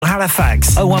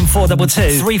Halifax,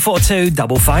 01422 342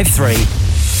 553.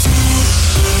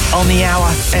 On the hour,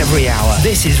 every hour.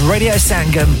 This is Radio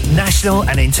Sangam, national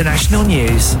and international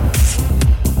news.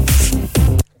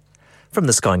 From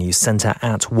the Sky News Centre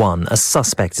at 1, a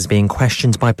suspect is being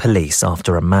questioned by police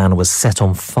after a man was set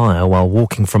on fire while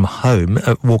walking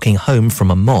home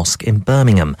from a mosque in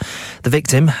Birmingham. The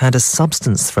victim had a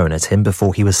substance thrown at him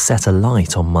before he was set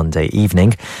alight on Monday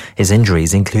evening. His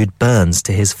injuries include burns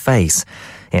to his face.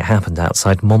 It happened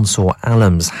outside Mansour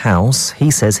Alam's house.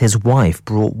 He says his wife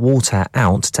brought water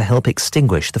out to help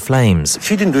extinguish the flames.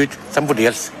 She didn't do it, somebody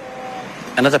else.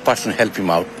 Another person helped him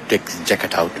out, take his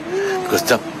jacket out. Because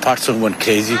the person went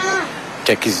crazy,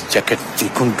 take his jacket, he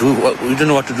couldn't do, we don't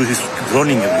know what to do, he's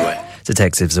running everywhere.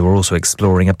 Detectives were also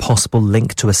exploring a possible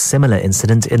link to a similar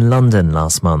incident in London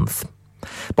last month.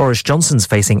 Boris Johnson's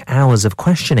facing hours of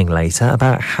questioning later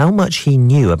about how much he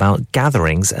knew about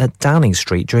gatherings at Downing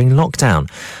Street during lockdown.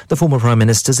 The former Prime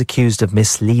Minister's accused of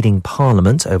misleading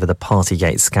Parliament over the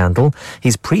Partygate scandal.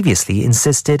 He's previously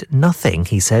insisted nothing,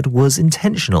 he said, was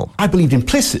intentional. I believed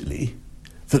implicitly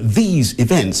that these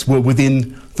events were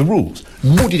within the rules.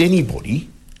 Nor did anybody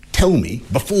tell me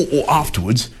before or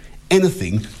afterwards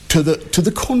anything to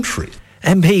the contrary.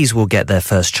 MPs will get their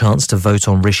first chance to vote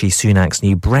on Rishi Sunak's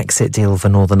new Brexit deal for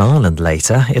Northern Ireland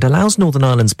later. It allows Northern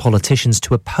Ireland's politicians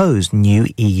to oppose new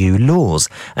EU laws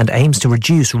and aims to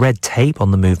reduce red tape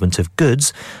on the movement of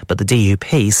goods, but the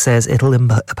DUP says it'll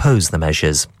oppose the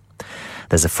measures.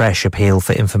 There's a fresh appeal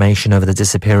for information over the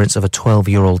disappearance of a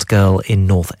 12-year-old girl in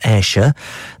North Ayrshire.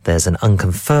 There's an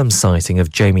unconfirmed sighting of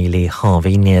Jamie Lee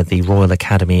Harvey near the Royal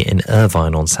Academy in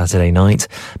Irvine on Saturday night.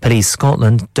 Police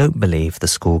Scotland don't believe the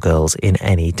schoolgirl's in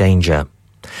any danger.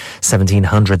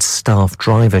 1,700 staff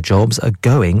driver jobs are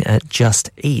going at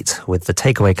Just Eat, with the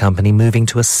takeaway company moving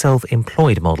to a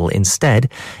self-employed model instead.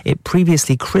 It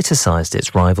previously criticised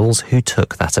its rivals who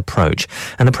took that approach.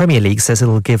 And the Premier League says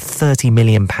it'll give £30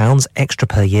 million extra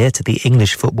per year to the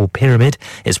English football pyramid.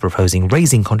 It's proposing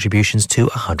raising contributions to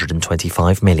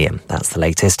 £125 million. That's the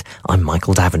latest. I'm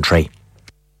Michael Daventry.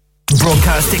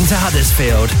 Broadcasting to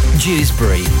Huddersfield,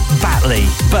 Dewsbury, Batley,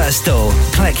 Birstall,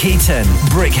 Cleckheaton,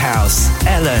 Brickhouse,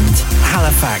 Elland,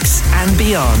 Halifax and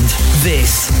beyond.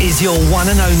 This is your one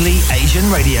and only Asian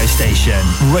radio station.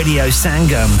 Radio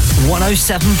Sangam,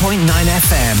 107.9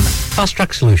 FM. Fast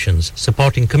Track Solutions,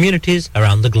 supporting communities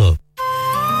around the globe.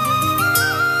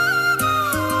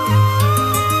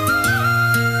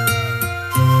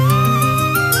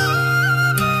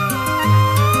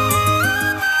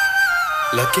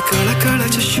 लगे काला काला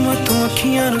चश्मा तू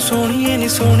अखियां नु सोहणिए नी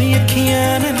सोहणी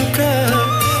अखियां ने लुका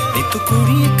नी तू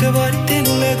कुड़ी एक बार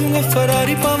तेनू ले दूंगा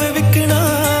फरारी पावे विकना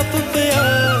पिया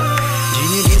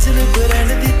जिने डीजल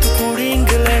ब्रांड दी तू कुड़ी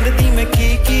इंग्लैंड दी मैं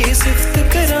की सिफत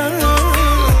करा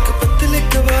लक पतले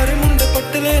कबार मुंडे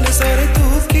पटले ने सारे तू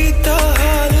कीता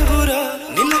हाल बुरा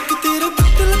नी लक तेरे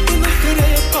पतले ते नखरे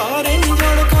पारे नी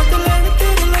जान काट लैन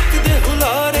तेरे लक दे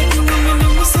हुलारे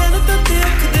निम सन ते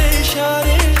अख दे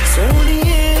इशारे सोहणी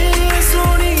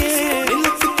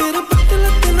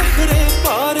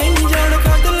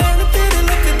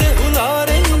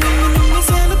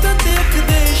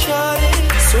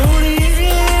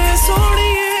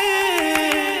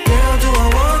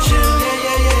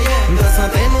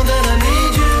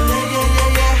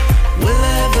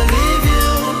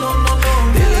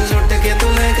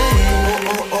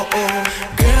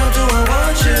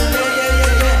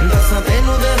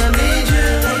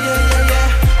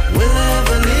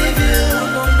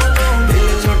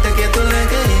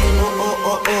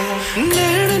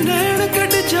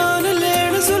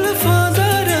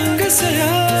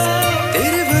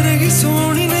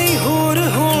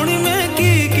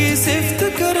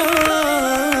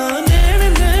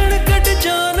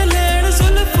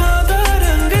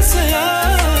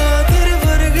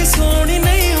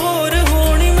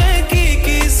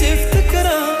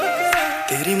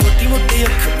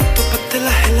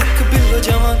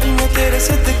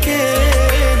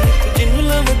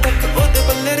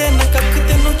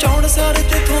सारे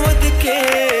ते थो वध के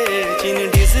जिने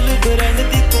डीजल ब्रांड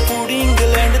दी तू पूरी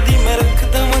इंग्लैंड दी मैं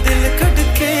रखदा मैं दिल कट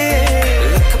के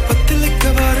लक पतले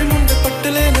कबार मुंडे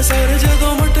पटले ने सारे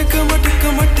जदों मटक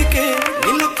के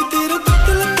नी लक तेरे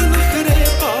पतले ते नखरे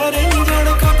पारे नी जान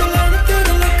काट लैन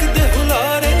तेरे लक दे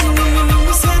हुलारे निम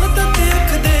सन ते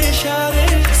अख दे इशारे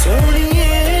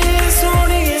सोहणिए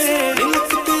नी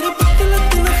लक तेरे पतले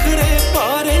ते नखरे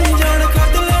पारे नी जान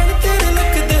काट लैन तेरे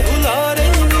लक दे हुलारे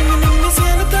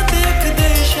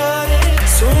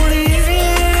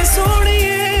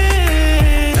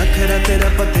तेरा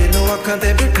पते नो अखां ते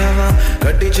बिठावा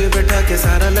गड्डी च बैठा के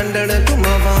सारा लंडन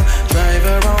घुमावा drive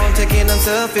around taking us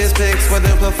selfies pics,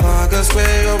 whether Trafalgar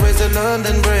Square or is it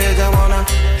London Bridge. I wanna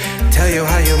tell you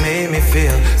how you made me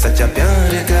feel. Such a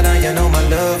pyar kara, you know my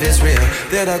love is real.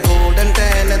 Tera golden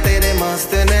tan, tere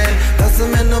mast nain. Das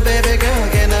mainu baby girl,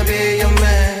 can I be your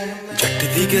man? Jatt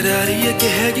di garari hai कि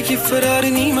है कि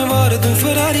Ferrari नहीं मैं मार दूं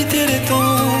Ferrari तेरे तो.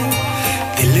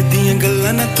 दिल दियां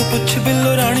गल्लां ना तू पुछ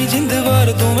बिल्लो रानी जिंद वार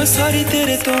दूं मैं सारी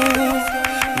तेरे तो.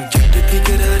 जट दी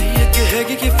करारी है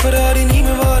कि Ferrari नहीं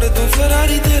मैं वार दूं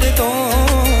Ferrari तेरे तो.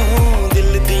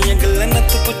 दिल दियां गल्लां ना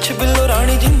तू पुछ बिल्लो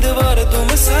रानी जिंद वार दूं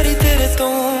मैं सारी तेरे तो.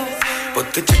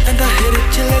 पुत जट्टां दा हिर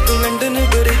चले तू लंदन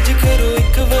ब्रिज करो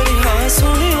एक बारी हां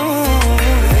सोनियो.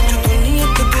 जो दुनिया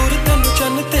तो दूर तन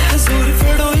चन्न ते हजूर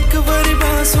फड़ो एक बारी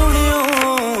बां सोनियो.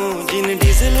 जिन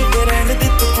डीजल ब्रांड दी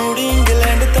तू कुड़ी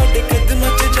इंग्लैंड तोड़े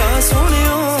कदमां च जा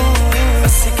सोनियो.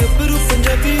 अस्सी गबरू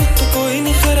पंजाबी तो कोई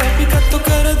नहीं खराबी का तो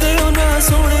कर दे ओ ना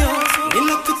सोनियो.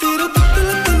 नीलक तेरे तक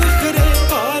लत नखरे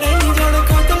पारे नहीं जान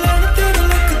काट लैन तेरे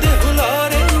लक दे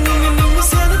हुलारे. निम निम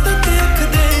सन तक अख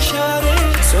दे इशारे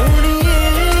सोनिए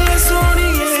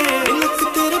सोनिए. नीलक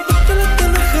तेरे तक लत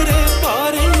नखरे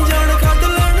पारे नहीं जान काट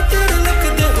लैन तेरे लक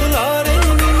दे हुलारे.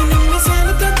 निम निम सन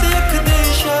तक अख दे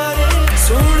इशारे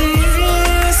सोनिए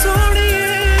सोनिए.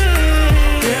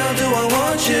 Girl, do I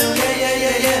want you? Yeah, yeah,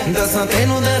 yeah, yeah. That's not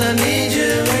tenu that I need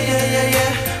you. Yeah, yeah, yeah,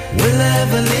 yeah. Will I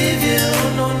ever leave you?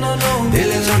 No, no, no.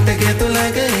 Dil lott ke tu lag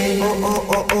gayi. Oh, oh,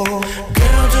 oh, oh.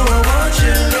 Girl, do I want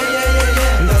you? Yeah, yeah, yeah,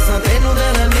 yeah. That's not tenu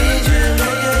that I need you.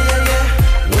 Yeah, yeah, yeah, yeah.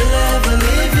 Will I ever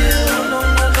leave you? No,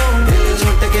 no, no. Dil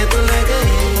lott ke tu lag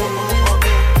gayi. Oh, oh, oh, oh.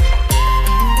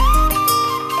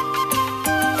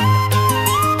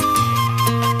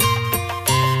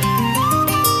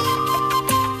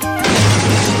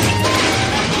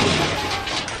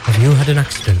 Have you had an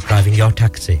accident driving your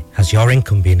taxi? Has your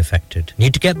income been affected?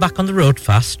 Need to get back on the road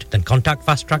fast? Then contact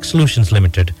Fast Track Solutions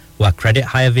Limited, who are credit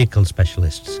hire vehicle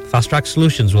specialists. Fast Track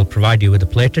Solutions will provide you with a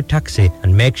plated taxi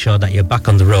and make sure that you're back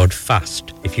on the road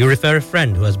fast. If you refer a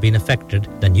friend who has been affected,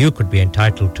 then you could be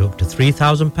entitled to up to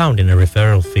 £3,000 in a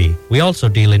referral fee. We also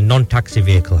deal in non-taxi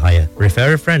vehicle hire.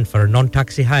 Refer a friend for a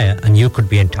non-taxi hire and you could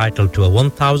be entitled to a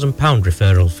 £1,000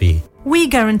 referral fee. We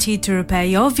guarantee to repair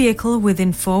your vehicle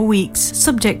within 4 weeks,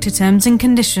 subject to terms and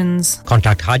conditions.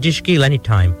 Contact Haji Shakil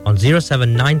anytime on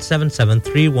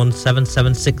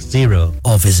 07977317760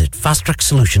 or visit Fast Track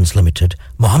Solutions Limited,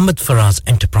 Mohammed Faraz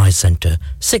Enterprise Centre,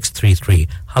 633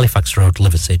 Halifax Road,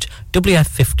 Liversedge,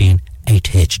 WF15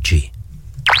 8HG.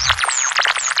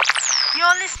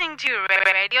 You're listening to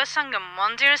Radio Sangam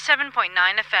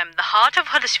 107.9 FM, the heart of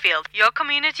Huddersfield. Your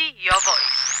community, your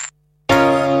voice.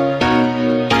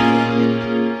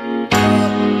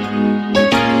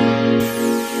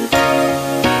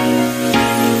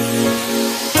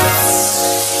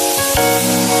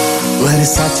 मेरे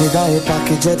साचे दाए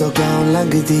पाके जदों गाँव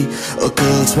लंघदी ओ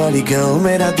girls वाली girl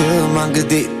मेरा दिल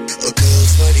मंगदी ओ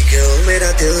girls वाली girl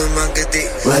मेरा दिल मंगदी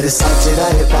मेरे साचे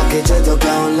दाए पाके जदों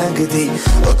गाँव लंघदी ओ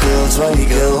गर्ल्स वाली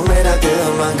girl मेरा दिल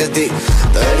मंगदी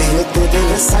तड़ी उत्ते दिल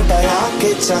साडा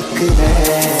आके चक ले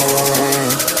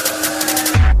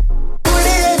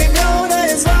कुड़ी नी brown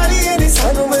eyes वाली नी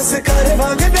सानू मिस कर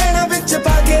वांग देना विच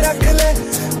पाके रख ले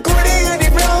कुड़ी नी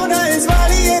brown eyes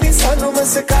वाली नी सानू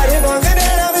मिस कर वांग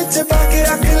देना विच पाके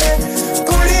रख ले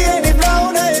कुड़ी नी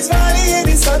brown eyes वाली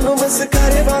नी सानू मिस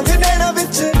कर वांग देना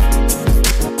विच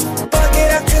पाके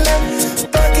रख ले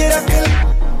पाके रख ले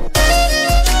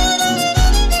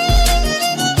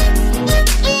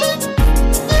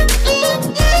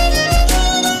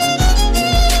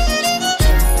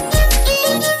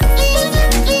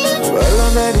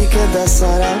कहता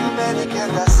सारा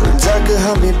जग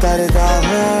हमें पर्दा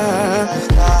है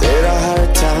तेरा हर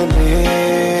चाहने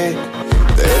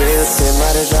तेरे उत्ते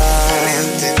मरदा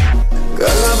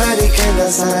गला मेरी कहता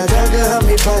सारा जग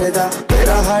हमें पर्दा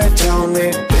तेरा हर चाहने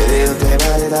तेरे उत्ते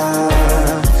मरदा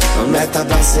मैं तो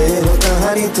बस वो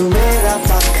कहानी तू मेरा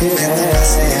पक्ष है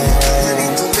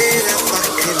तू मेरा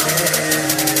पक्ष है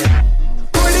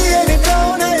कुड़ी नी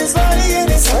brown eyes वाली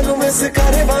नी सानू मिस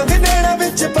करे वांग देना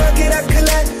विच पाके रख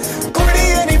ले कुड़ी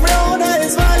नी brown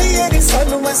eyes वाली नी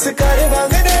सानू मिस करे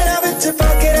वांग देना विच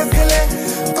पाके रख ले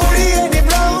कुड़ी नी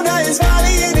brown eyes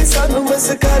वाली नी सानू मिस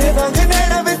करे वांग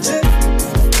देना विच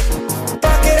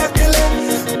पाके रख ले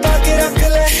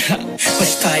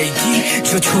पछताएगी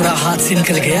जो छोरा हाथ से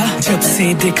निकल गया जब से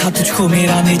देखा तुझको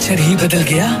मेरा नेचर ही बदल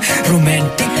गया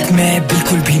रोमांटिक मैं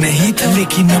बिल्कुल भी नहीं था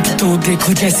लेकिन अब तो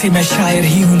देखो जैसे मैं शायर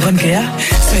ही हूँ बन गया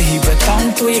सही बताऊं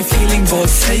तो ये फीलिंग बहुत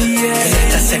सही है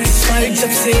रहता सैटिस्फाइड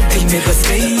जब से दिल में बस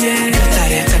गई है करता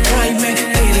रहता ट्राई मैं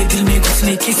तेरे मेरे दिल में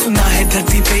घुसने की सुना है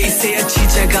धरती पे इसे अच्छी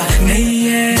जगह नहीं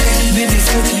है मैंने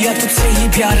सोच लिया तुझसे ही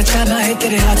प्यार जाना है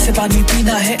तेरे हाथ से पानी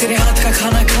पीना है तेरे हाथ का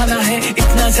खाना खाना है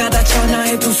इतना ज्यादा चाहना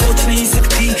है तू सोच नहीं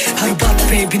सकती हर बात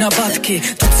पे बिना बात के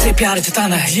तुझसे प्यार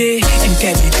जताना है ये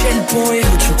इंटेलिजेंट बॉय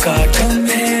हो चुका कम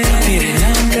है तेरे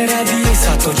नाम करा दिए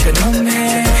सातों जन्म है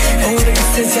और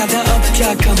इससे ज्यादा अब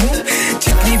क्या कहूँ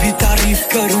जितनी भी तारीफ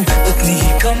करूँ उतनी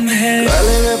ही कम है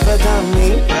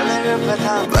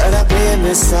बड़ा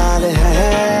बेमिसाल है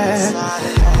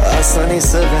आसानी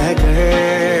से बह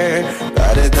गए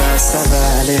करदा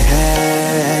सवाल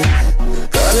है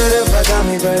कलर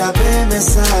बदामी बड़ा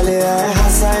बेमिसाल है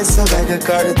हंसाए सबक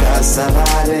करदा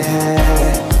सवाल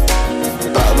है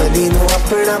बावली नो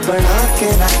अपना बना के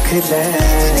रख ले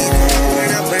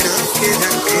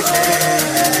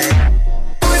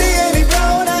कुड़िए नी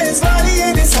ब्राउन आइज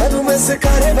वाली नी सानू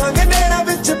मस्कारे वांग नैना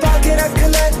विच पाके रख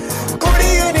ले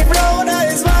कुड़िए नी ब्राउन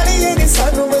आइज वाली नी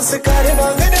सानू मस्कारे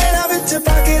वांग नैना विच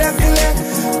पाके रख ले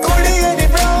कुड़िए नी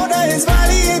ब्राउन आइज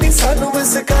वाली नी सानू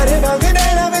मस्कारे वांग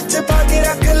नैना विच पाके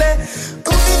रख ले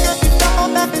कुड़िए नी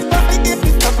ब्राउन आइज वाली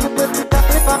नी सानू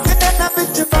मस्कारे वांग नैना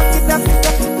विच पाके रख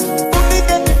ले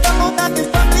कुड़िए नी ब्राउन आइज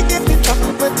वाली नी सानू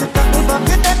मस्कारे वांग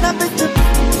नैना विच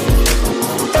पाके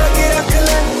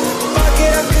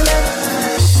रख ले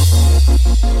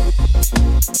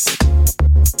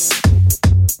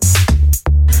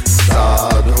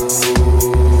साधु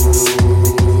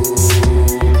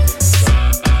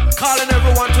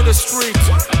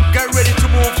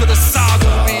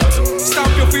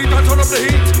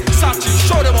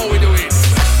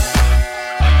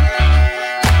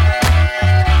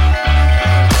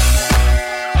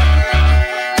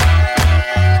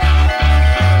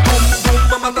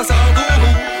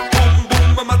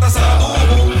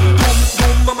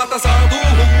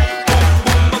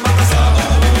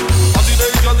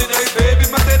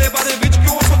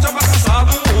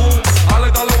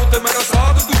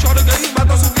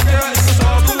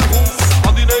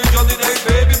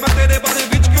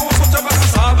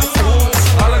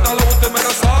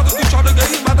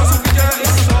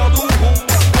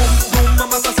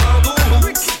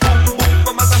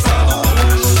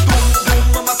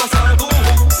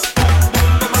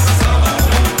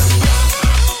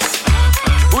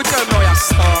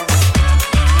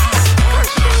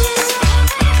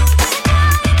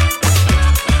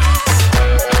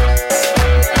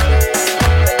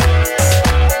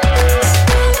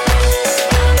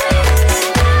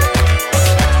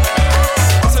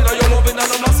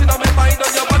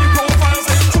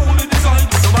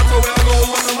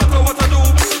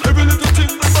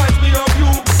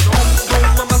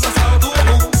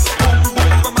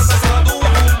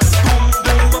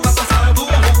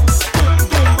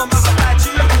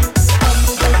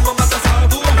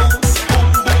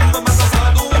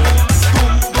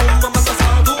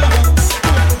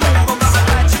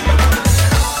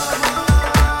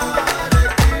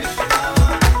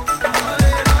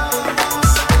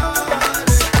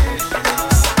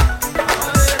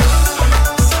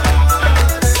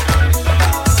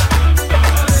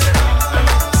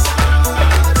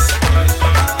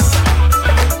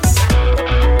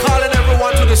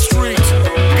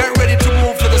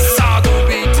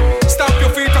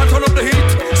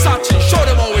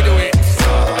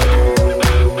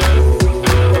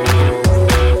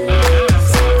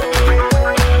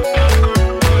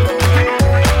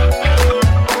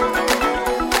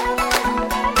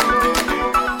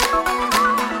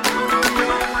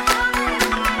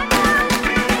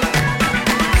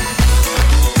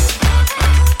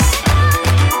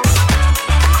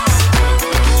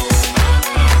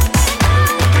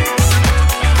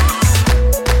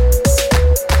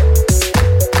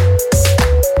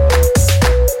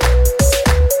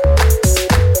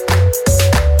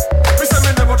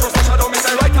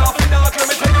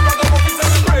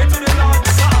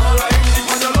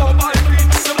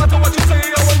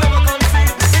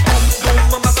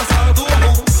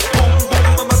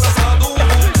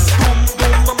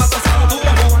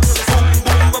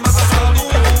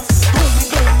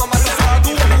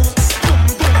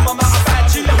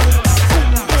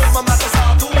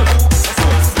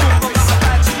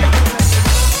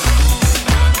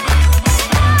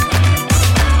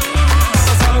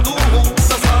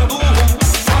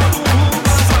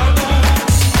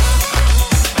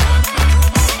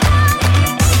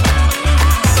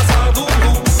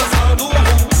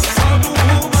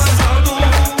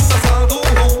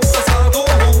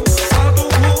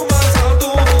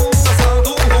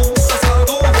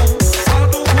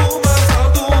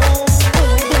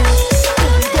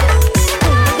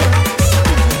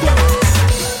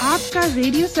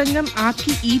संगम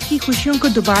आपकी ईद की खुशियों को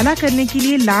दुबारा करने के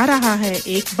लिए ला रहा है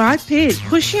एक बार फिर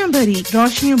खुशियां भरी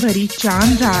रोशनियों भरी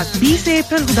चांद रात 20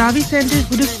 अप्रैल गुदावी सेंटर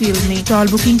हुडर्सफील्ड में टॉल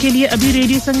बुकिंग के लिए अभी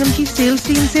रेडियो संगम की सेल्स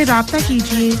टीम से राब्ता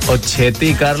कीजिए और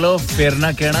छेती कर लो फिर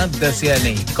ना कहना दसिया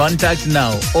नहीं कांटेक्ट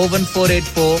नाउ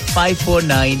 01484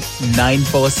 549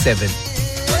 947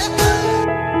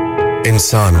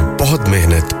 इंसान बहुत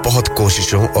मेहनत बहुत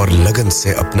कोशिशों और लगन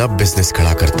से अपना बिजनेस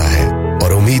खड़ा करता है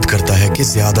और उम्मीद करता है कि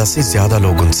ज्यादा से ज्यादा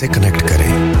लोग उनसे कनेक्ट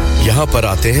करें यहाँ पर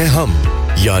आते हैं हम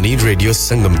यानी रेडियो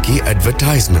संगम की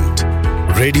एडवर्टाइजमेंट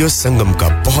रेडियो संगम का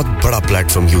बहुत बड़ा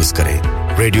प्लेटफॉर्म यूज करें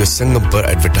रेडियो संगम पर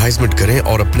एडवर्टाइजमेंट करें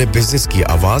और अपने बिजनेस की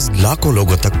आवाज लाखों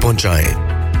लोगों तक पहुंचाएं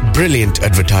Brilliant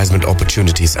advertisement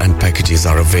opportunities and packages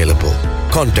are available.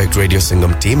 Contact Radio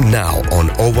Singham team now on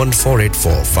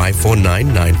 01484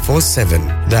 549 947.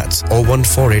 That's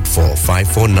 01484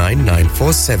 549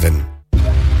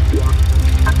 947.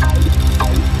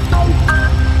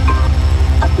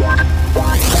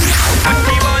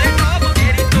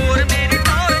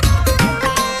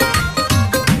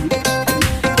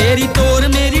 तेरी तोर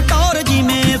मेरी टौर जी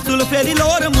में सुल्फेरी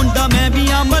लोर मुंडा मैं भी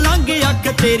आ मलंग अख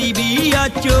तेरी भी आ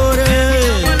चोर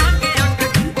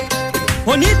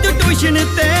हो नित ट्यूशन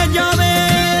ते जावे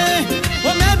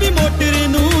हो मैं भी मोटर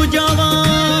नू जावा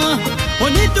हो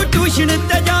नित ट्यूशन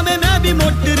ते जावे मैं भी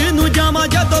मोटर नू जावा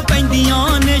जदों पैंदियां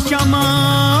ने शामां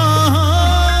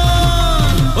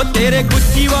हो तेरे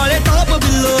गुच्ची वाले टॉप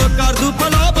बिल्लो कर दूं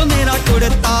फलाप मेरा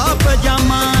कुड़ता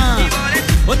पजामा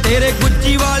ओ तेरे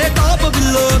गुच्ची वाले टॉप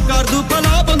बिल्लो कर दूं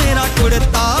फलाप मेरा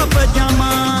कुड़ता पजामा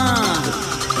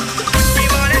गुच्ची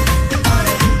वाले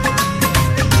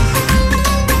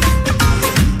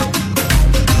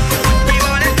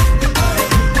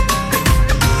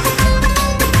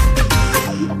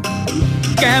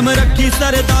कैम रखी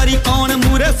सरदारी कौन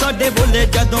मूरे साडे बोले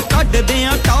जदों कड्डदे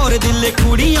आ टौर दिले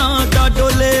कुड़ियां दा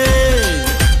डोले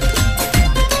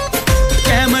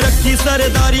कैम रखी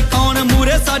सरदारी कौन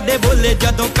मूरे साडे बोले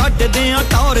जदों कड्डदे आ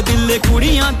टौर दिले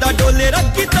कुड़ियां दा डोले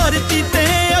रखी धरती ते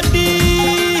अड्डी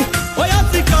होया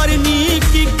शिकारनी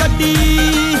की गड्डी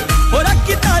ओ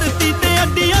रखी धरती ते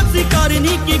अड्डी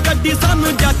शिकारनी की गड्डी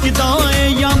सानू जचदा ए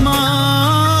यामा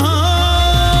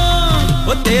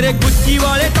ओ तेरे गुच्ची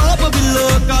वाले टॉप बिल्लो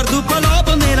कर दूं फलाप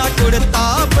मेरा कुड़ता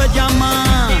पजामा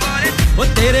ओ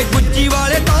तेरे गुच्ची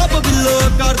वाले टॉप बिल्लो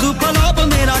कर दूं फलाप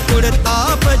मेरा कुड़ता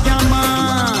पजामा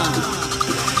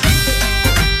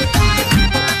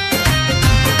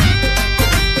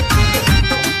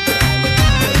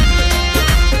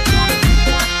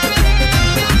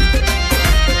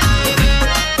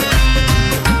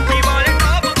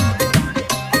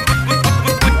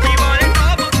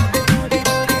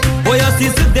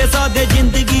सिद्धे सादे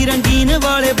जिंदगी रंगीन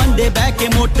वाले बंदे बैठ के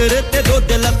मोटर ते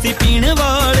दूध लस्सी पीण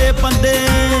वाले बंदे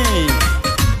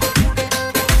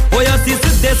होया सी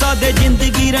सिद्धे सादे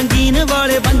जिंदगी रंगीन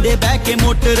वाले बंदे बैठ के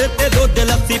मोटर ते दूध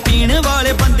लस्सी पीण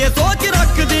वाले बंदे सोच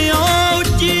रखदे आ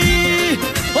उच्ची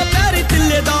ओ पैर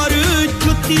तिल्लेदार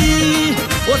जुत्ती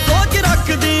ओ सोच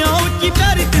रखदे आ उच्ची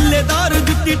पैर तिल्लेदार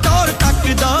जुत्ती टौर तक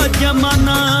दा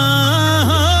जमाना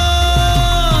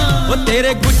ओ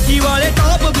तेरे गुच्ची वाले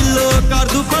टॉप बिल्लो कर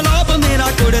दूं फलाप मेरा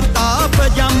कुड़ता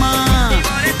पजामा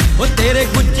ओ तेरे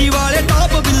गुच्ची वाले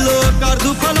टॉप बिल्लो कर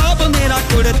दूं फलाप मेरा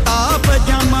कुड़ता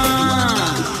पजामा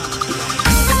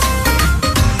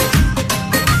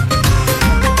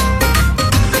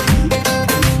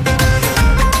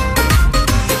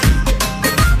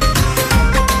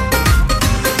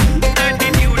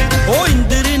ओ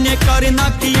इंद्र ने करना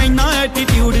की इना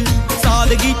एटीट्यूड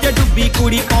सादगी च डुब्बी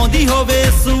कुड़ी पाउंदी होवे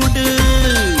सूट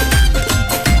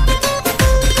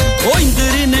ओ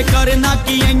इंद्र ने करना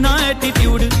की इना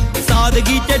एटीट्यूड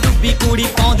सादगी च डुब्बी कुड़ी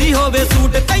पाउंदी होवे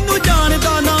सूट तैनू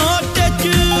जानदा ना टच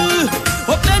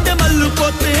ओ पिंड मल्लू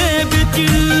पोते विच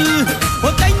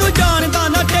ओ तैनू जानदा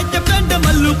ना टच पिंड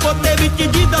मल्लू पोते विच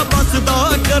जिदा बसदा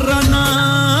कराना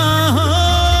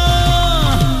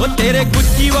ओ तेरे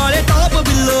गुच्ची वाले टॉप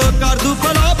बिल्लो कर दूं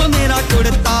फलाप मेरा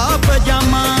कुड़ता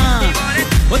पजामा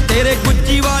ओ तेरे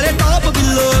गुच्ची वाले टॉप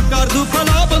बिल्लो कर दूं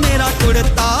फलाप मेरा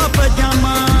कुड़ता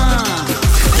पजामा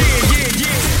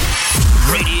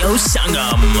Radio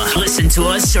Sangam. Listen to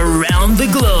us around the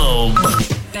globe.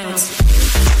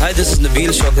 Hi, this is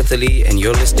Nabeel Shaukat Ali and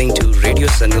you're listening to Radio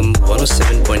Sangam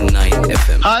 107.9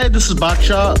 FM. Hi, this is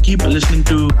Baksha. Keep listening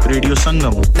to Radio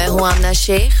Sangam. मैं हूँ आमना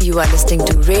Sheikh. You are listening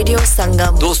to Radio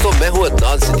Sangam. दोस्तों मैं हूँ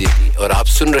अदनान सिद्दीकी और आप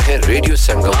सुन रहे हैं radio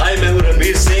संगम। हाय मैं हूं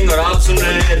रणवीर सिंह और आप सुन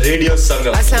रहे हैं रेडियो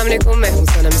संगम। अस्सलाम वालेकुम मैं हूं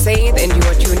सनम Saeed and you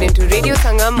are tuned into Radio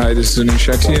Sangam. Hi, this is Zunin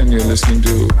Shakti and you're listening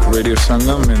to Radio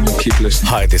Sangam and keep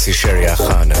listening. Hi, this is Sharia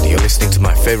Khan and you're listening to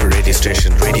my favorite radio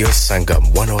station Radio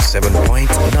Sangam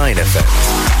 107.9 FM.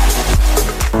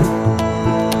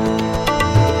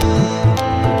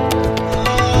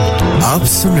 आप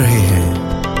सुन रहे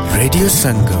हैं radio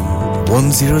संगम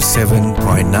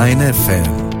 107.9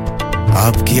 FM.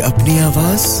 आपकी अपनी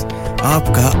आवाज,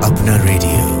 आपका अपना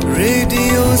radio.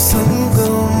 Radio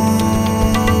संगम.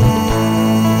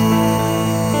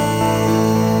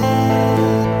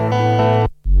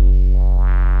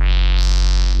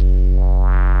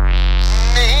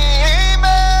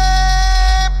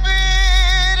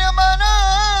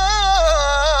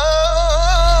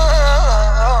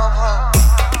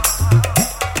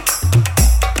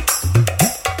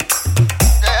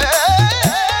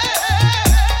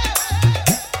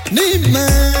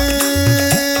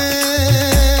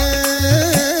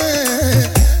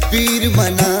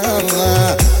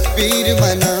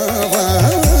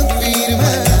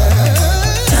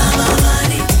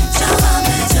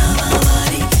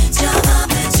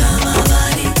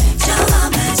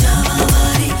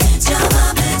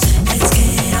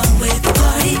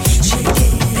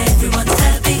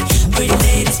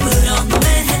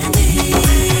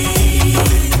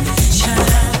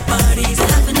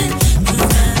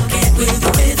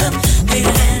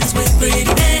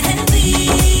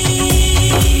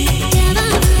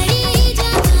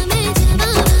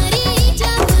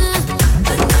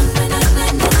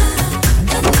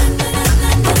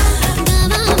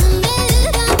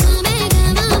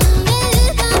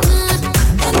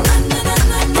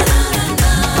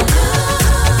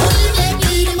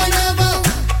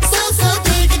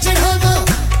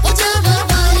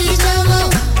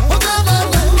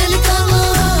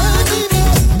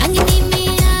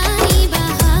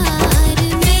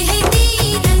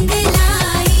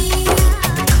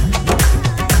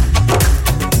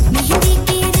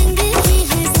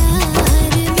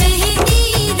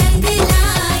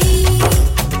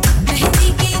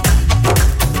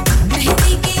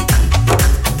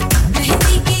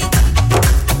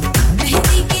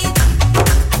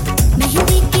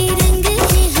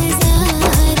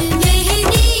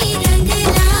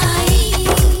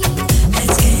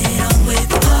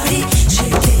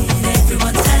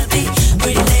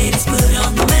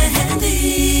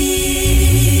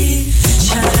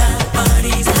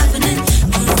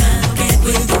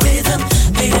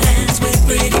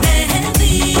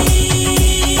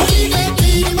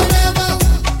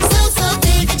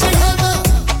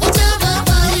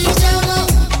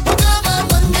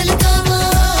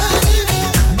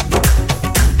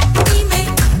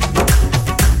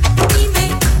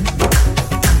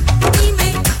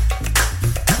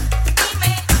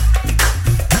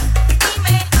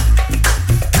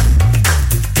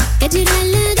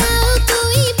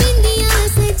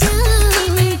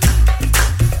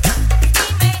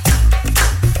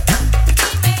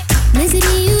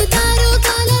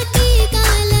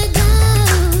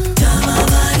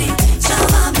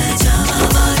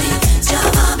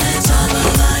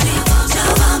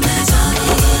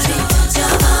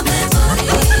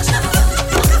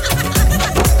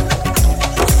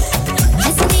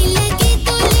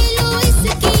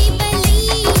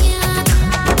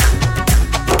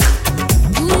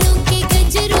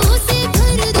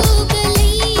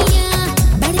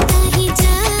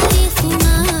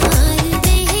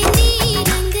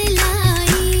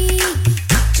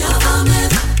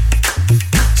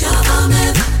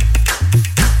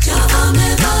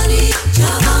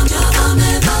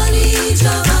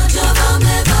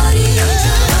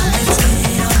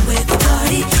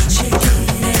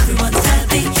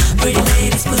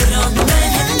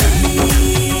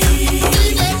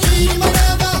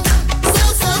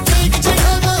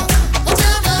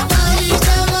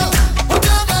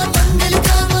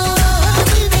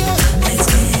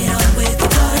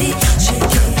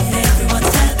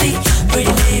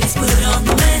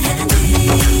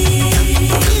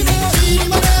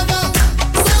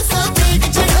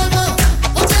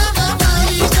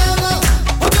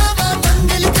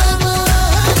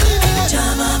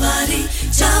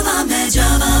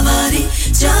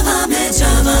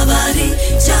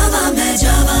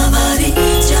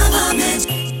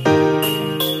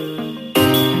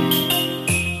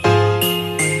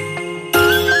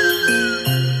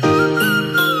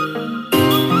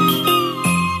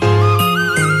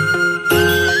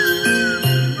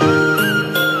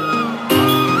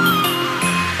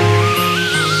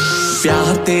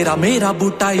 तेरा मेरा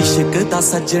बूटा इश्क दा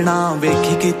सजना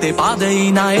वेखी किते पा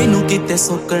देई ना एनु किते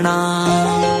सुकना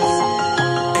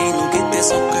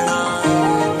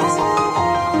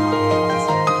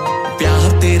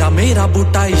मेरा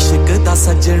बूटा इश्क दा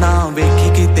सजना वेखी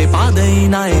किते पा देई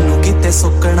ना इनू किते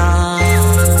सुकना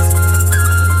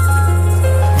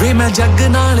वे मैं जग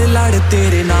नाल लड़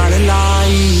तेरे नाल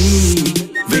लाई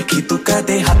वेखी तू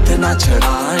कदे हाथ ना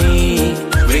छड़ाई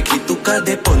वेखी तू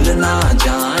कदे भुल ना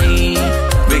जाई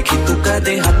वेखी तू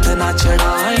कदे हाथ ना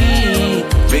छड़ाई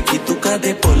वेखी तू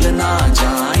कदे भुल ना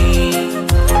जाई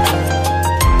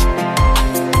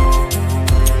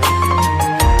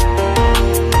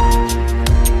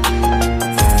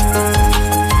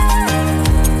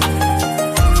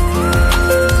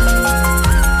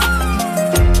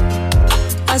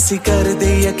ਅਸੀਂ ਕਰਦੇ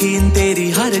ਯਕੀਨ ਤੇਰੀ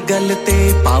ਹਰ ਗੱਲ ਤੇ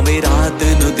ਭਾਵੇਂ ਰਾਤ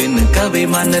ਨੂੰ ਦਿਨ ਕਵੇ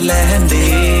ਮੰਨ ਲੈਂਦੇ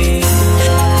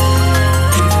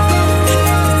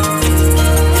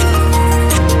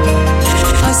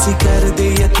ਅਸੀਂ ਕਰਦੇ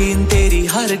ਯਕੀਨ ਤੇਰੀ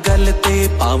ਹਰ ਗੱਲ ਤੇ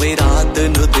ਭਾਵੇਂ ਰਾਤ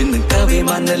ਨੂੰ ਦਿਨ ਕਵੇ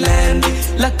ਮੰਨ ਲੈਂਦੇ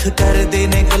ਲੱਖ ਕਰਦੇ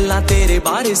ਨੇ ਗੱਲਾਂ ਤੇਰੇ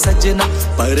ਬਾਰੇ ਸੱਜਣਾ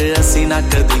ਪਰ ਅਸੀਂ ਨਾ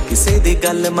ਕਦੇ ਕਿਸੇ ਦੀ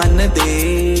ਗੱਲ ਮੰਨਦੇ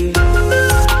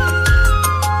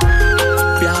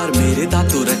प्यार मेरे दा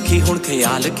तू रखी हुण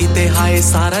ख्याल कीते हाय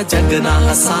सारा जग ना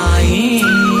हसाई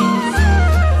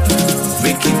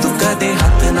वेखी तू कदे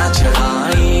हाथ ना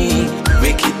छड़ाई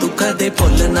वेखी तू कदे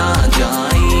भुल ना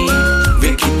जाई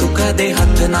वेखी तू कदे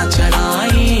हाथ ना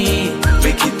छड़ाई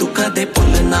वेखी तू कदे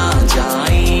भुल ना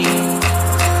जाई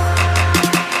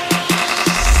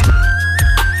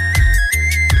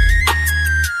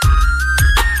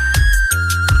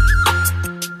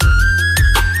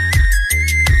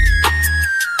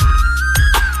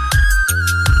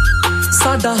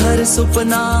ਸਾਡਾ ਹਰ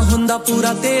ਸੁਪਨਾ ਹੁੰਦਾ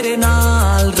ਪੂਰਾ ਤੇਰੇ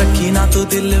ਨਾਲ ਰੱਖੀ ਨਾ ਤੂੰ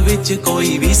ਦਿਲ ਵਿੱਚ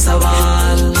ਕੋਈ ਵੀ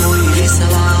ਸਵਾਲ ਕੋਈ ਵੀ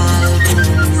ਸਵਾਲ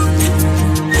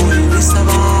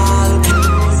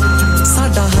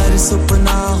ਸਾਡਾ ਹਰ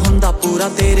ਸੁਪਨਾ ਹੁੰਦਾ ਪੂਰਾ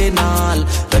ਤੇਰੇ ਨਾਲ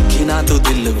ਰੱਖੀ ਨਾ ਤੂੰ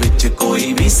ਦਿਲ ਵਿੱਚ ਕੋਈ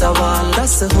ਵੀ ਸਵਾਲ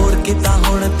ਦੱਸ ਹੋਰ ਕਿਤਾ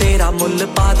ਹੁਣ ਤੇਰਾ ਮੁੱਲ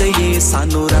ਪਾ ਦਈਏ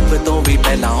ਸਾਨੂੰ ਰੱਬ ਤੋਂ ਵੀ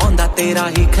ਪਹਿਲਾਂ ਆਉਂਦਾ ਤੇਰਾ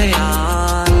ਹੀ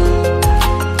ਖਿਆਲ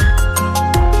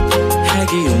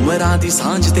की उम्रां दी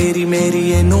सांझ तेरी मेरी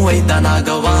एनू ऐदा ना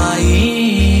गवाई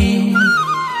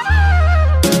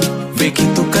वेखी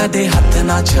तू कदे हाथ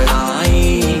ना छड़ाई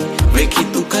वेखी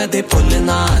तू कदे भुल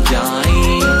ना जाई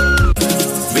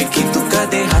वेखी तू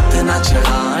कदे हाथ ना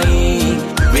छड़ाई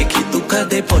वेखी तू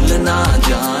कदे भुल ना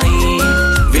जाई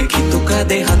वेखी तू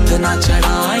कदे हाथ ना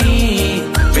छड़ाई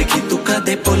वेखी तू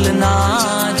कदे भुल ना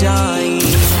जाई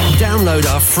Download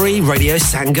our free Radio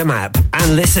Sangam app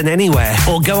and listen anywhere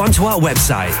or go onto our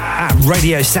website at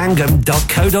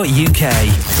radiosangam.co.uk.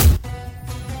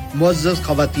 मुअज़्ज़ज़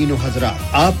ख़वातीन व हज़रात,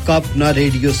 आपका अपना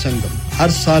रेडियो संगम हर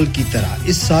साल की तरह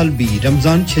इस साल भी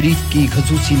रमजान शरीफ की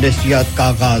ख़ुसूसी नशरियात का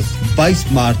आगाज़ 22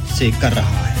 मार्च से कर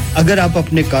रहा है। अगर आप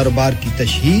अपने कारोबार की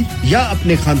तशहीर या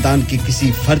अपने खानदान के किसी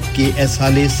फर्द के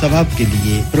एहसाले सवाब के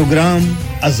लिए प्रोग्राम,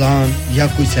 अज़ान या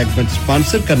कोई सेगमेंट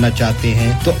स्पॉन्सर करना चाहते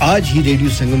हैं तो आज ही रेडियो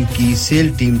संगम की सेल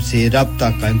टीम से राब्ता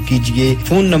कायम कीजिए।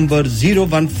 Phone number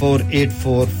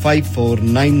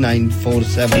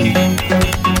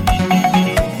 01484549947।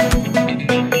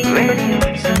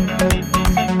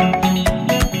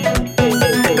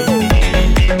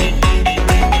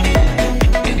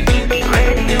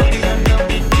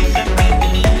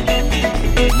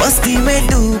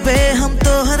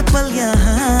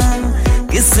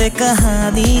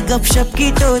 कहानी गपशप की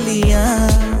टोलियां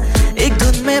एक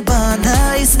धुन में बांधा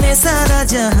इसने सारा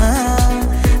जहां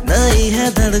नई है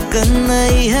धड़कन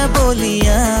नई है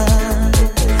बोलियां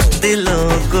दिलों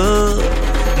को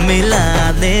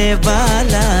मिलाने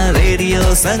वाला रेडियो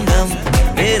संगम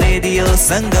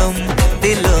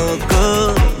दिलों को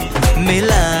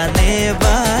मिलाने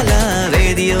वाला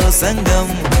रेडियो संगम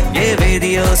ये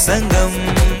रेडियो संगम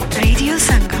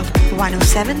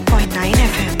 107.9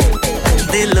 FM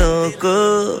दिलों को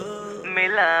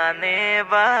मिलाने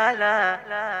वाला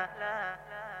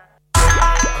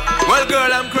Well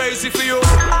girl I'm crazy for you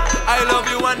I love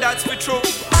you and that's for true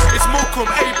It's Mukum,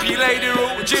 AP, Lady Roo,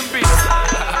 Jim Beats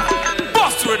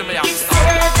Boss rhythm me out You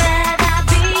said that I'd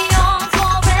be on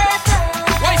forever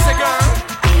Why say girl?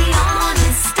 Be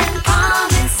honest and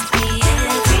promise me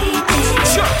everything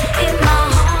Sure In my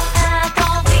heart I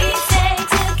thought we'd stay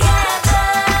together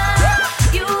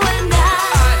You and I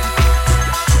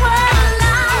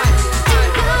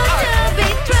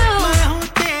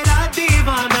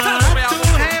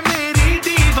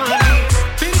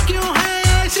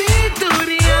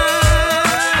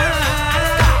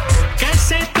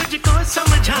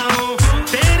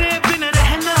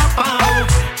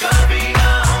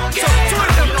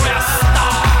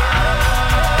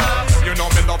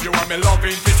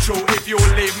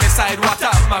what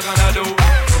am I gonna do?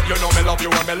 You know me love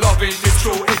you and me loving is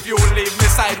true. If you leave me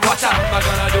side, what am I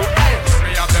gonna do? Hey,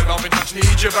 me have never loving touch,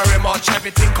 need you very much.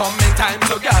 Everything come in time,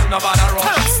 so girl, no bother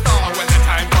rush. And when the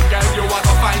time come, girl, you want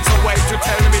to find some way to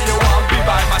tell me you want be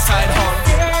by my side, hon.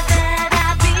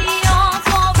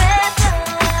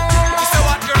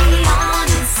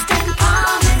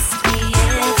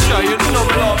 Sure, you know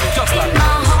me love me just like that.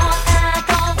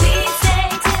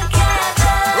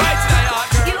 Right now,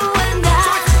 you and I.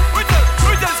 We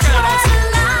just get it.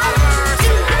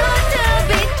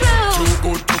 Too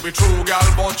good to be true, girl,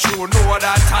 but you know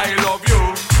that I love you.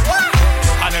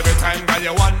 And every time, girl,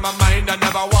 you want my mind, I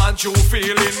never want you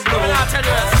feeling blue.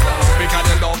 Because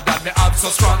the love that me have so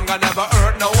strong, I never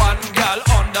hurt no one, girl,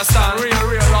 understand.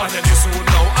 Real love, and you soon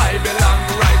know I belong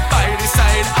right by the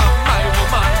side of my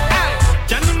woman.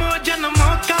 जन्मों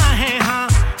जन्मों का है हाँ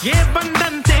ये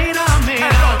बंधन तेरा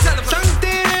मेरा संग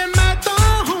तेरे मैं तो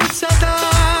हूँ सदा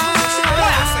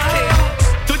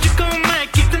तुझको मैं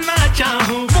कितना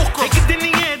चाहूँ एक दिन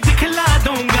ये दिखला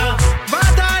दूंगा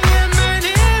वादा ये मैं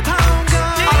निभाऊंगा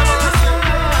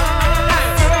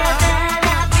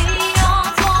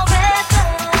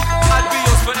I'll be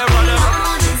yours forever now.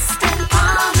 Honest and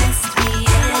promised me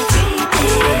everything.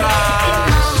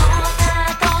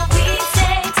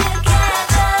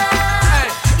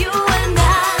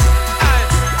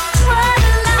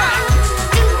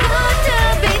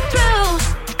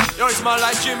 Smell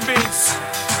like Jim Beans.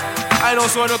 I know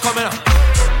someone will come in.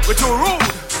 We're too rude.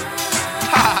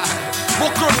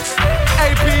 Booker,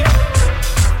 AP,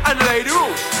 and Lady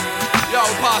Rude. Yo,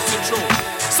 passing through.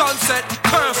 Sunset,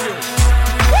 curfew.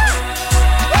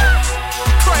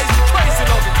 Crazy, crazy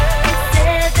loving. They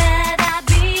said that I'd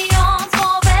be yours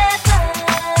forever.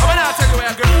 When I tell you where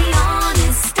I go, be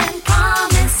honest and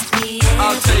promised me everything.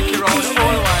 I'll take you around the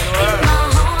whole wide world.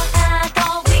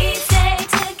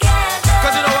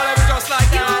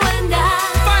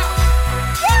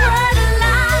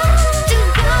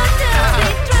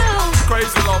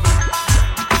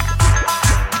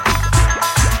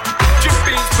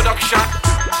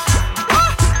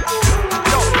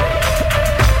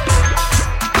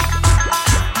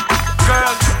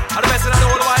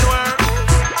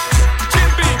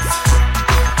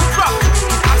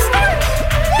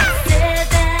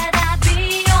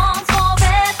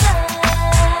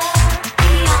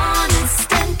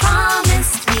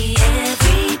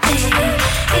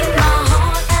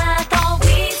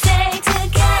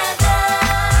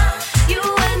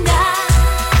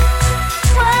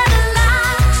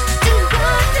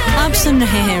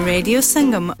 Radio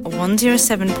Sangam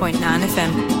 107.9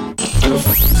 FM।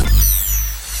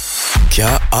 क्या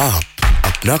आप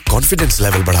अपना confidence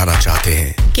level बढ़ाना चाहते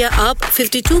हैं? क्या आप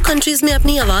 52 countries में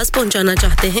अपनी आवाज पहुंचाना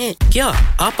चाहते हैं? क्या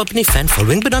आप अपनी फैन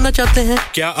फॉलोइंग बनाना चाहते हैं?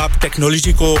 क्या आप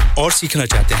टेक्नोलॉजी को और सीखना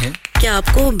चाहते हैं? क्या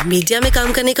आपको मीडिया में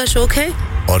काम करने का शौक है?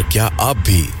 और क्या आप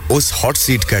भी उस हॉट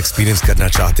सीट का एक्सपीरियंस करना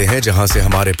चाहते हैं जहां से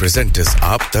हमारे प्रेजेंटर्स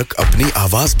आप तक अपनी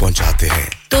आवाज पहुंचाते हैं?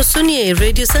 तो सुनिए,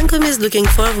 radio Sangam is looking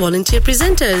for volunteer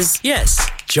presenters. Yes,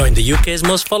 join the UK's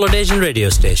most followed Asian radio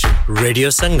station, Radio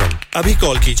Sangam. अभी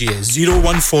कॉल कीजिए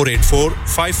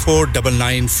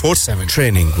 01484549947.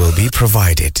 Training will be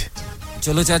provided.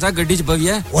 चलो चाचा गड्डी च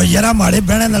बगिया ओ यारा माड़े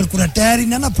बहने नलकुरा टायर ही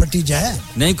ना फटी जाए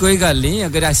नहीं कोई गल नहीं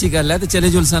अगर ऐसी गल है तो चले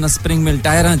जुलसाना स्प्रिंग मिल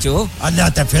टायरां चो अल्लाह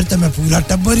ते फिर तो मैं पूरा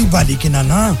टब्बर ही बाली के ना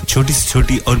छोटी से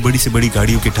छोटी और बड़ी से बड़ी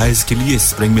गाड़ियों के टायर्स के लिए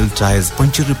spring mill tyres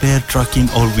puncture repair trucking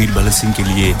और व्हील बैलेंसिंग के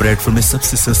लिए ब्रैडफोर्ड में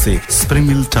सबसे सस्ते spring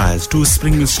mill tyres 2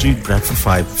 spring mill street Bradford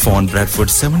 5 phone Bradford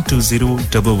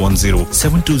 720110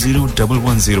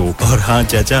 720110 और हां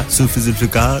चाचा सूफी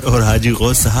जुल्फिकार और हाजी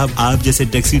गौस साहब आप जैसे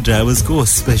टैक्सी ड्राइवर्स को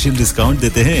स्पेशल डिस्काउंट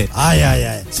देते हैं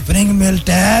आय स्प्रिंग मिल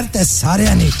टायर ते सारे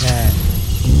अनेक है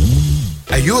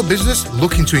Are you a business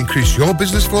looking to increase your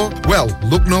business flow? Well,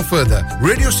 look no further.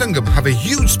 Radio Sangam have a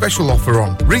huge special offer on.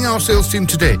 Ring our sales team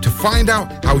today to find out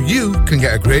how you can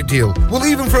get a great deal. We'll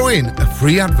even throw in a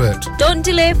free advert. Don't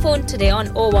delay, phone today on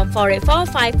 01484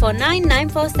 549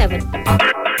 947.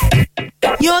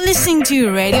 You're listening to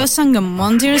Radio Sangam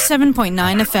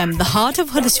 107.9 FM, the heart of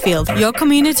Huddersfield. Your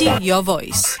community, your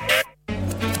voice.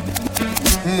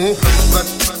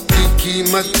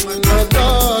 कीमत अदा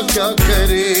क्या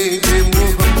करेंगे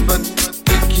मोहब्बत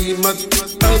की कीमत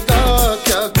अदा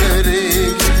क्या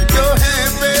करेंगे जो है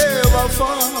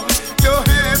बेवफा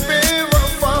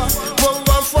वो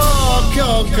वफा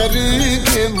क्या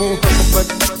करेंगे मोहब्बत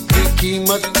की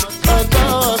कीमत अदा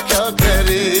क्या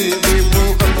करेंगे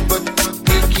मोहब्बत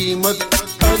की कीमत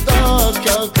अदा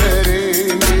क्या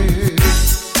करेंगे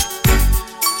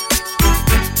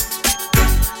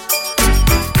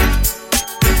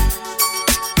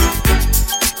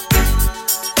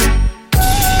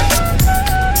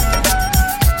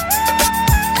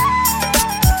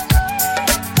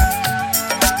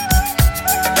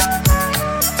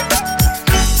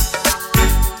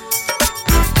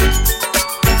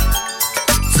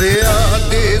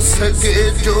सके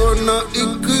जो न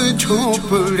एक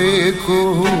झोपड़े को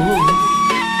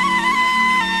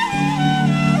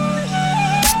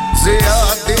जिया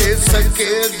दे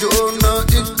सके जो न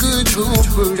एक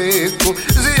झोपड़े को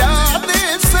जिया दे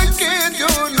सके जो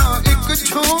न एक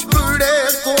झोपड़े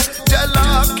को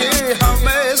जला के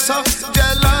हमेशा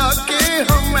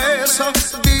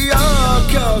दिया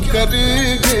क्या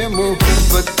करेंगे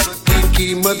मोहब्बत की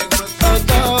कीमत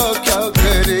अदा क्या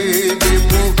करेंगे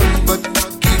मोहब्बत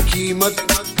की कीमत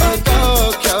अदा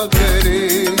क्या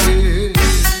करेंगे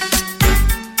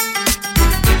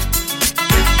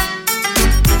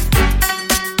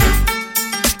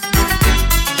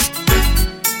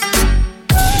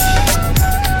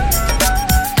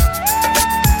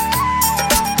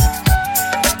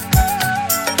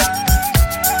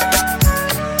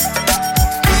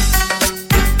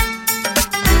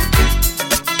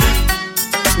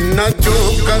न जो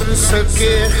कर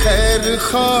सके खैर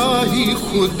खाही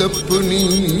खुद अपनी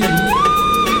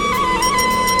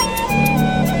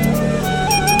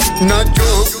न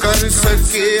जो कर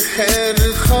सके खैर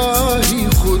खाही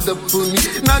खुद अपनी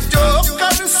न जो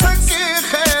कर सके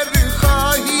खैर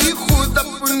खाही खुद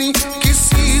अपनी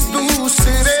किसी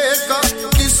दूसरे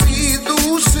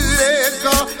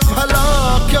का भला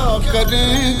क्या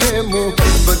करेंगे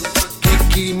मोहब्बत की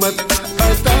कीमत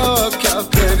अदा क्या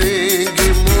करेंगे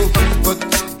मोहब्बत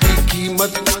की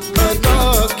कीमत अदा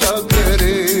क्या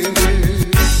करेंगे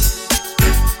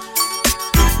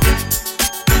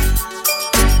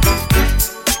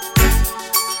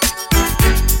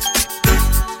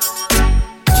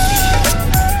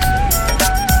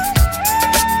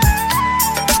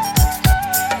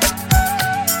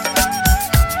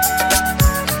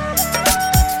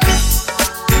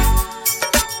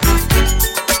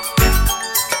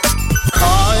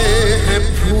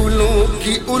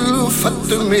उल्फत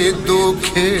में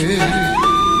धोखे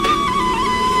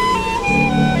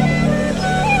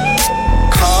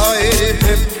खाए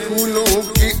हैं फूलों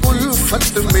की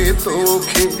उल्फत में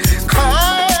धोखे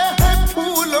खाए हैं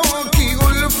फूलों की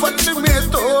उल्फत में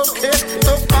धोखे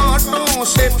तो कांटों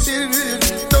से फिर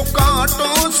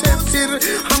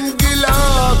हम गिला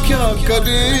क्या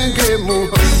करेंगे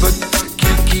मोहब्बत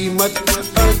की कीमत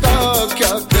अदा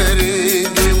क्या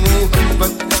करेंगे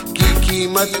मोहब्बत की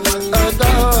कीमत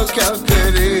अदा क्या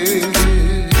करेंगे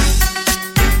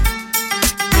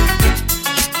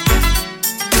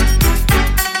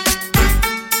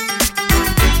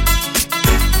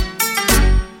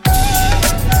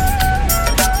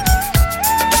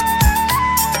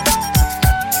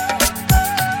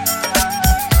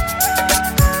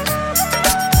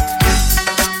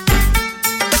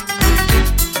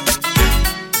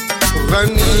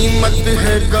गनीमत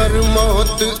है कर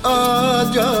मौत आ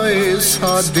जाए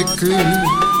सादिक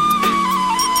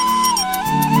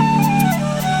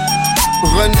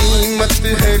गनीमत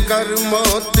है कर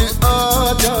मौत आ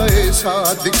जाए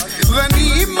सादिक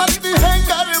गनीमत है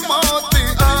कर मौत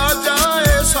आ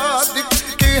जाए सादिक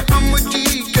कि हम जी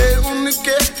के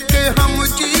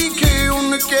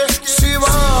उनके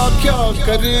सिवा क्या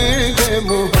करेंगे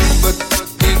मोहब्बत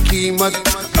की कीमत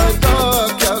अदा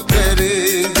क्या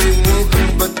करेंगे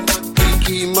मोहब्बत की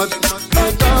कीमत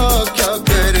अदा क्या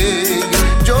करेंगे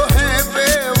जो है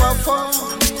बेवफा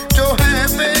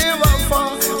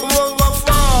वो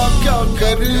वफा क्या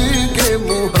करेंगे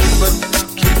मोहब्बत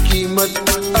की कीमत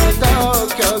अदा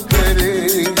क्या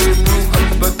करेंगे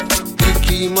मोहब्बत की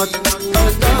कीमत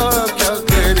अदा क्या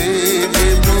करेंगे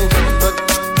मोहब्बत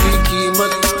की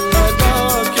कीमत अदा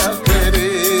क्या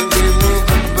करेंगे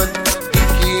मोहब्बत की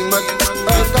कीमत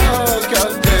अदा क्या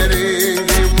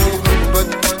करेंगे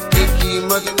मोहब्बत की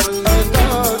कीमत अदा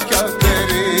क्या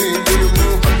करेंगे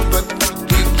मोहब्बत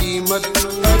की कीमत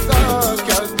अदा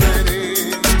क्या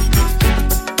करेंगे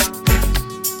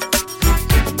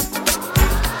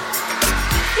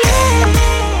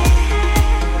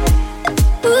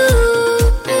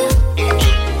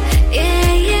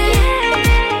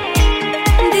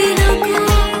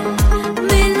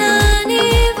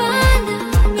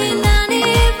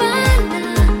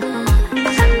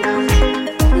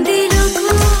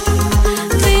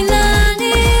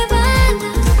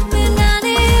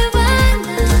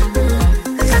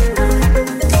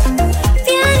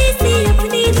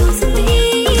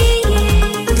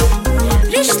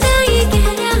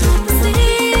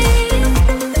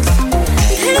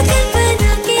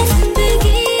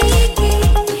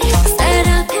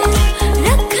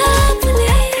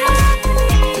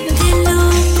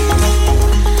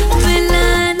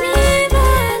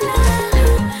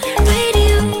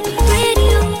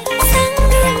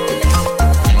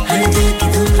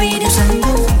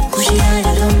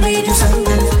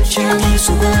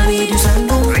Radio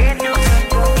Sangam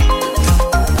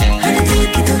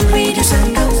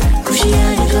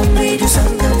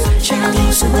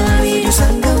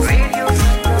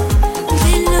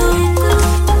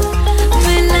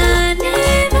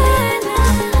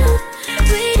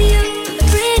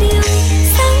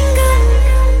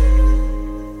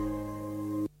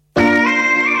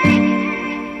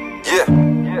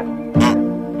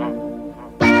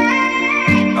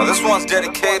This one's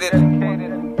dedicated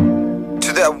to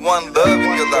that one love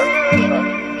in your life.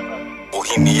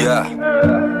 Bohemia.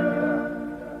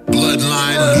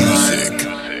 Bloodline music.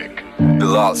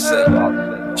 Bilal said.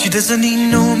 She doesn't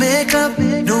need no makeup,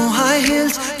 no high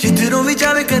heels. Jidron vi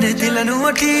jaave kare dilan nu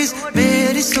tease.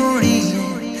 Meri soni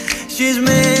hai, she's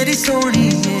meri soni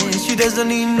hai. She doesn't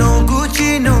need no Gucci,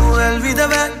 no LV the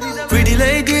bag. Pretty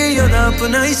lady, you're the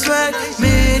apna hi swag.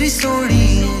 Meri soni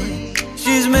hai,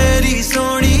 she's meri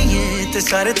soni hai. Te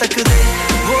sare takde,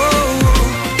 wo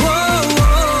wo wo,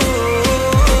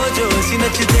 jo si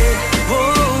nachde, wo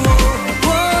wo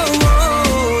wo,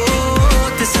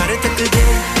 te sare takde.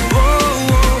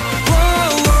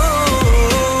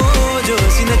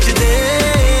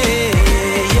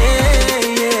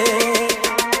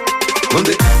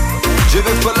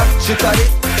 ਜਿਵੇਂ ਪਲਕ ਸਿਤਾਰੇ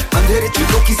ਅੰਧੇਰੇ ਚ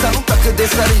ਲੋਕੀ ਸਾਨੂੰ ਤੱਕਦੇ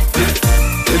ਸਾਰੇ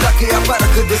ਰੱਖੇ ਆਪਾਂ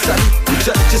ਰੱਖਦੇ ਸਾਰੇ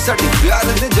ਜੱਜ ਸਾਡੀ ਪਿਆਰ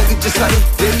ਦੇ ਜਗ ਚ ਸਾਰੇ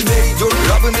ਤੇਰੀ ਮੇਰੀ ਜੋੜੀ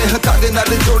ਰੱਬ ਨੇ ਹੱਥਾਂ ਦੇ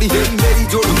ਨਾਲ ਜੋੜੀ ਹੈ ਮੇਰੀ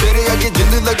ਜੋੜੀ ਤੇਰੇ ਅੱਗੇ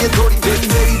ਜਿੰਦ ਲੱਗੇ ਥੋੜੀ ਤੇਰੀ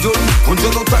ਮੇਰੀ ਜੋੜੀ ਹੁਣ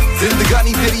ਜਦੋਂ ਤੱਕ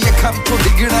ਜ਼ਿੰਦਗਾਨੀ ਤੇਰੀ ਅੱਖਾਂ ਵਿੱਚੋਂ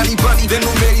ਡਿੱਗਣਾ ਨਹੀਂ ਪਾਣੀ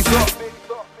ਤੈਨੂੰ ਮੇਰੀ ਸੌ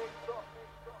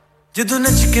ਜਦੋਂ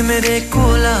ਨੱਚ ਕੇ ਮੇਰੇ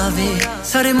ਕੋਲ ਆਵੇ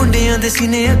ਸਾਰੇ ਮੁੰਡਿਆਂ ਦੇ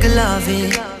ਸੀਨੇ ਅੱਗ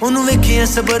ਲਾਵੇ ਉਹਨੂੰ ਵੇਖਿਆ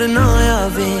ਸਬਰ ਨਾ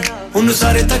ਆਵੇ ਉਹਨੂੰ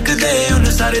ਸਾਰੇ ਤੱਕਦੇ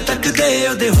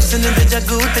ਉਹਦੇ ਹੁਸਨ ਦੇ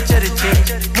ਜੱਗ ਉੱਤੇ ਚਰਚੇ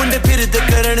ਮੁੰਡੇ ਫਿਰਦੇ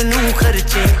ਕਰਨ ਨੂੰ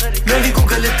ਖਰਚੇ ਮੈਂ ਵੀ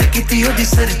ਗੂਗਲ ਤੇ ਕੀਤੀ ਉਹਦੀ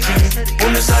ਸਰਚ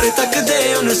ਉਹਨੂੰ ਸਾਰੇ ਤੱਕਦੇ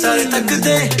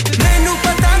ਮੈਨੂੰ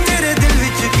ਪਤਾ ਤੇਰੇ ਦਿਲ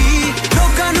ਵਿੱਚ ਕੀ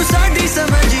ਲੋਕਾਂ ਨੂੰ ਸਾਡੀ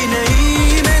ਸਮਝ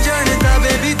ਨਹੀਂ ਮੈਂ ਜਾਣਦਾ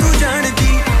ਬੇਬੀ ਤੂੰ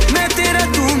ਜਾਣਦੀ ਮੈਂ ਤੇਰਾ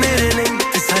ਤੂੰ ਮੇਰੇ ਲਈ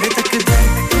ਤੇ ਸਾਰੇ ਤੱਕਦੇ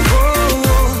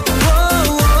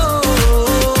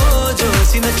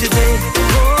ਨੱਚਦੇ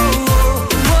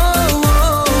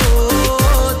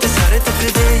ਤੇ ਸਾਰੇ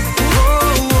ਤੱਕਦੇ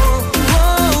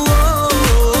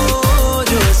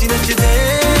ਜੋ ਅਸੀਂ ਨੱਚਦੇ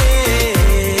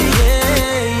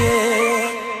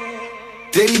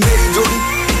ਤੇਰੀ ਮੇਰੀ ਜੋੜੀ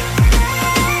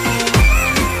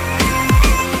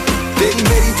ਤੇਰੀ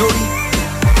ਮੇਰੀ ਜੋੜੀ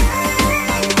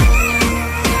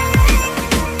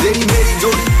ਤੇਰੀ ਮੇਰੀ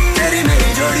ਜੋੜੀ ਤੇਰੀ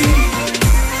ਮੇਰੀ ਜੋੜੀ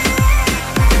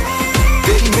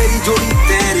ਤੇਰੀ ਮੇਰੀ ਜੋੜੀ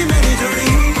ਤੇਰੀ ਮੇਰੀ ਜੋੜੀ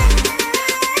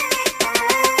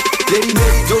ਤੇਰੀ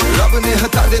ਮੇਰੀ ਜੋੜੀ ਰੱਬ ਨੇ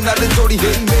ਹੱਥਾਂ ਦੇ ਨਾਲ ਜੋੜੀ ਹੈ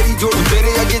ਮੇਰੀ ਜੋੜੀ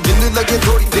ਤੇਰੇ ਅੱਗੇ ਜਿੰਦ ਲੱਗੇ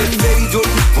ਥੋੜੀ ਤੇਰੀ ਮੇਰੀ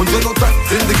ਜੋੜੀ ਹੁਣ ਜਦੋਂ ਤੱਕ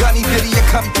ਜ਼ਿੰਦਗਾਨੀ ਤੇਰੀ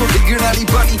ਅੱਖਾਂ ਵਿੱਚੋਂ ਡਿੱਗਣਾ ਨਹੀਂ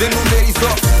ਪਾਣੀ ਤੈਨੂੰ ਮੇਰੀ ਸੌ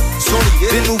ਸੋਹਣੀਏ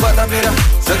ਤੈਨੂੰ ਵਾਦਾ ਮੇਰਾ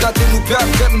ਸਦਾ ਤੈਨੂੰ ਪਿਆਰ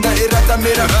ਕਰਨ ਦਾ ਇਰਾਦਾ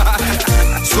ਮੇਰਾ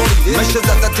ਸੋਹਣੀਏ ਮੈਂ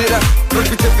ਸ਼ਜ਼ਾਦਾ ਤੇਰਾ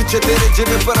ਪਰ ਪਿੱਛੇ ਤੇਰੇ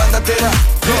ਜਿਵੇਂ ਪਰਾਂਦਾ ਤੇਰਾ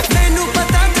ਮੈਨੂੰ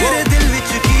ਪਤਾ ਤੇਰੇ ਦਿਲ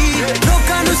ਵਿੱਚ ਕੀ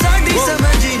ਲੋਕਾਂ ਨੂੰ ਸਾਡੀ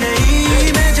ਸਮਝ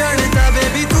ਨਹੀਂ ਮੈਂ ਜਾਣਦਾ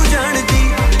ਬੇਬੀ ਤੂੰ ਜਾਣਦੀ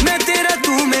ਮੈਂ ਤੇਰਾ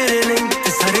ਤੂੰ ਮੇਰੇ ਲਈ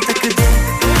ਤੇ ਸਾਰੇ ਤੱਕਦੇ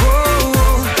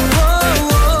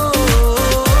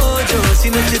ਜੋ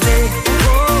ਅਸੀਂ ਨੱਚਦੇ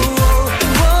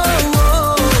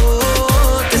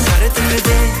ਤੇ ਸਾਰੇ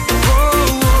ਤੱਕਦੇ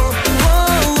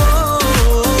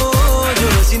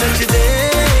ਜੋ ਅਸੀਂ ਨੱਚਦੇ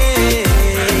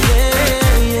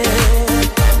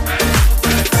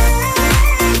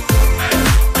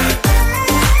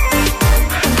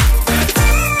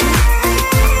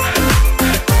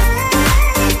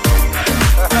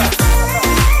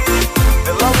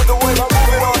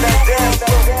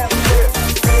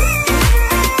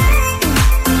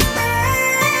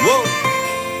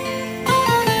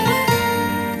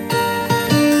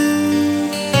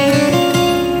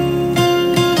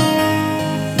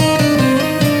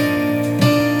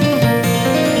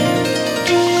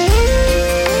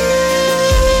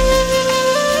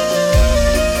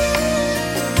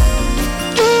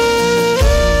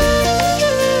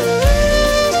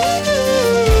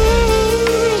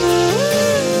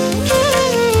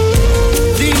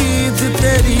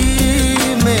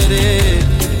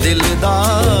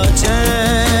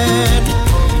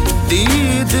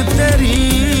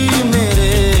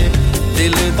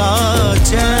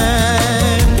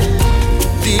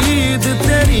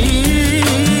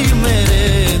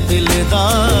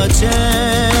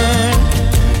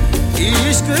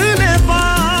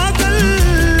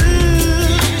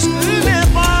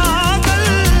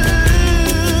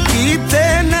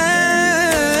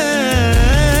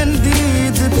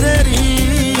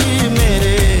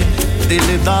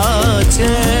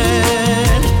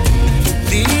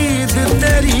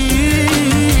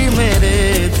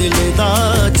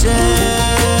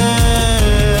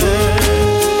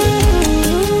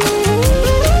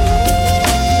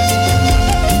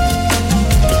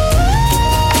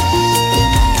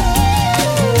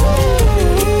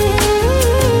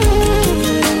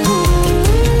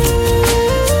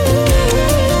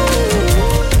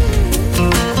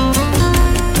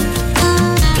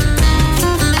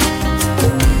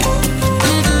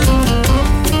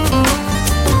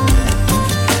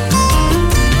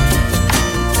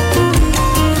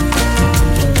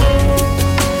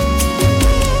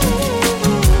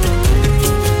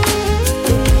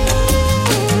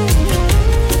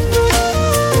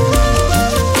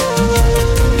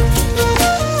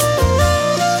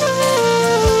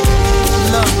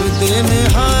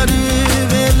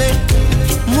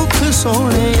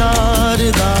ਸੋਹਣੇ ਯਾਰ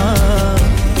ਦਾ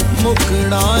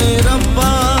ਮੁਕਣਾ ਏ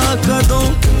ਰੱਬਾ ਕਦੋਂ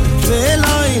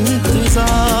ਵੇਲਾ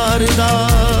ਇੰਤਜ਼ਾਰ ਦਾ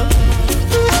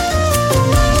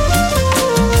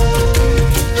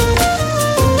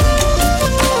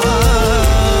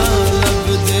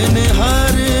ਲੱਗਦੇ ਨੇ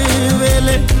ਹਰ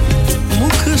ਵੇਲੇ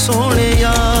ਮੁਖ ਸੋਹਣੇ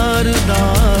ਯਾਰ ਦਾ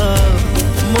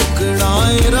ਮੁਕਣਾ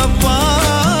ਏ ਰੱਬਾ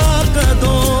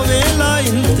ਕਦੋਂ ਵੇਲਾ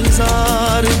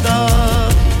ਇੰਤਜ਼ਾਰ ਦਾ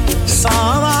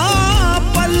ਸਾਵਾ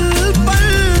ਪਲ ਪਲ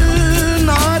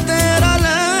ਨਾ ਤੇਰਾ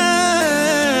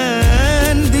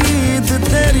ਲੈਣ ਦੀਦ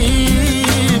ਤੇਰੀ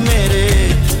ਮੇਰੇ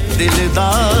ਦਿਲ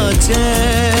ਦਾ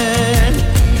ਚੈਨ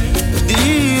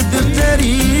ਦੀਦ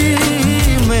ਤੇਰੀ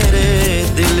ਮੇਰੇ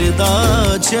ਦਿਲ ਦਾ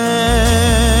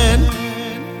ਚੈਨ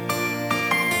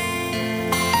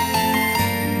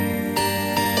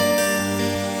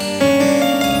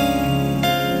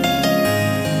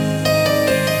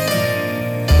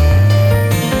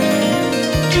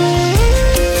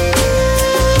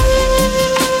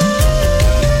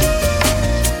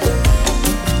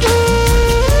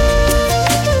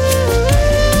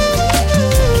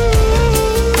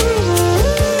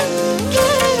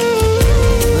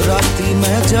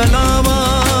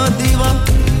ਜਲਾਵਾਂ ਦੀਵਾ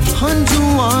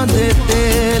ਹੰਝੂਆਂ ਦੇ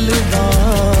ਤੇਲ ਦਾ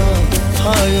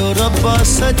ਹਾਇਓ ਰੱਬਾ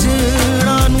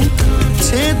ਸਜਣਾ ਨੂੰ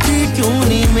ਛੇਤੀ ਕਿਉਂ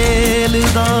ਨਹੀਂ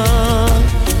ਮੇਲਦਾ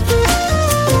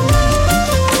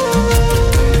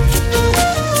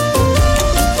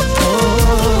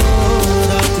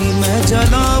ਰਾਤੀ ਮੈਂ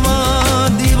ਜਲਾਵਾਂ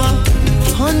ਦੀਵਾ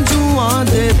ਹੰਝੂਆਂ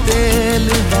ਦੇ ਤੇਲ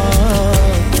ਦਾ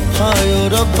ਹਾਇਓ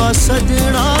ਰੱਬਾ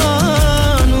ਸਜਣਾ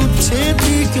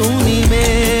ਛੇਤੀ ਕਿਉਂ ਨਹੀਂ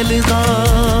ਮੇਲਦਾ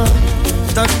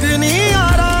ਤੱਕ ਨਹੀਂ ਆ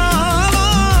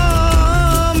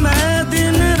ਰਹਾ ਮੈਂ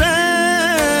ਦਿਨ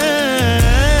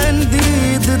ਰਹਿਣ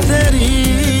ਦੀਦ ਤੇਰੀ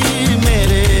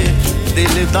ਮੇਰੇ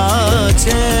ਦਿਲ ਦਾ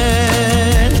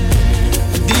ਚੈਨ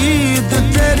ਦੀਦ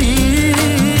ਤੇਰੀ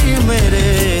ਮੇਰੇ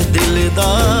ਦਿਲ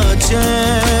ਦਾ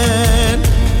ਚੈਨ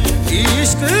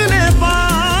ਇਸ਼ਕ ਨੇ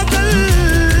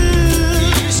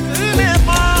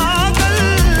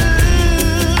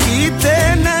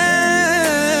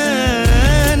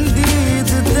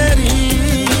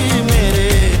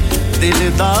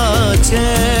ਦਾ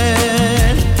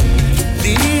ਚੈਨ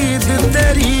ਦੀਦ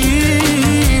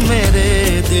ਤੇਰੀ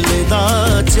ਮੇਰੇ ਦਿਲ ਦਾ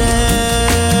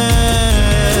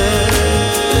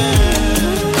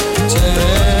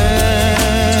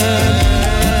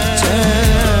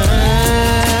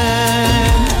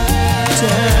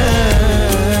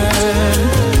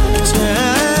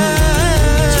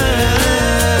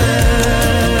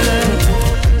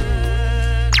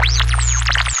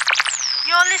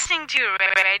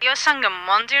Radio Sangam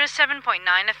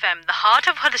 107.9 FM, the heart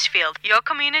of Huddersfield. Your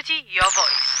community, your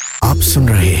voice. आप सुन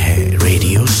रहे हैं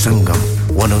रेडियो संगम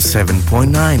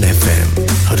 107.9 FM,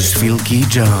 हडर्सफील्ड की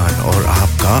जान और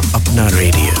आपका अपना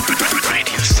radio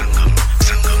Sangam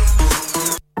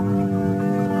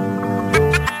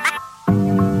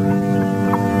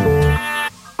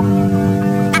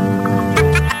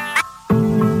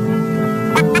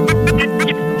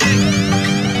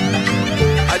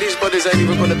Ain't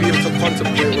even gonna be able to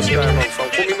contemplate what's going on, fam.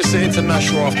 Call me Mr.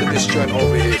 International after this joint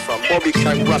over here, fam. Bobby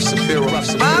Kang, Raf Sapiro.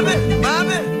 Mami!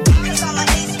 Cause I'm an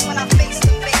ace when I face the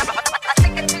face. I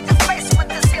take it to the face with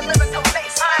this here lyrical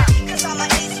face. Cause I'm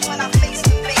an ace when I face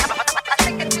the face. I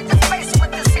take it to the face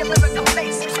with this here lyrical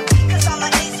face. Cause I'm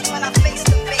an ace when I face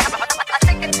the face. I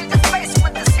take it to the face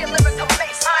with this here lyrical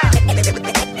face.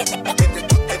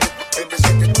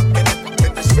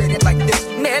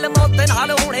 ਮੇਲ ਮੌਤ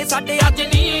ਨਾਲ ਹੋਣੇ ਸਾਡੇ ਅੱਜ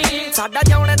ਨਹੀਂ ਸਾਡਾ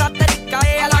ਜਿਉਣ ਦਾ ਤਰੀਕਾ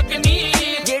ਏ ਅਲੱਗ ਨਹੀਂ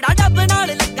ਜਿਹੜਾ ਜੱਬ ਨਾਲ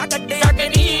ਲੱਗਾ ਕੱਢਿਆ ਕਿ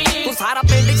ਨਹੀਂ ਤੂੰ ਸਾਰਾ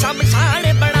ਪਿੰਡ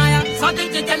ਸ਼ਮਸ਼ਾਨ ਬਣਾਇਆ ਸੱਚ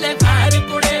ਚ ਚੱਲੇ ਫੈਰ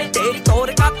ਕੁੜੇ ਤੇਰੀ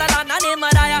ਤੋਰ ਕਾਤਲਾਨਾ ਨੇ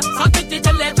ਮਰਾਇਆ ਸੱਚ ਚ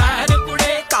ਚੱਲੇ ਫੈਰ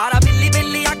ਕੁੜੇ ਕਾਰਾ ਬਿੱਲੀ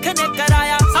ਬਿੱਲੀ ਅੱਖ ਨੇ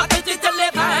ਕਰਾਇਆ ਸੱਚ ਚ ਚੱਲੇ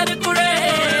ਫੈਰ ਕੁੜੇ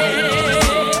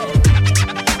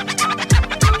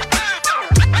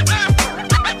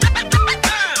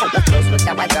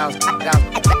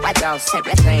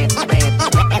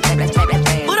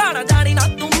ਪੁਰਾਣਾ ਜਾਣੀ ਨਾ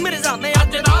ਤੂੰ ਮਿਰਜ਼ਾ ਮੈਂ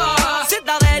ਅੱਜ ਦਾ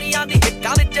ਸਿੱਧਾ ਵੈਰੀਆਂ ਦੀ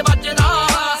ਹਿੱਕਾਂ ਵਿੱਚ ਵੱਜਦਾ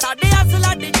ਸਾਡੇ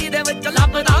ਅਸਲਾ ਡਿੱਗੀ ਦੇ ਵਿੱਚ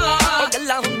ਲੱਭਦਾ ਉਹ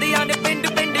ਗੱਲਾਂ ਹੁੰਦੀਆਂ ਨੇ ਪਿੰਡ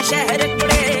ਪਿੰਡ ਸ਼ਹਿਰ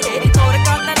ਕੁੜੇ ਤੇਰੀ ਤੋਰ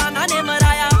ਕਾਤਲਾਨਾ ਨੇ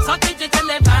ਮਰਾਇਆ ਸੱਚ ਚ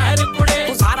ਚੱਲੇ ਫੈਰ ਕੁੜੇ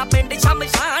ਤੂੰ ਸਾਰਾ ਪਿੰਡ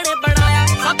ਸ਼ਮਸ਼ਾਨ ਬਣਾਇਆ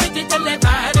ਸੱਚ ਚ ਚੱਲੇ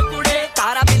ਫੈਰ ਕੁੜੇ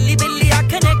ਕਾਰਾ ਬਿੱਲੀ ਬਿੱਲੀ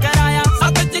ਅੱਖ ਨੇ ਕਰਾਇਆ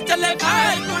ਸੱਚ ਚ ਚੱਲੇ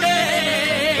ਫੈਰ ਕੁੜੇ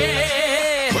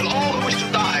Well, all who wish to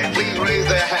die, please raise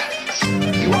their hands.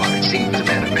 You are, it seems, a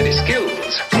man of many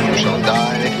skills. You shall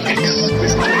die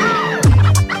exquisitely.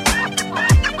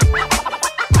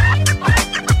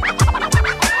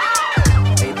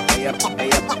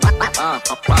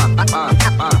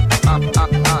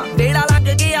 ਡੇੜਾ ਲੱਗ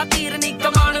ਗਿਆ ਤੀਰ ਨੀ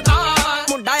ਕਮਾਨ ਦਾ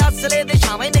ਮੁੰਡਾ ਅਸਲੇ ਦੇ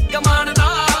ਛਾਵੇਂ ਨਿਕਮਾਨ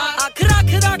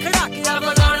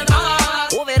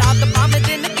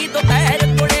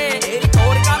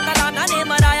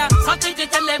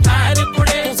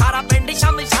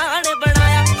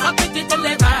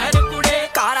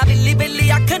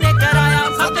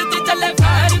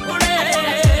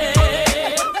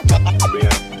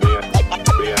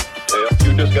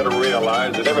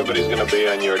gonna be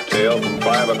on your tail from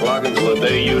 5 o'clock until the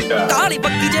day you die. ਕਾਲੀ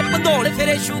ਬੱਕੀ ਜੇ ਪੰਦੋਲ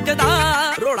ਫਿਰੇ ਸ਼ੂਕਦਾ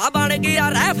ਰੋੜਾ ਬਣ ਗਿਆ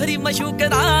ਰੈਫਰੀ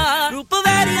ਮਸ਼ੂਕਦਾ ਰੂਪ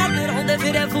ਵੈਰੀਆਂ ਤੇ ਰੋਂਦੇ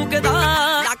ਫਿਰੇ ਫੂਕਦਾ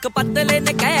ਲੱਕ ਪੱਤਲੇ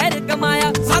ਨੇ ਕਹਿਰ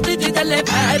ਕਮਾਇਆ ਸੱਦ ਜੀ ਚੱਲੇ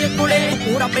ਫੈਰ ਕੁੜੇ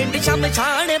ਪੂਰਾ ਪਿੰਡ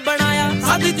ਸ਼ਮਸ਼ਾਨ ਬਣਾਇਆ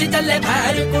ਸੱਦ ਜੀ ਚੱਲੇ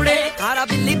ਫੈਰ ਕੁੜੇ ਕਾਰਾ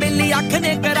ਬਿੱਲੀ ਬਿੱਲੀ ਅੱਖ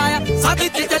ਨੇ ਕਰਾਇਆ ਸੱਦ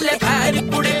ਜੀ ਚੱਲੇ ਫੈਰ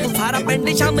ਕੁੜੇ ਸਾਰਾ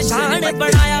ਪਿੰਡ ਸ਼ਮਸ਼ਾਨ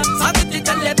ਬਣਾਇਆ ਸੱਦ ਜੀ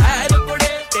ਚੱਲੇ ਫੈਰ ਕੁੜੇ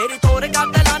ਤੇਰੀ ਤੋਰ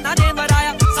ਗਾਦਲਾ ਨਾ ਨੇ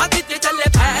ਮਰਾਇਆ ਸੱਦ ਜੀ ਚੱਲੇ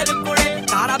ਫੈਰ ਕੁੜੇ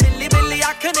ਕਾਰਾ ਬਿੱਲੀ ਬਿੱਲੀ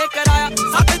ਅੱਖ ਨੇ ਕਰਾਇਆ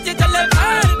ਸੱਦ ਜੀ ਚੱਲੇ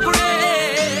ਫੈਰ ਕੁੜੇ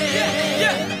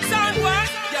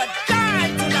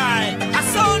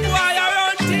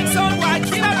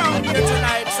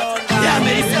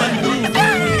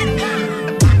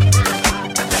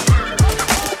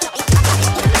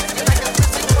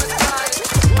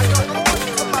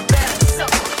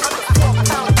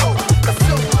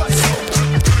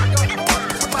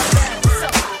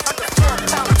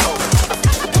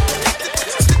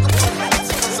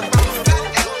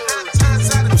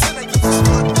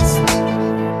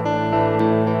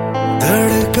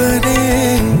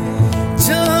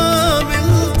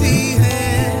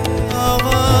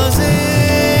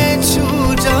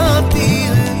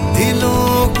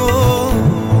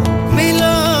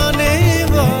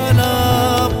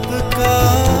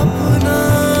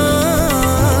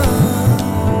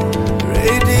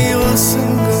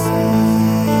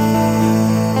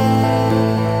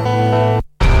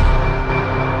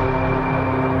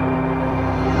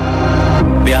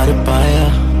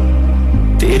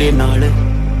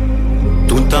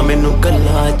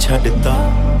ਛੱਡਤਾ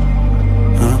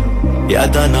ਹਾਂ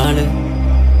ਯਾਦਾਂ ਨਾਲ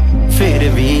ਫਿਰ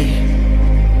ਵੀ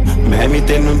ਮੈਂ ਵੀ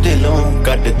ਤੈਨੂੰ ਦਿਲੋਂ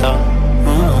ਕੱਢਤਾ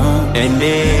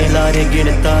ਐਨੇ ਲਾਰੇ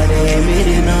ਗਿਣ ਤਾਰੇ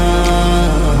ਮੇਰੇ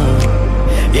ਨਾਲ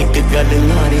ਇੱਕ ਗੱਲ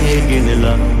ਲਾਰੇ ਗਿਣ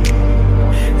ਲਾ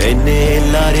ਐਨੇ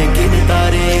ਲਾਰੇ ਗਿਣ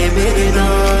ਤਾਰੇ ਮੇਰੇ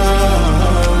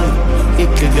ਨਾਲ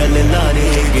ਇੱਕ ਗੱਲ ਲਾਰੇ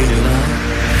ਗਿਣ ਲਾ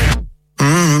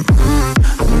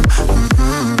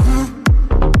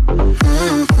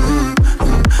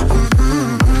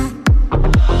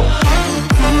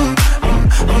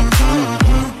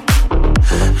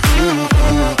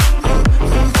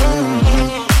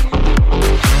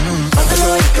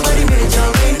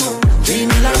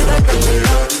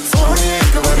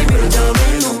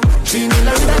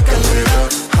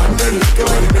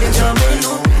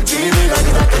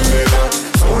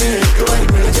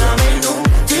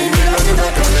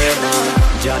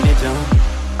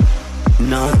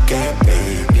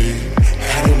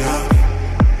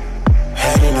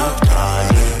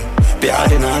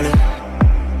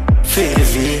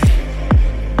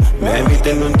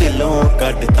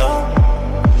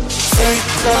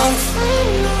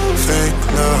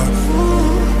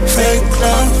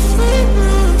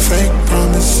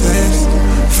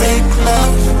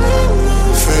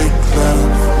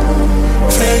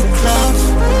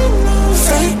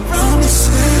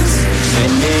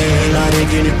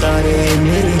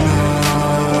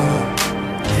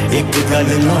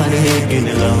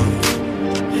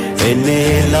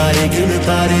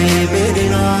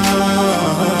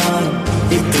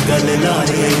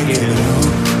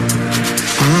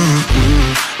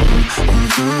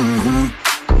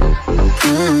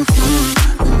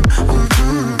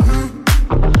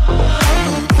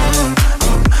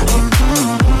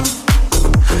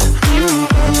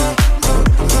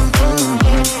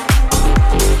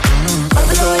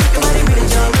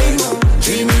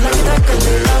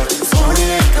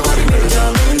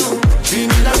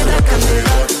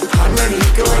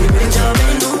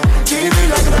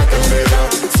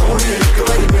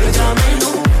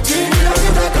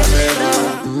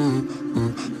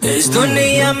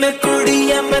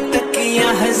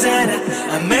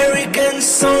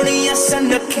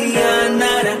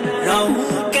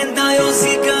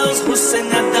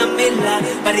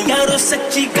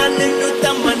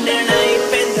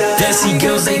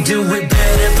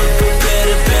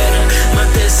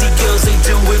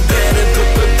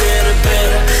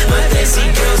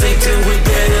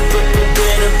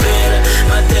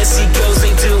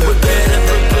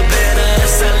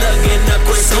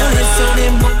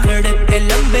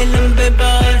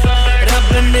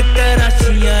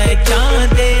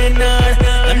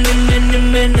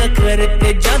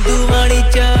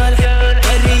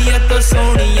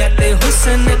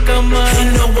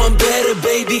Ain't no one better,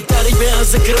 baby. तेरी तारीफ में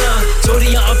हंस करा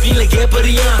चोरियां अपनी लगे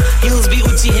परियां heels भी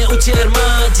ऊंची हैं ऊंचे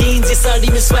अरमान jeans ये साड़ी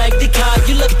में swag दिखा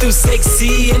you look too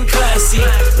sexy and classy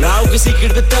Rao को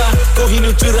सीक्रेट बता कोई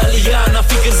न चुरा लिया ना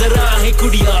फिक्र जरा है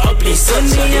कुड़ियां अपनी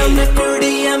सोनिया मैं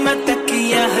कुड़ियां मैं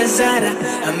तकिया हजारा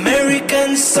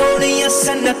American सोनिया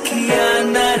सनकिया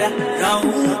नारा राव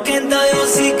कहंदा यो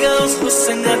सी girls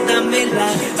हुस्न दा मेला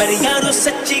पर यारो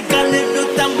सच्ची गल नु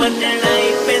ता मनना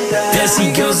ही पैंदा Desi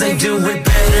girls they do it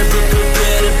better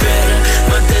better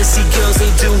my Desi girls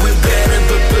they do it better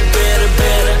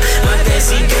better my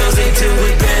Desi girls they do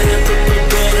it better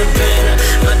better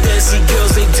my Desi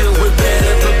girls they do it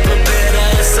better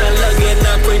ऐसा लगे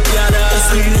ना कोई प्यारा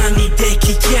सुना नहीं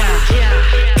देखी क्या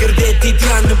कर देती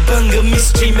ध्यान भंग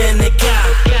मिस्ट्री मैंने क्या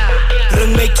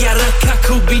रंग में क्या रखा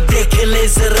खूबी देख ले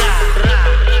जरा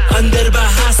अंदर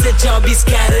बाहर से 24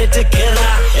 कैरेट करा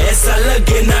ऐसा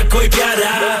लगे ना कोई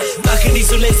प्यारा बाकी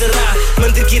सुन ले जरा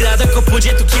मंदिर की राधा को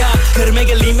पूजे तू क्या घर में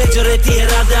गली में जो रहती है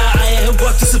राधा आए हैं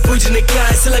वक्त से पूजने क्या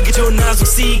ऐसा लगे जो नाजुक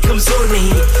सी कमजोर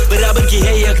नहीं बराबर की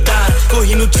है यकदार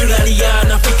कोई नु चुरा लिया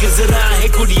ना फिक्र जरा है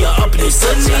कुड़ियां अपनी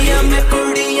सोनिया मैं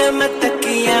कुड़ियां मैं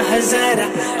तकिया हजारा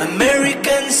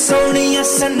American सोनिया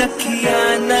सनकिया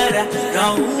नारा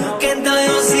राव कहंदा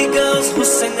यो सी girls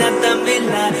हुस्न दा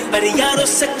मेला पर यारो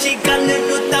सच्ची गल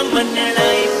नु ता मनना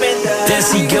ही पैंदा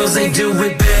Desi girls they do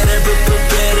it better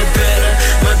better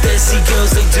my Desi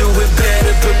girls they do it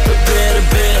better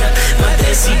better my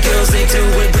Desi girls they do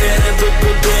it better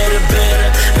better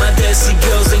my Desi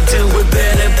girls they do it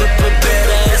better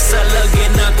ऐसा लगे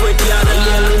ना कोई प्यारा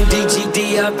yelling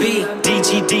DGDIB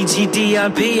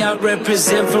DGDIB I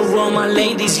represent for all my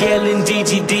ladies yelling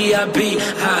DGDIB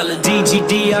holla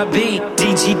DGDIB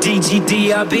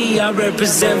DGDIB I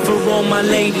represent for all my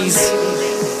ladies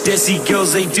Desi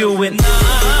girls they do it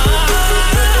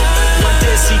my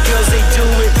Desi girls they do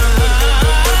it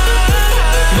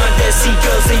my Desi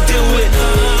girls they do it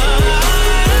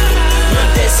my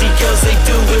Desi girls they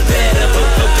do it better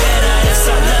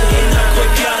ऐसा लगे ना कोई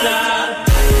प्यारा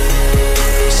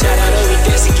shout out all the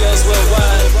Desi girls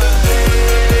worldwide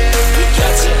we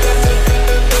got you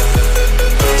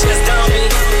just down me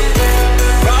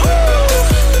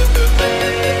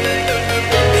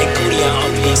big kudiyan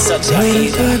apni such a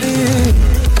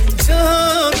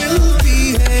जहाँ मिलती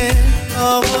है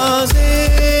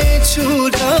आवाज़ें छू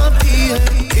जाती है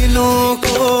दिलों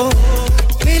को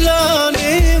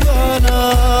मिलाने वाला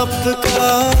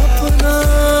आपका अपना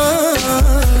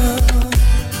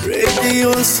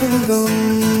radio Sangam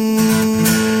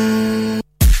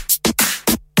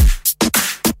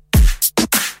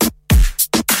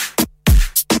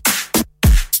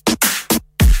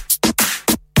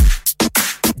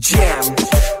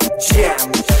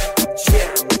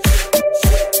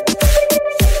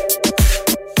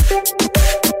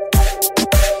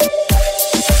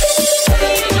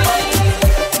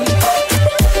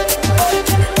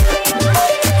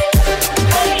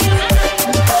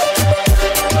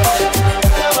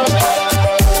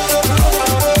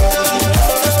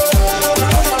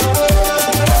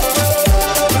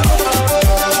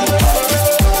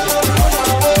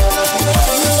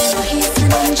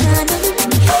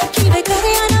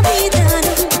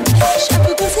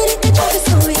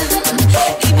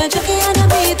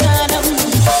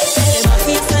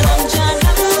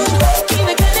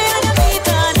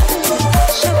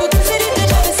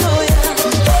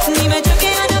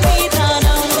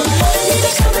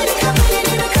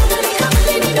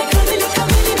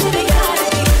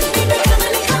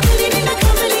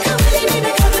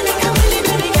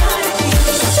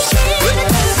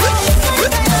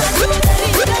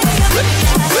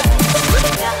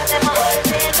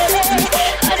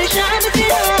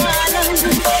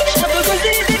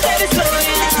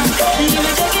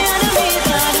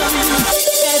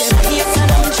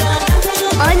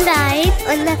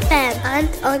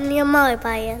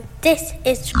This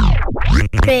is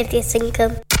Radio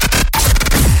Sangam.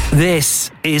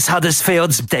 This is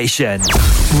Huddersfield's station,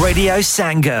 Radio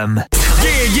Sangam.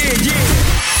 Yeah.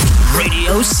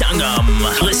 Radio Sangam.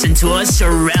 Listen to us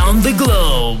around the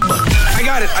globe. I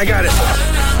got it.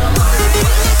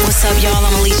 What's up, y'all?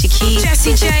 I'm Alicia Keys.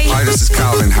 Jessie J. Hi, this is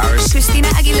Calvin Harris. Christina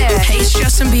Aguilera. Hey, it's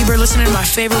Justin Bieber listening to my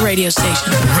favorite radio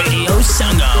station. Radio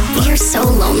Sangam. You're so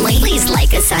lonely. Please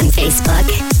like us on Facebook.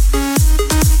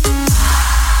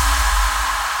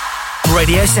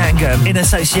 Radio Sangam in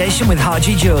association with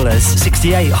Haji Jewellers,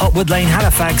 68 Hotwood Lane,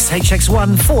 Halifax,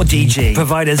 HX1 4DG.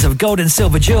 Providers of gold and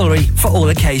silver jewellery for all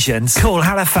occasions. Call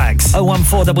Halifax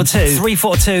 01422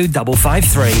 342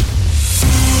 553.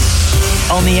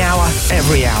 On the hour,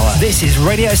 every hour. This is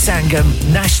Radio Sangam,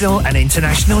 national and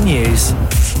international news.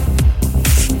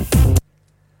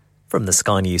 From the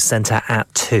Sky News Centre at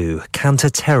 2,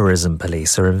 counter-terrorism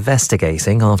police are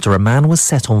investigating after a man was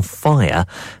set on fire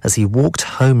as he walked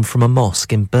home from a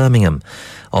mosque in Birmingham.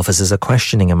 Officers are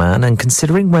questioning a man and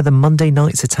considering whether Monday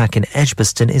night's attack in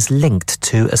Edgbaston is linked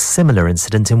to a similar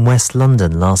incident in West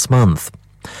London last month.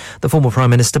 The former Prime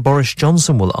Minister Boris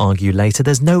Johnson will argue later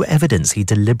there's no evidence he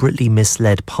deliberately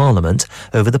misled Parliament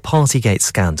over the Partygate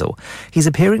scandal. He's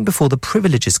appearing before the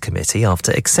Privileges Committee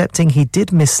after accepting he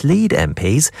did mislead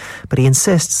MPs, but he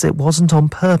insists it wasn't on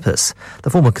purpose. The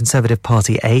former Conservative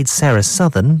Party aide, Sarah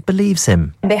Southern, believes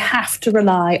him. They have to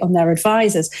rely on their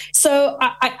advisers. So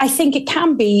I think it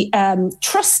can be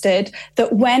trusted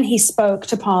that when he spoke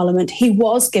to Parliament, he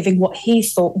was giving what he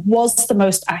thought was the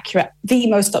most accurate, the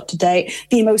most up-to-date,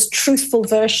 the most truthful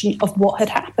version of what had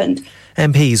happened.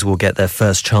 MPs will get their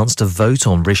first chance to vote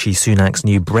on Rishi Sunak's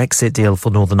new Brexit deal for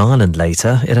Northern Ireland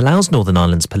later. It allows Northern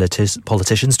Ireland's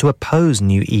politicians to oppose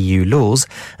new EU laws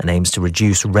and aims to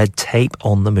reduce red tape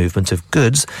on the movement of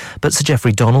goods. But Sir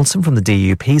Geoffrey Donaldson from the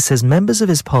DUP says members of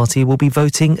his party will be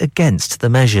voting against the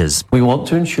measures. We want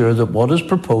to ensure that what is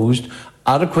proposed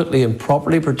adequately and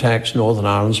properly protects Northern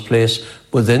Ireland's place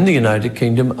within the United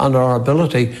Kingdom and our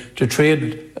ability to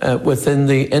trade within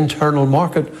the internal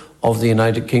market of the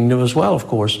United Kingdom as well, of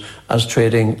course, as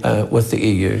trading with the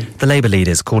EU. The Labour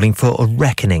leader is calling for a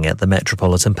reckoning at the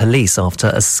Metropolitan Police after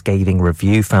a scathing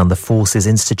review found the force is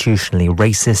institutionally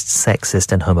racist,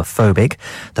 sexist and homophobic.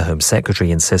 The Home Secretary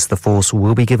insists the force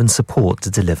will be given support to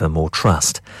deliver more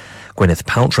trust. Gwyneth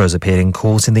Paltrow's appeared in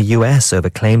court in the US over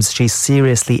claims she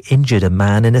seriously injured a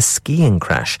man in a skiing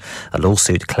crash. A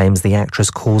lawsuit claims the actress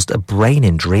caused a brain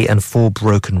injury and 4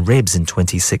 broken ribs in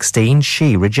 2016.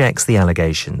 She rejects the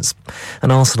allegations.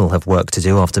 And Arsenal have work to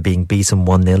do after being beaten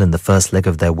 1-0 in the first leg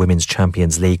of their Women's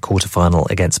Champions League quarter-final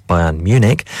against Bayern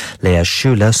Munich. Lea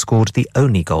Schuler scored the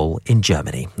only goal in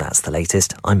Germany. That's the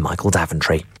latest. I'm Michael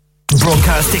Daventry.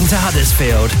 Broadcasting to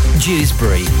Huddersfield,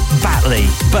 Dewsbury, Batley,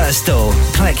 Birstall,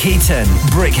 Cleckheaton,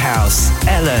 Brickhouse,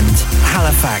 Elland,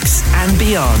 Halifax and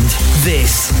beyond.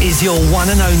 This is your one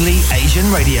and only Asian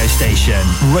radio station.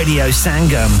 Radio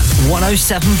Sangam,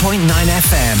 107.9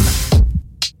 FM.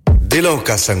 दिलों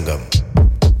का संगम,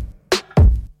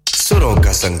 सुरों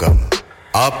का संगम,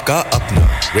 आपका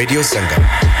अपना Radio Sangam.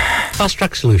 Fast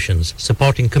Track Solutions,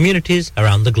 supporting communities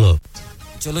around the globe.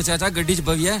 चलो चाचा गड्डी च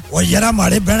बविया ओ यार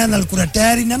हमारे बहने नलकुरा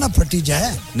टायर ही ना फटी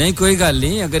जाए नहीं कोई गल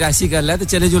नहीं अगर ऐसी गल है तो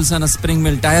चले जुलसान स्प्रिंग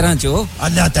मिल टायरां चो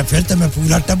अल्लाह तो फिर तो मैं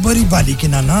पूरा टब्बर ही बाली के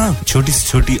ना छोटी से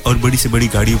छोटी और बड़ी से बड़ी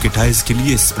गाड़ियों के टायर्स के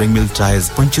लिए spring mill tyres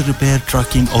puncture repair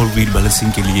tracking और व्हील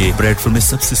बैलेंसिंग के लिए ब्रैडफोर्ड में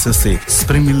सबसे सस्ते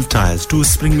spring mill tyres 2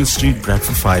 spring mill street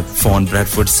Bradford 5 phone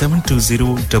Bradford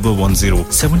 720110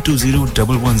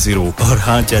 720110 और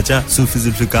हां चाचा सूफी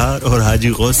जुल्फिकार और हाजी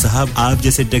गौस साहब आप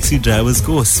जैसे टैक्सी ड्राइवर्स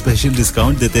को स्पेशल डिस्काउंट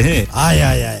देते हैं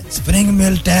आय स्प्रिंग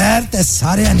मिल टायर ते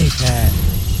सारे नहीं है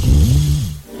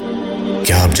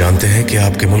क्या आप जानते हैं कि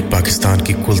आपके मुल्क पाकिस्तान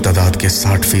की कुल तादाद के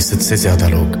 60% से ज्यादा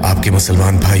लोग आपके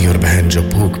मुसलमान भाई और बहन जो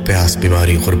भूख प्यास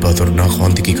बीमारी गुर्बत और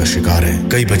नाखवानदगी का शिकार हैं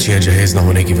कई बच्चियां जहेज न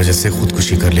होने की वजह से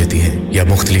खुदकुशी कर लेती हैं या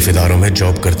मुख्तलिफ इदारों में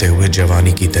जॉब करते हुए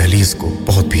जवानी की दहलीज को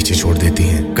बहुत पीछे छोड़ देती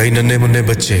हैं कई नन्हे मुन्ने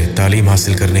बच्चे तालीम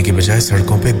हासिल करने की बजाय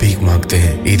सड़कों पे भीख मांगते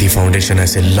हैं ईदी फाउंडेशन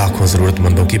ऐसे लाखों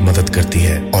जरूरतमंदों की मदद करती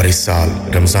है और इस साल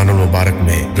रमजानुल मुबारक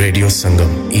में रेडियो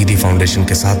संगम ईदी फाउंडेशन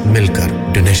के साथ मिलकर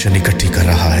डोनेशन इकट्ठी कर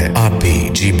रहा है आप भी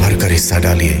जी भरकर हिस्सा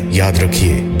डालिए याद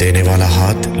रखिए देने वाला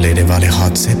हाथ लेने वाले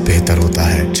हाथ से बेहतर होता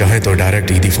है चाहे तो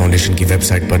डायरेक्ट ईदी फाउंडेशन की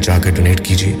वेबसाइट पर जाकर डोनेट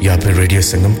कीजिए या फिर रेडियो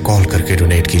संगम कॉल करके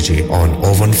डोनेट कीजिए ऑन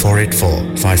 01484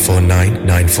 549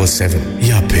 947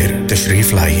 या फिर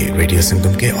तशरीफ लाइए रेडियो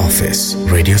संगम के office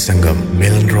radio Sangam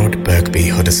Milan road Birkby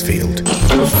Huddersfield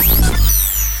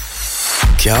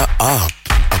क्या आप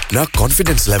अपना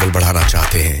कॉन्फिडेंस लेवल बढ़ाना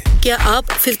चाहते हैं क्या आप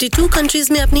 52 कंट्रीज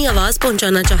में अपनी आवाज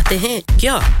पहुंचाना चाहते हैं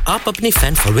क्या आप अपनी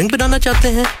फैन फॉलोइंग बनाना चाहते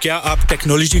हैं क्या आप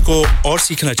टेक्नोलॉजी को और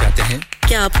सीखना चाहते हैं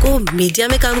क्या आपको मीडिया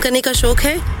में काम करने का शौक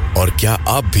है और क्या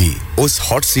आप भी उस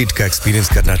हॉट सीट का एक्सपीरियंस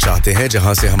करना चाहते हैं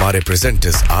जहां से हमारे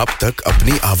प्रेजेंटर्स आप तक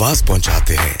अपनी आवाज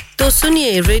पहुंचाते हैं तो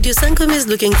सुनिए radio Sangam is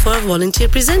looking for volunteer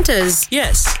presenters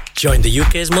yes join the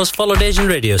UK's most followed Asian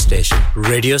radio station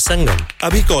Radio Sangam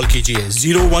अभी कॉल कीजिए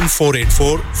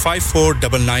 01484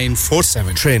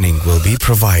 549947 training will be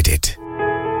provided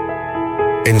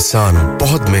इंसान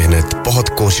बहुत मेहनत बहुत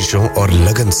कोशिशों और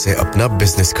लगन से अपना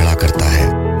बिजनेस खड़ा करता है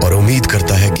और उम्मीद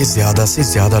करता है कि ज्यादा से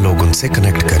ज्यादा लोग उनसे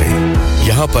कनेक्ट करें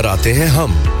यहाँ पर आते हैं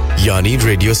हम यानी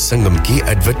रेडियो संगम की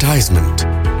एडवर्टाइजमेंट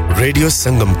रेडियो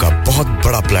संगम का बहुत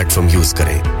बड़ा प्लेटफॉर्म यूज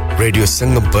करें रेडियो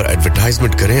संगम पर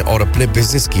एडवर्टाइजमेंट करें और अपने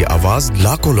बिजनेस की आवाज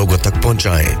लाखों लोगों तक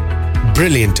पहुंचाएं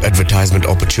Brilliant advertisement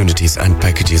opportunities and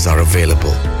packages are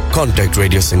available. Contact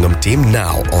Radio Sangam team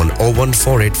now on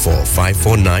 01484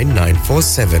 549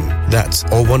 947. That's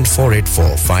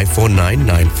 01484 549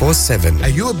 947. Are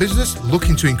you a business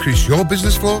looking to increase your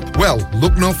business flow? Well,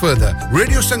 look no further.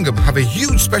 Radio Sangam have a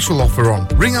huge special offer on.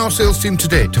 Ring our sales team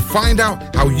today to find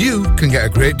out how you can get a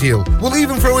great deal. We'll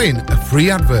even throw in a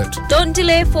free advert. Don't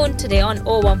delay, phone today on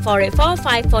 01484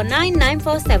 549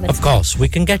 947. Of course, we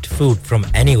can get food from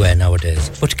anywhere nowadays,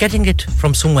 but getting it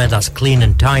from somewhere that's clean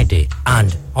and tidy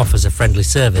and offers a friendly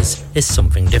service is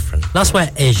something different. That's where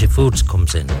Asia Foods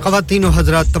comes in. Khawatino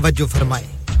Hazrat tawajjuh farmaye.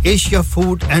 Asia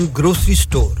Food and Grocery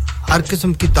Store. हर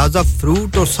किस्म की ताजा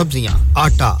fruit और सब्जियां,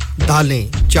 आटा,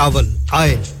 दालें, चावल,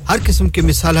 oil, हर किस्म के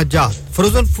मसाला जात,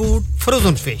 फ्रोजन फूड,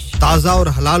 फ्रोजन फिश, ताजा और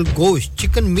हलाल गोश्त,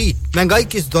 चिकन मीट, महंगाई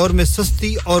के इस दौर में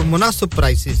सस्ती और मुनासिब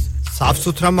प्राइसेस, साफ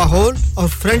सुथरा माहौल और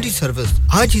फ्रेंडली सर्विस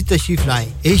आज ही तशरीफ लाएं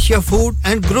Asia food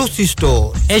and grocery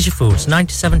store Asia Foods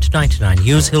 97 to 99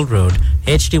 Hughes Hill Road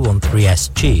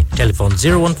HD13SG telephone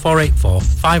 01484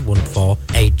 514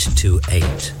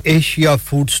 828 Asia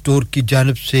food store की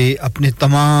जानिब से अपने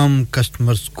तमाम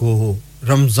कस्टमर्स को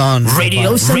Ramzan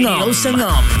Radio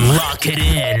Sangam lock it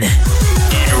in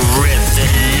and rip the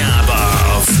knob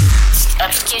off.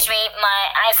 Excuse me, my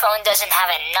iPhone doesn't have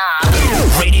a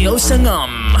knob. Radio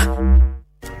Sangam.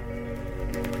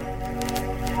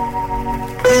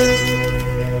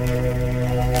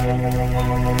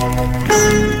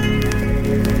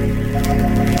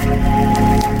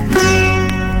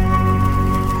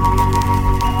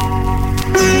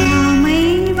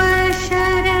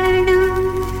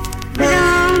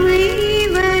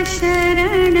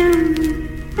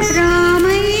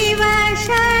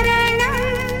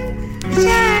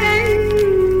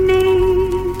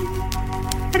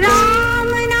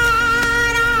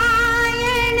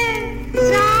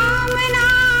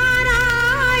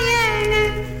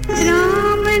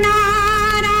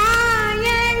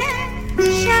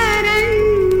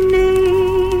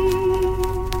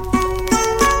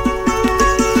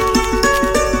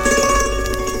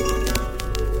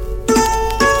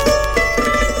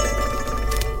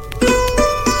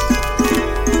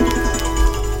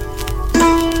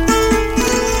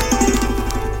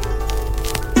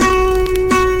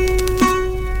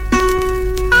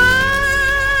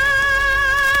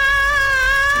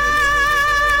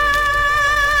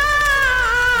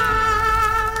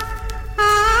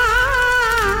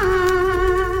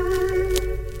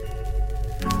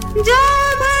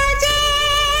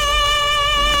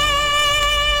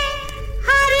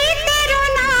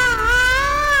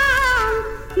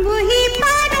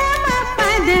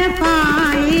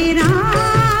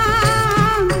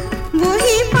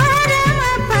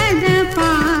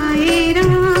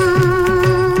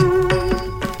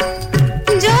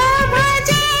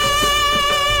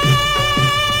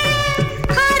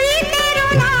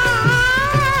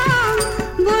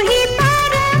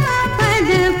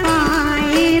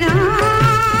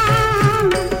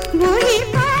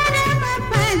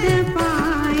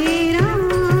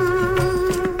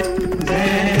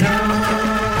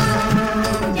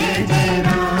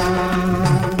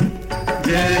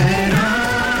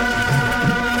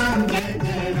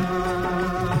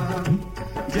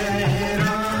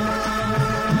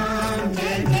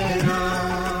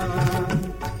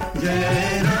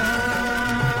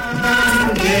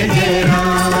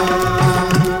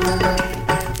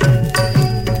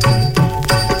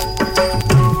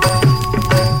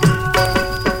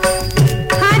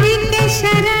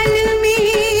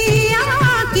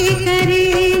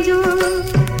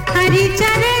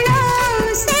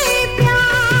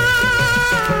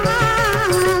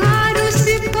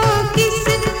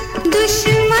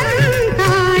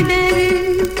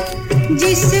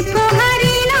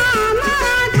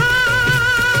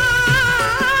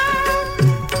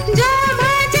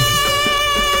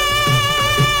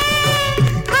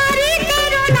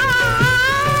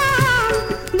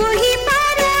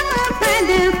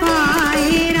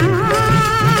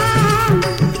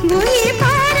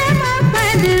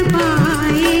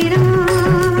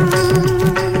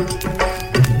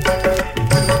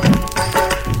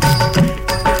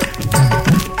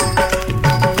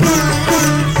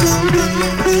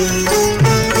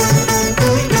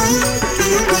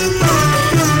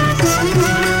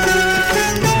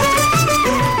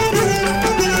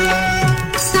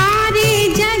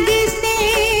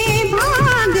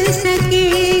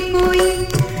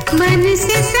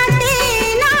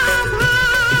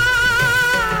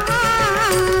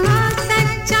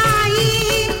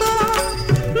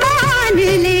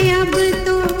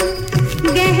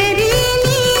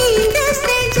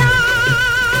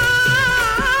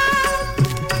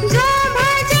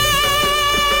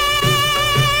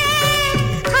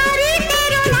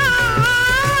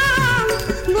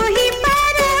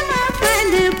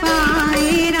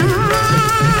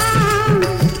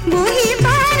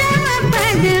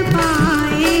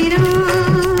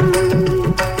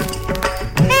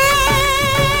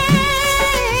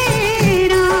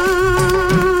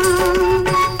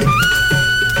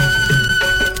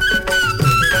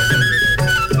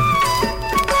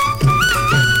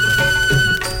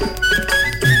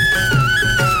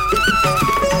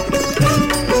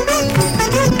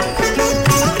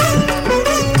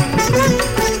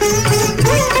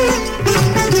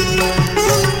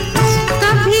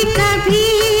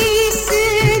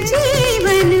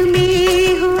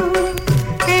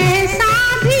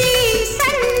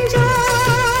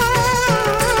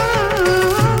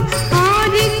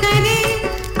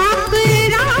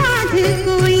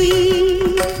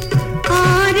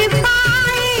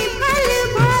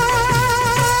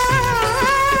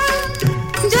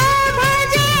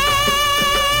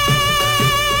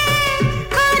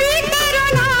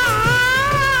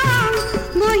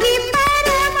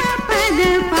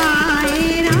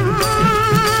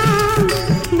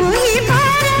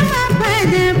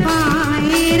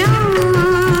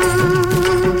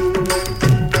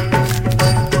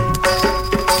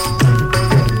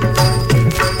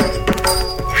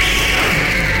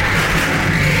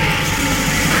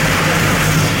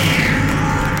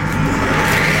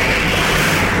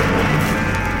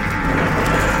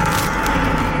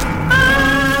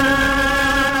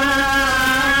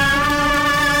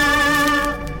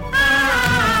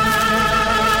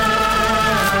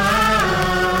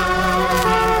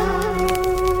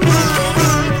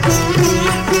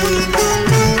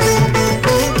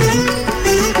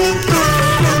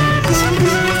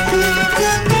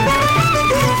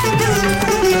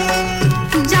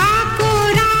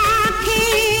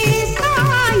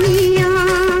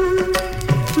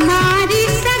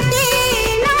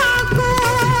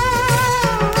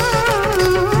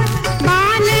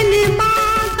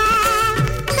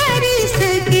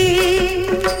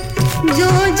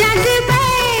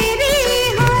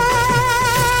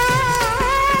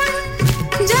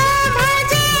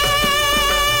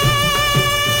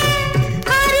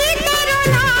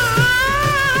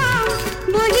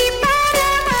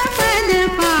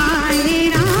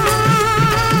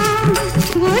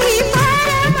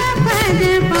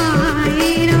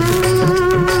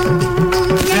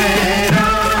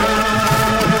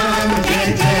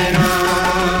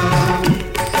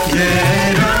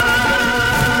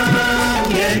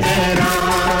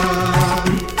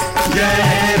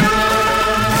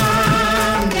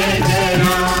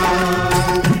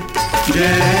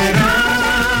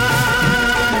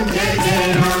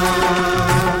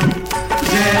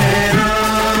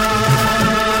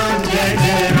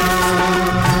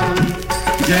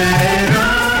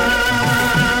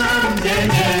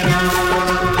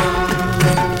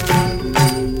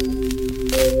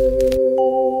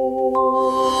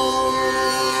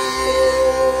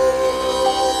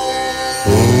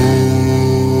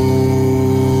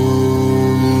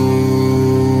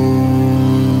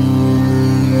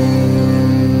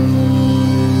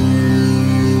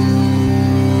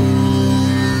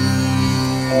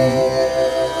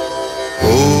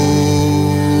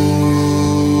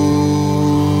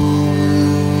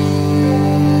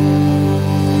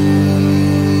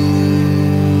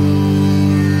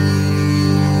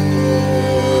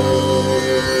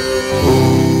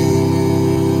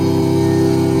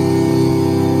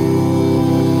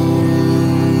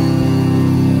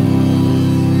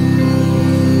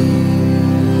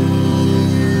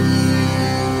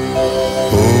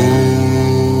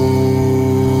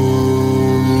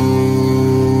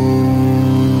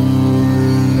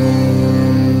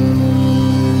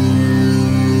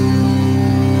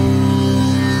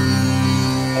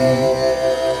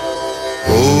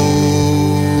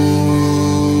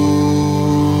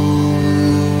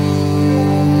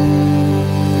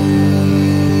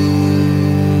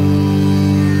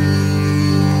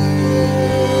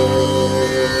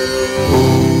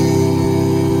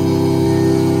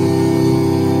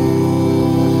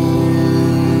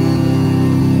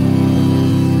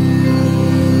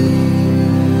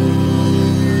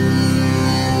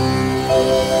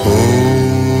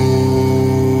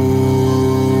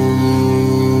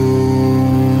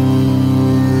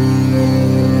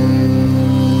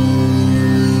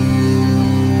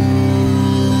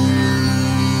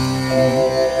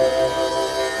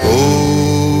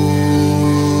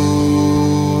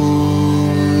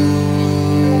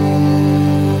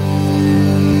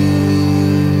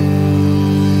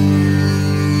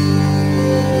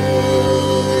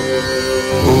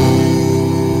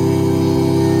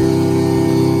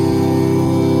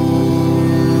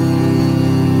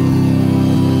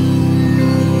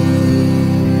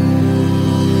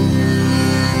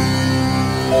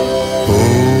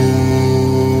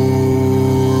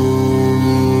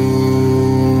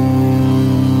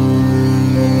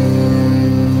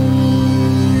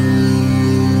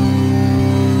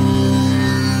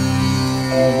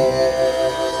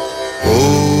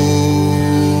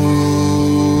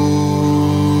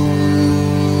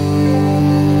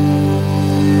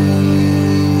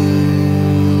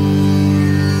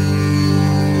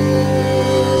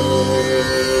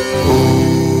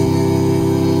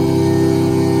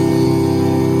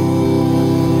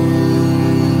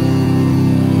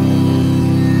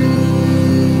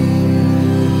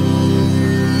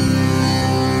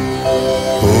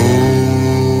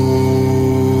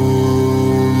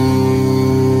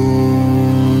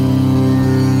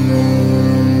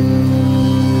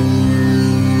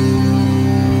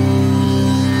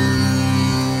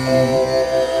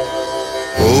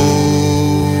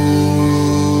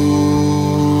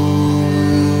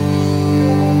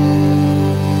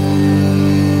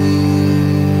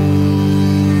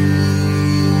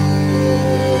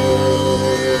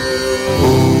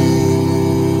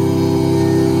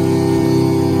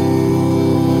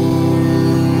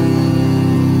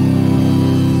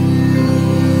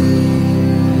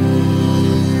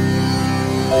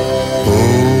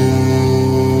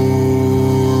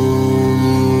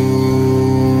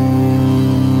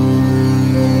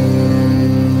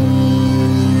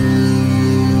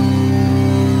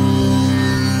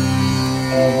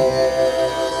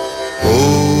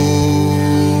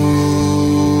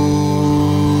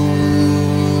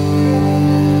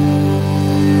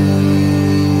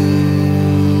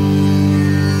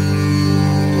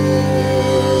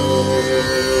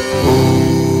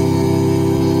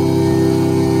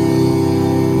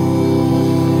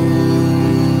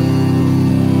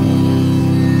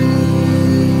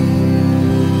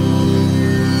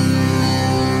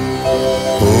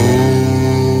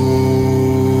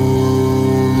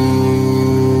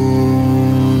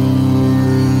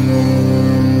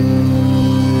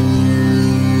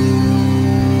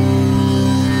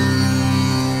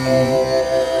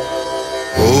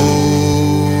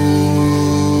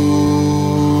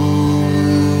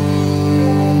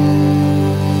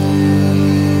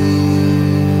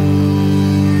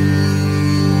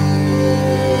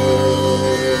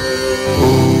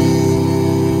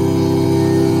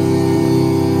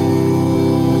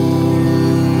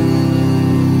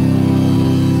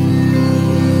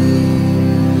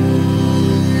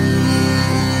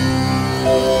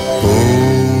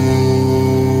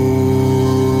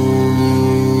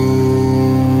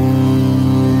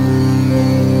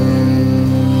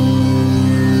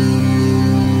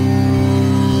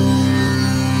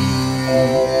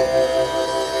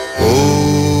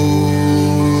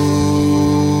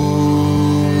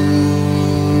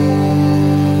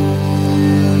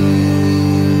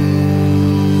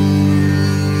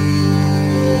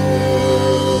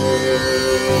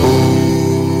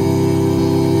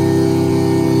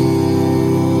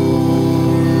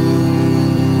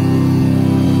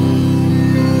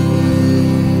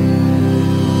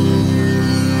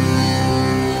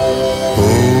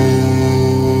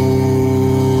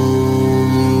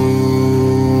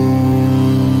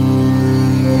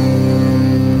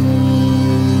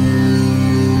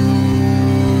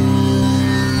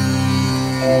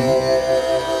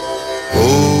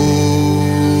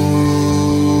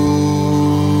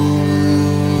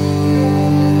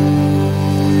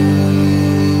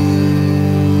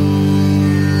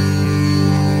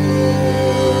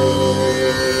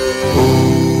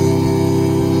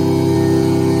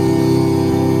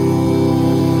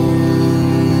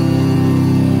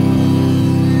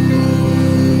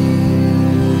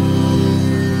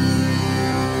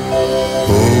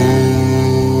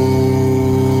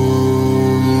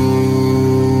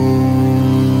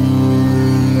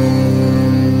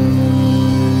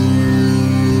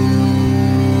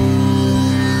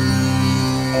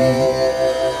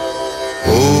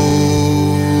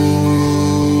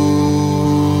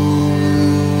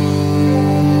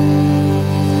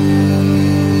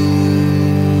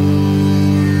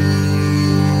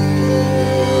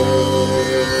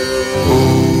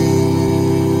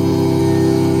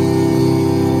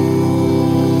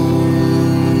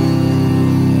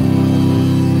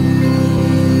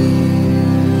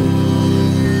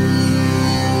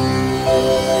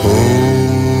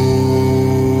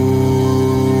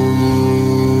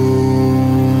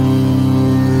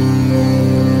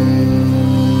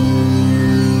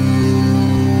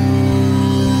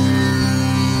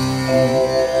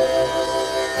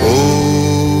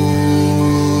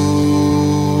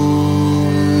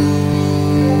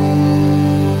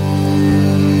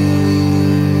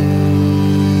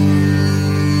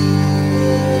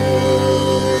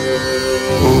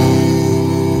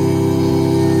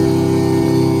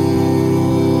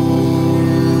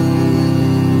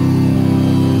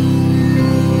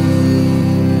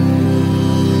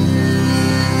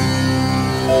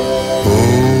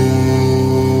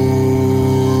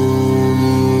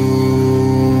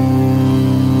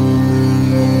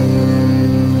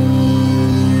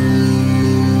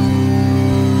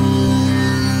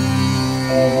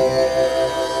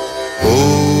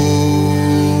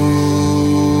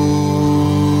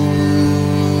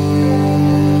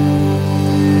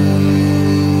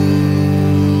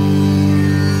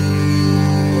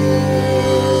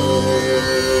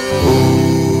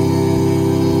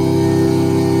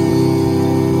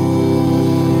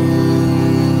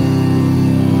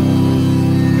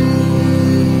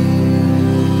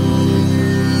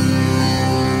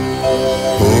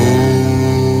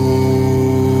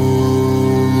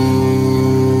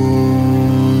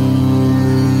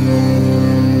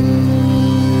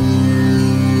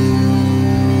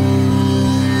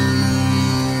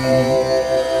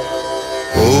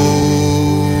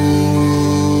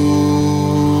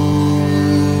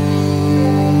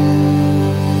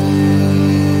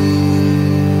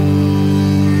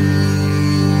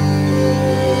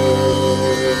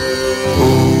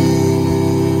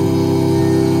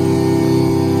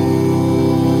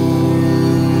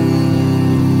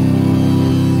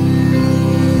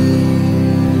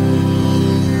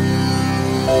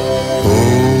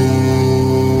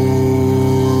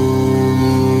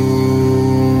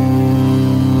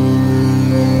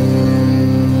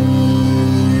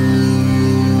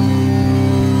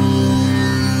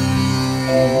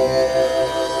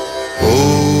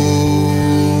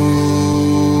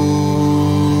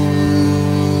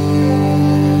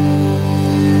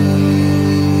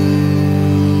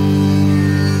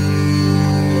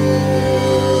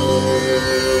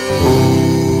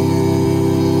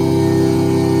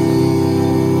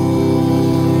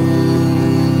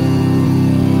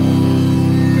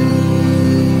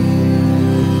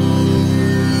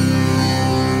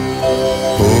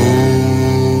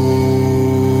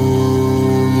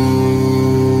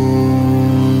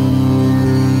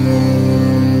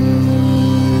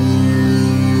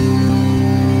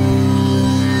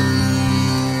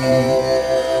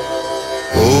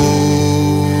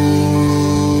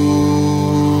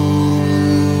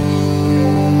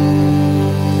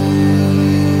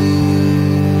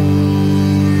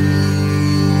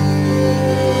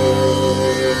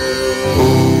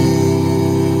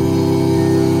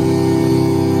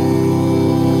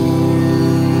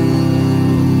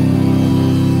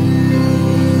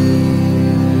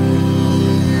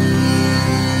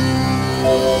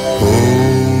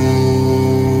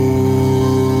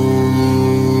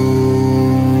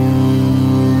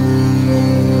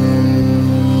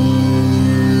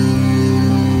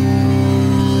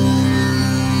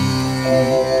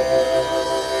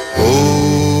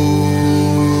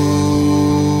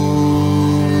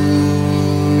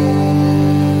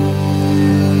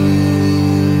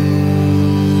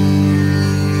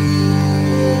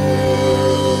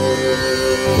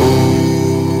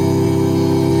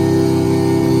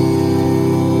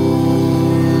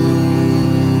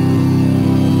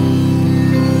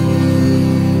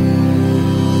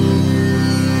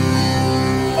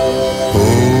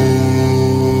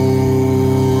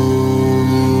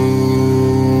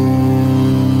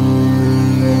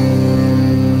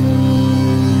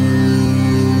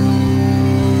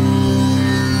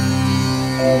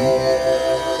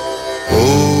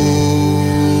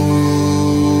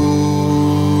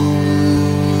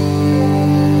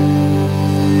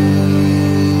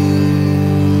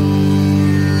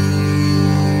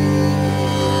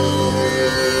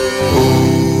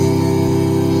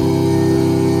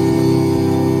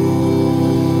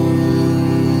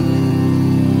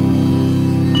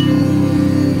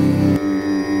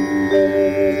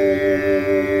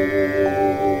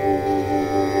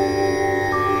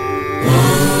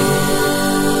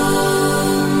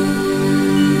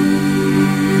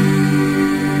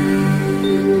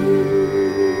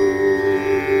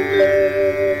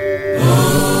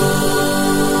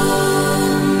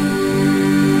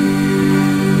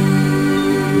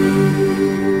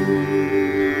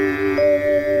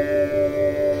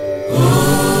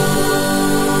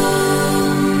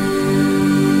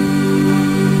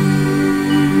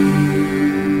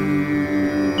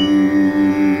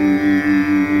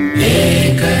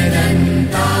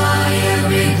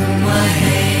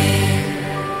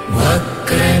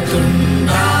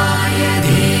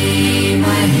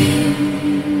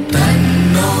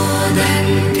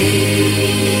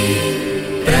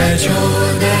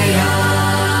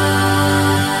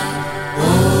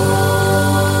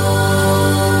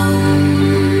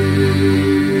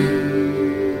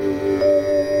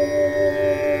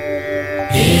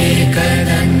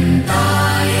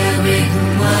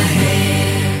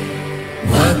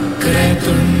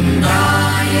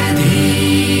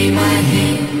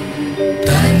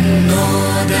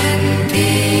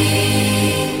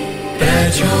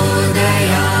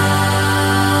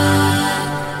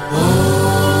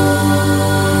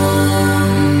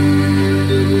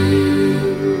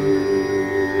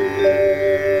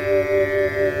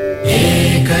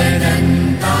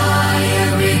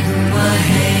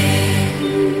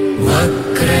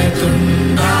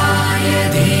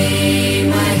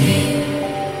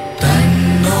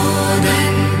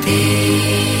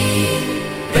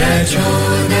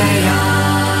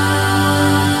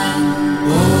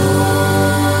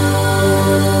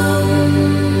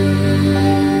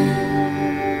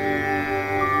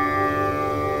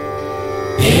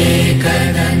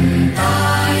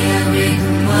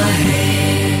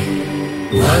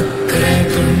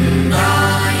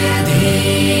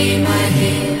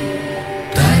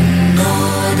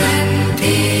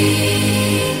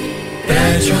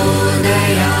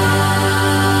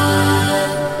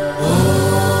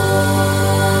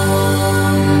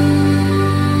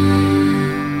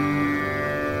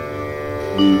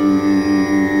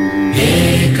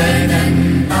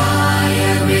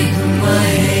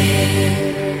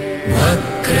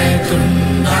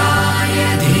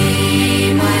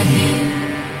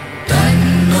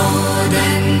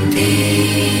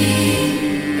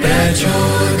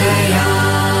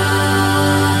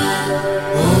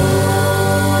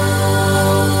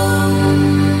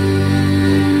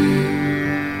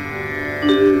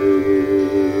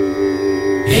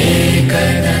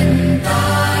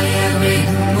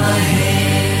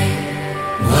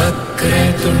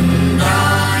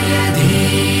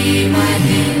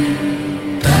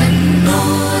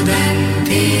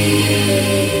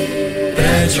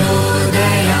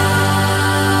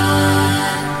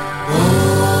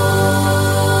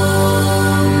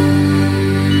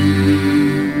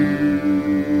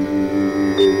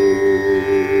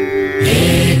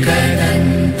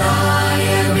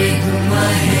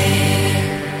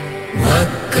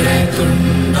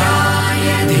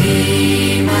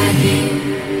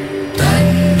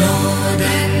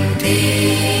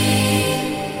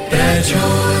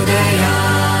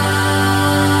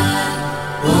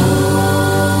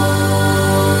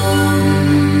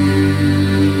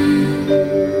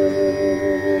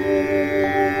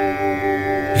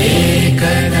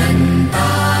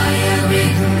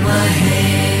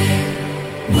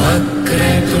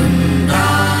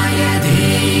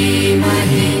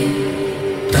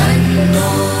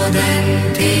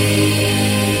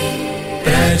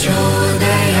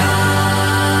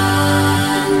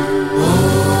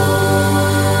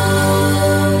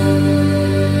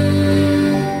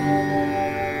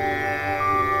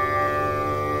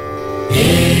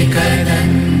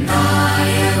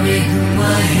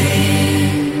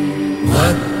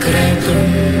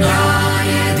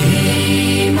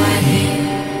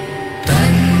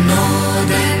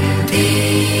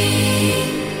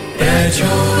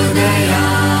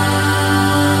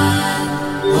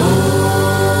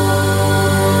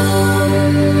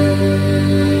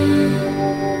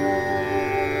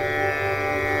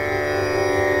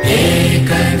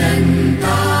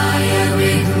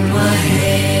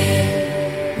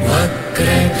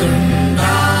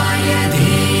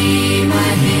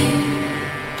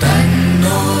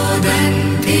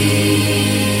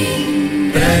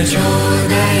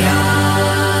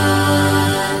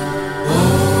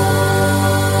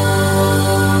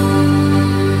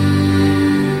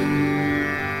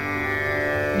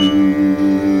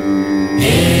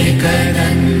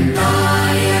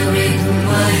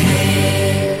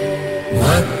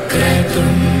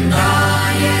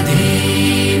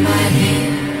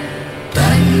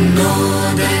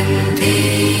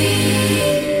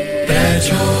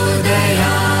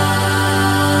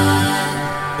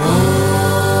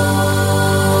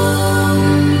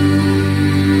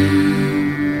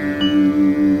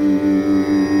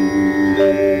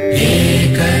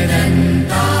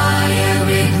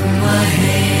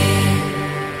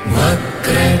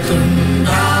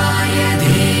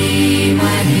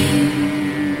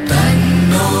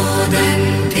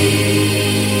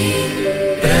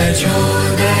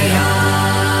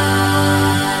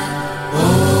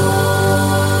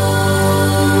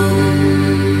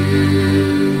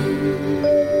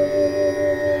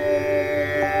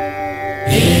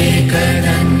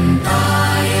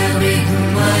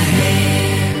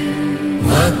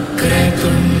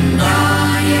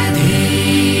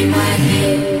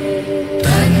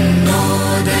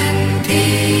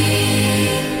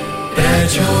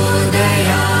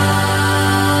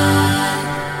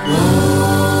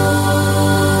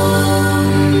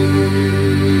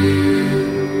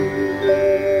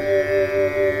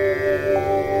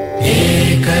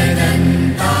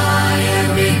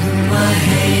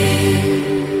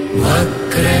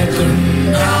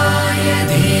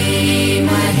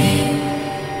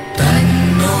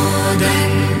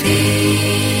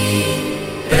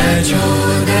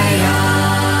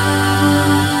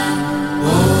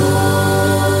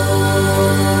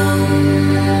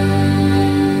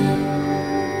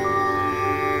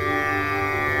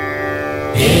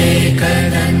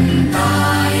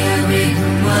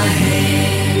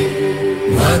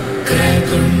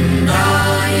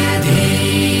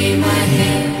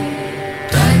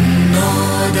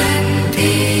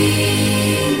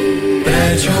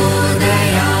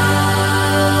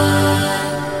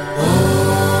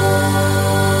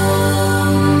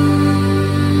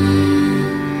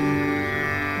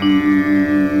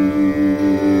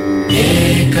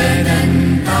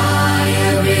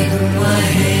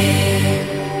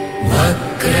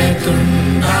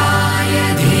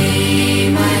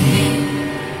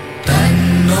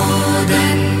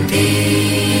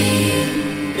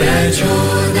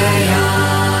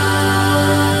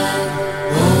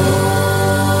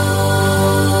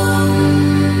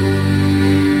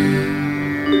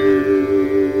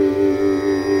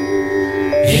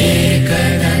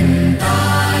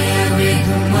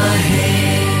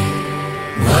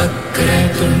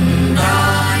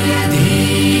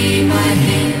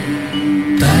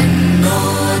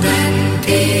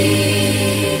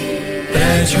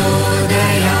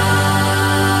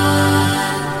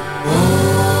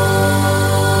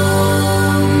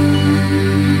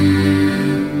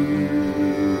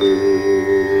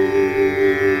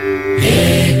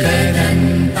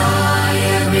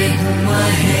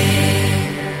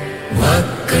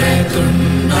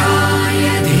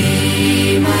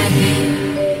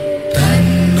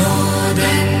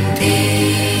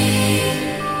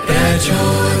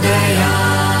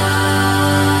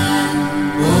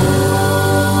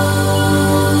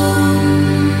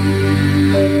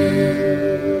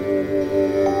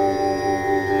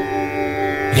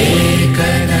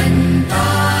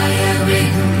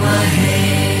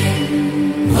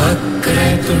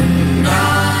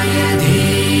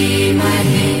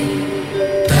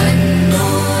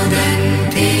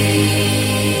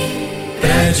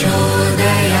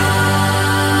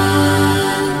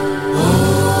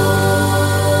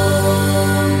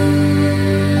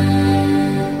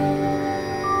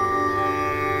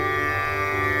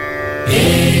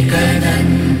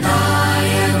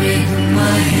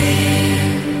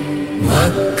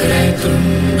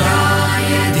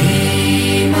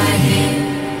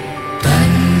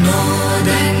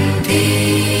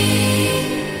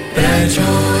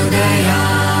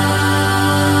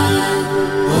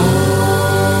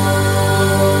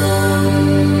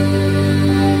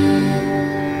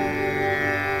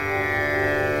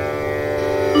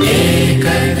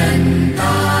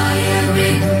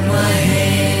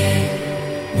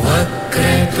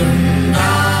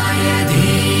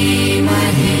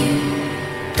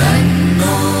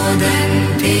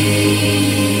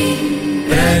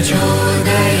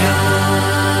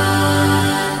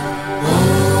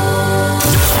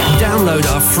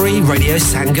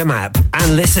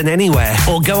 Anywhere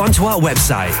or go onto our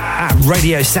website at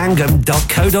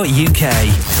radiosangam.co.uk.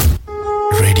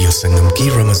 Radio Sangam की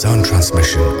Ramzan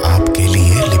transmission आपके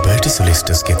लिए liberty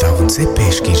solicitors के ताउन से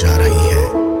पेश की जा रही है।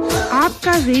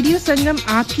 आपका रेडियो संगम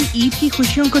आपकी ईद की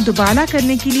खुशियों को दुबारा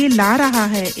करने के लिए ला रहा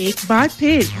है एक बार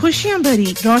फिर खुशियां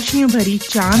भरी रोशनियों भरी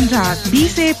चांद रात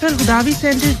 20 अप्रैल गुदावी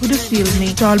सेंटर हुडर्सफील्ड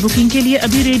में टॉल बुकिंग के लिए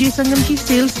अभी रेडियो संगम की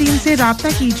सेल्स टीम से राब्ता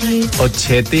कीजिए और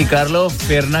छेती कर लो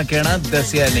फिर ना कहना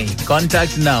दसिया नहीं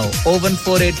कांटेक्ट नाउ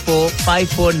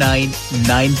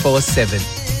 01484549947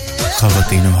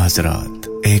 ख़वातीन व हज़रात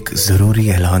एक जरूरी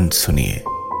ऐलान सुनिए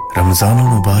रमजान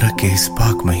मुबारक के इस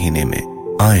पाक महीने में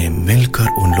आए मिलकर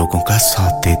उन लोगों का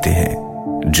साथ देते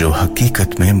हैं जो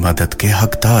हकीकत में मदद के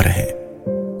हकदार हैं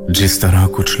जिस तरह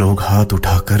कुछ लोग हाथ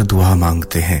उठाकर दुआ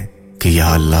मांगते हैं कि या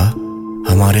अल्लाह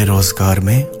हमारे रोजगार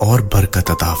में और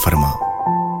बरकत अता फरमा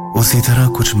उसी तरह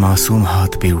कुछ मासूम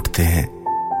हाथ भी उठते हैं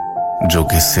जो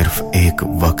कि सिर्फ एक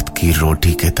वक्त की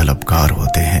रोटी के तलबगार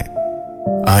होते हैं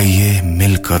आइए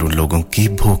मिलकर उन लोगों की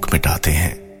भूख मिटाते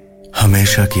हैं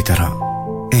हमेशा की तरह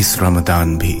इस रमजान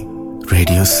भी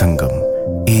रेडियो संगम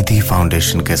ईदी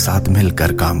फाउंडेशन के साथ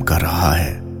मिलकर काम कर रहा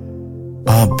है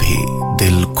आप भी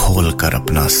दिल खोलकर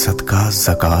अपना सदका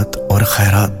ज़कात और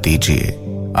खैरात दीजिए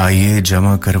आइए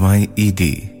जमा करवाएं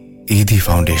ईदी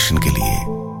फाउंडेशन के लिए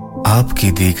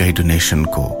आपकी दी गई डोनेशन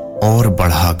को और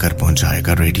बढ़ाकर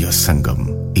पहुंचाएगा रेडियो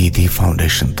संगम ईदी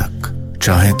फाउंडेशन तक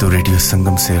चाहे तो रेडियो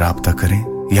संगम से राब्ता करें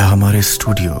या हमारे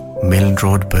studio Milan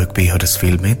road Birkby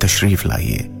Huddersfield में तशरीफ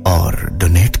लाइए और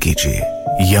डोनेट कीजिए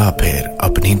या फिर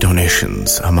अपनी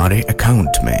डोनेशंस हमारे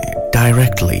अकाउंट में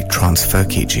डायरेक्टली ट्रांसफर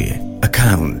कीजिए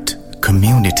account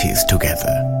communities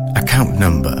together account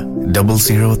number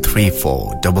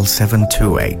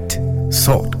 00347728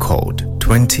 sort code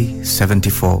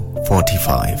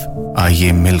 207445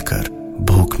 आइए मिलकर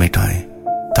भूख मिटाएं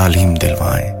तालीम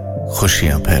दिलवाएं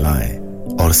खुशियां फैलाएं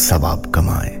और सवाब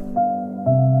कमाएं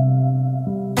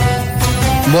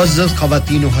मुअज़्ज़ज़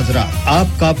ख़वातीन व हज़रात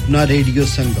आपका अपना रेडियो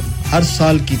संगम हर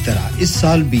साल की तरह इस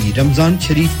साल भी रमजान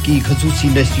शरीफ की ख़ुसूसी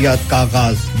नशरियात का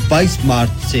आगाज 22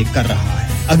 मार्च से कर रहा है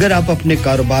अगर आप अपने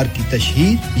कारोबार की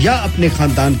तशहीर या अपने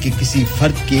खानदान के किसी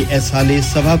फर्द के एहसाले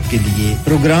सवाब के लिए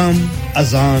प्रोग्राम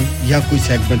अजान या कोई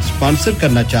सेगमेंट स्पॉन्सर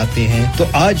करना चाहते हैं तो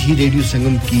आज ही रेडियो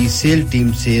संगम की सेल टीम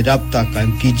से राब्ता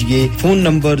कायम कीजिए फोन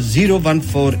नंबर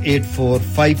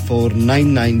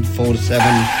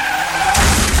 01484549947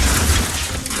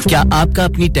 क्या आपका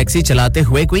अपनी टैक्सी चलाते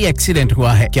हुए कोई एक्सीडेंट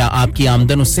हुआ है क्या आपकी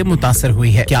आमदन उससे मुतासर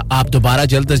हुई है क्या आप दोबारा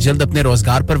जल्द से जल्द अपने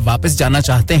रोजगार पर वापस जाना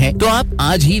चाहते हैं तो आप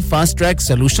आज ही फास्ट ट्रैक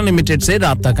सॉल्यूशन लिमिटेड से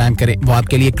राब्ता कायम करें वो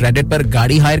आपके लिए क्रेडिट पर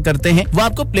गाड़ी हायर करते हैं वो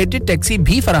आपको प्लेटेड टैक्सी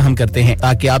भी फराहम करते हैं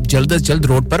ताकि आप जल्द से जल्द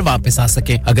रोड पर वापस आ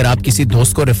सकें अगर आप किसी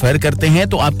दोस्त को रेफर करते हैं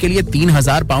तो आपके लिए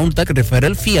 3000 पाउंड तक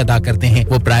रेफरल फी अदा करते हैं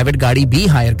वो प्राइवेट गाड़ी भी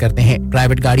हायर करते हैं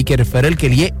प्राइवेट गाड़ी के रेफरल के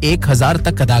लिए 1000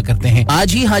 तक अदा करते हैं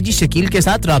आज ही हाजी शकील के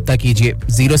साथ राब्ता कीजिए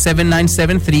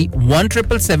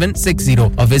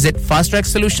 07973-17760 or visit Fast Track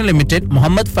Solution Limited,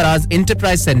 Muhammad Faraz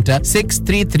Enterprise Center,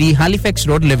 633 Halifax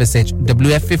Road, Liversedge,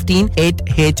 WF15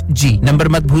 8HG. Number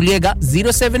mat bhuliega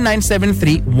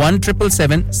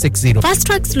 07973-17760. Fast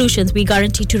Track Solutions, we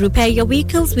guarantee to repair your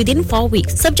vehicles within 4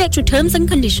 weeks, subject to terms and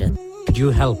conditions. Could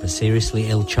you help a seriously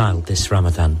ill child this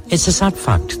Ramadan? It's a sad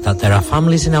fact that there are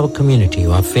families in our community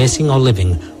who are facing or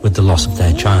living with the loss of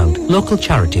their child. Local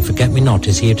charity Forget Me Not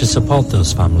is here to support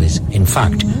those families. In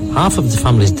fact, half of the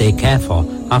families they care for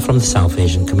are from the South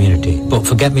Asian community. But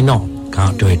Forget Me Not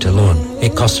can't do it alone.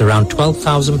 It costs around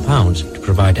 £12,000 to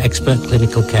provide expert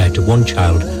clinical care to one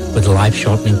child with a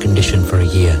life-shortening condition for a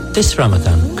year. This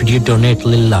Ramadan, could you donate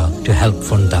Lillah to help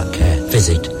fund that care?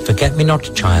 Visit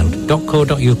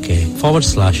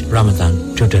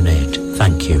forgetmenotchild.co.uk/Ramadan to donate.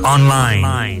 Thank you.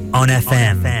 Online, on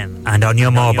FM, and on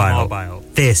your mobile.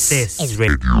 This is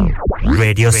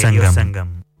Radio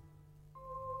Sangam.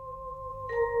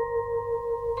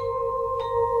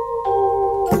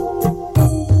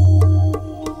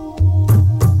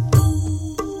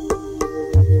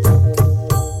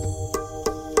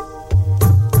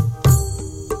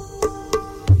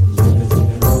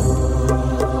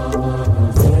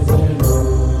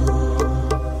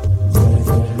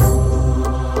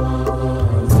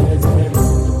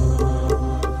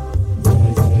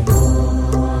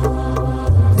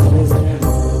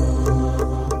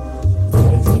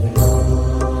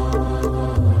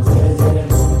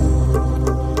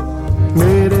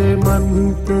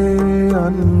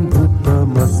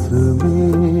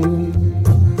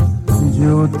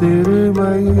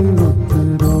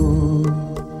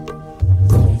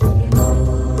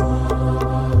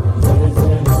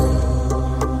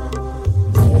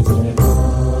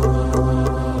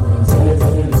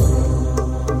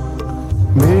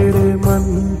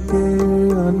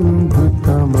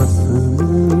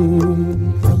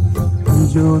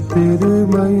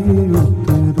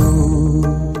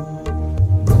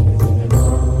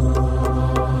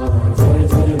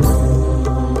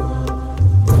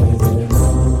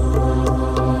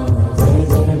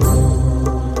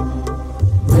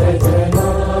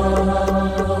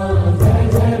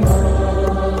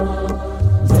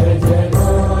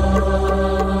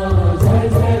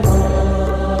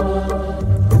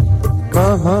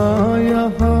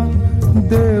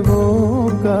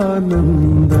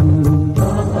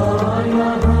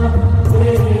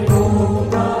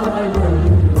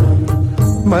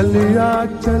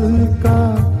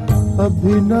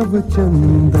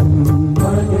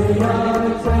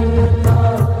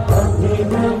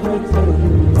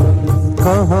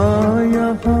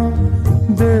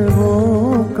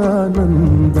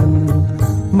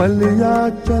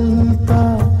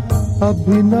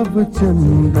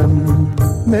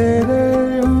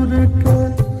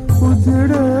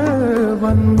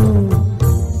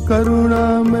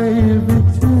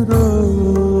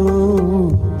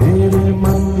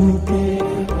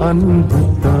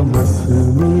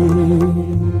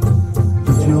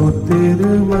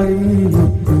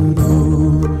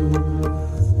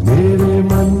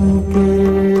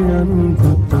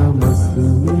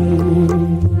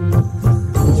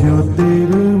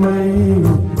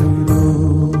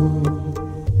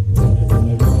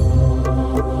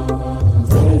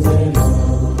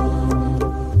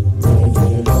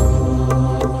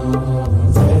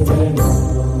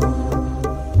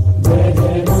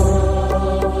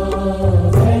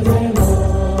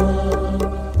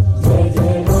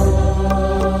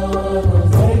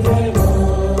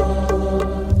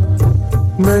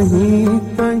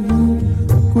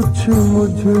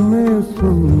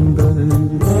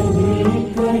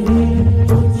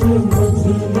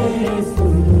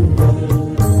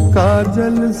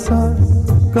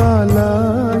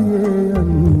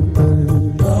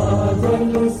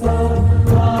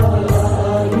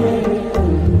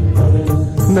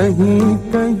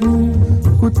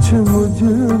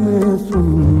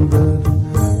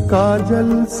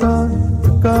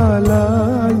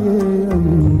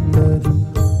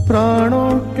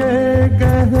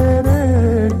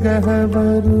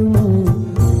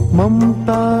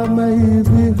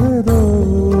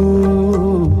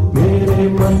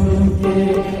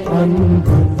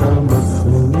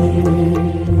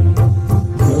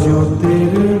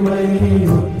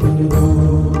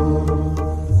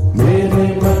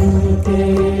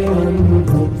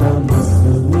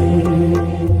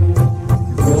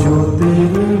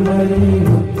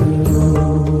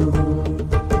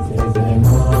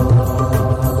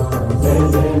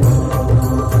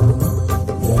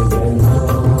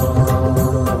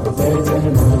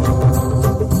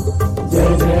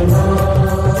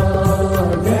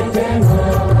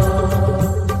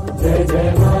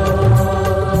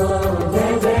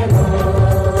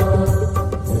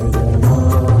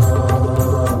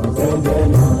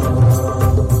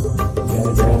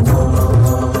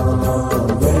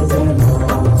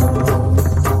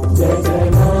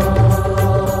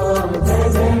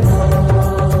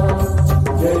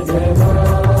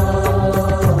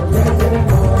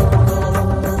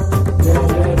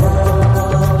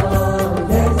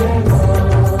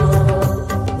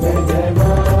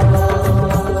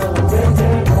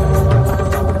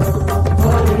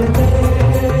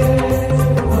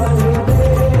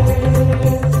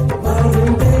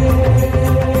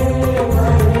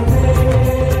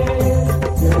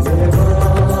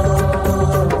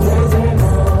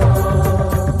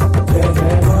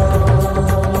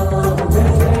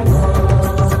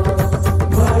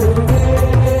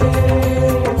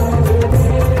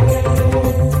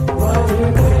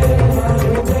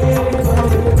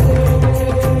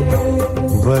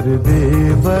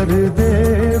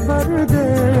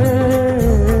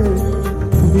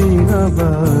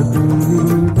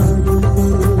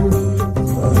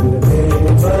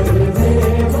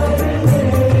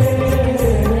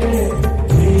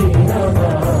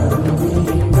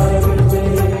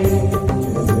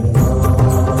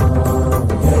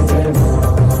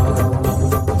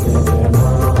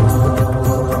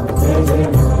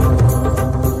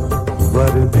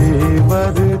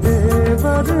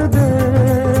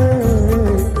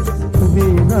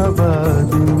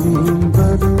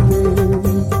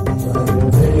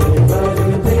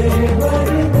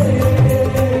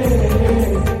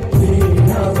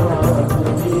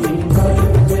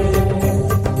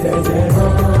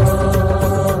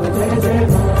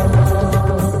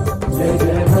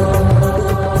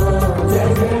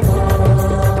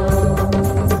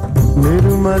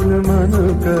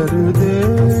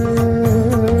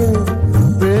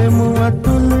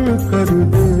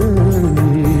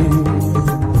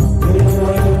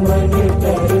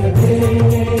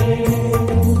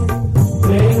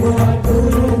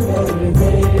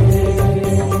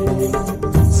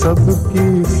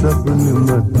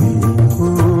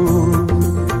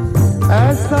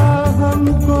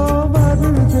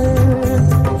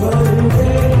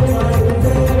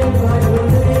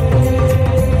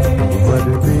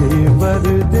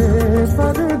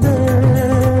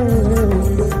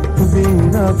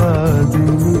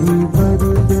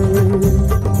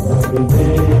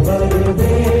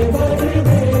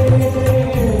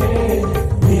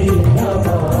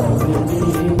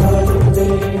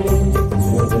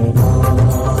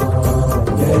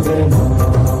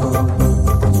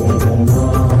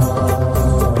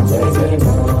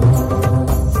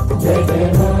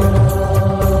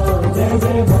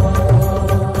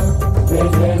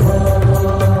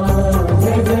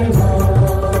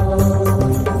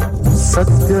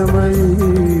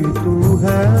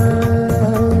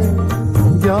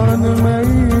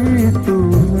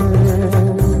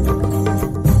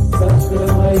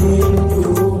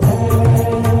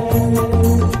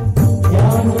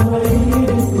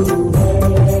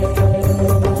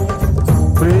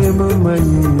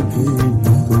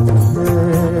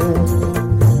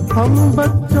 हम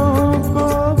बच्चों को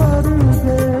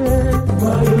वरदे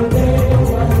वरदे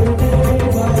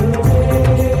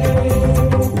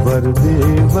वरदे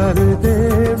वरदे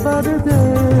वरदे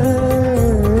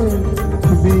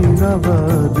बीना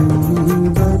वादी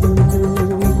वरदे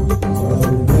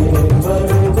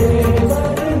वरदे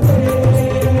वरदे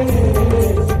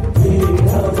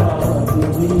बीना वादी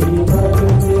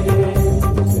वरदे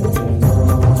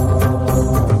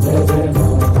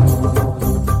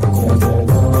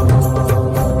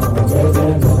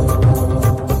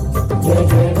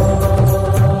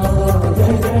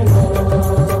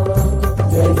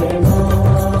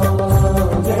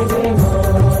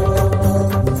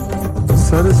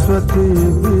सरस्वती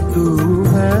भी तू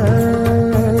है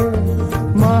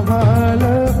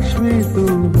महालक्ष्मी तू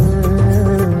है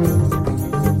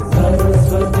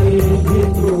सरस्वती भी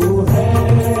तू है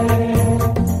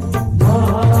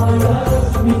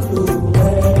महालक्ष्मी तू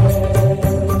है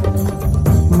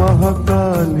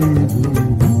महाकाली भी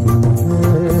तू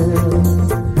है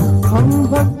हम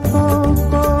भक्तों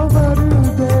को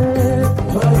वरदे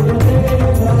वरदे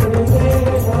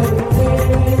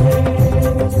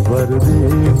वरदे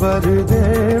वरदे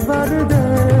वरदे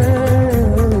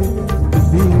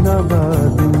दीना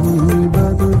बादी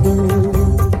वरदे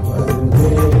वरदे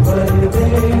वरदे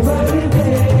वरदे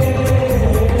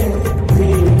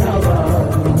दीना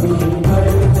बादी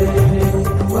वरदे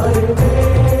वरदे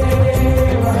वरदे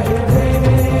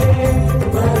वरदे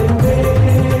वरदे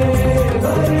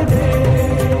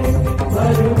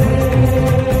वरदे वरदे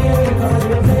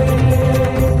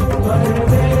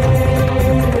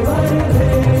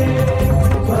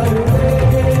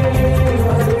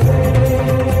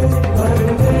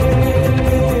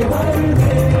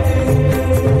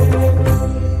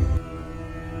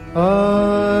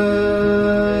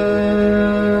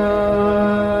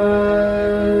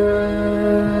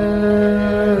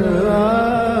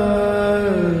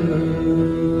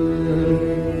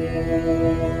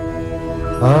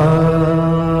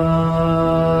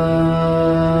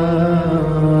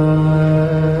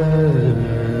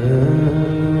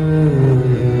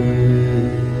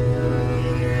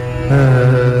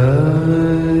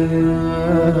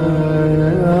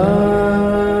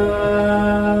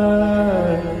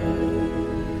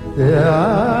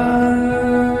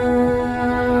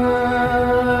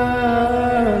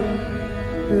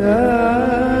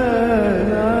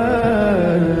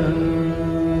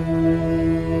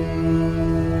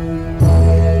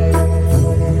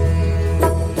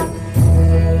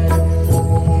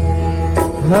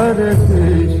Hare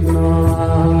Krishna,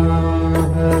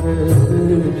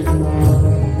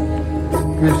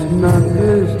 Krishna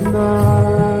Krishna,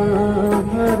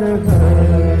 Hare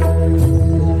Hare,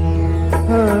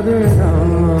 Hare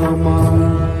Rama,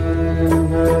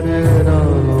 Hare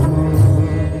Rama,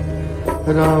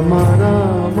 Rama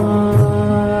Rama,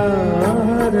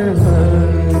 Hare Hare,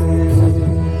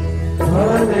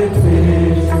 Hare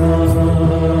Krishna,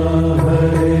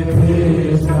 Hare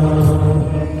Krishna.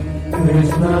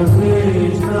 Krishna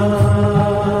Krishna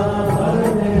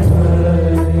Hare Hare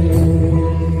Hare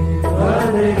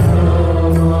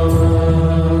Rama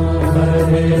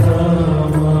Hare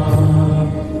Rama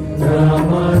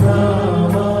Rama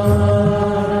Rama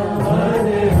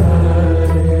Hare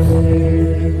Hare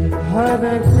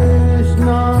Hare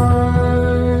Krishna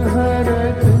Hare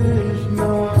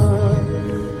Krishna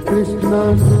Krishna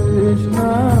Krishna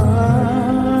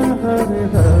Hare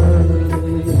Hare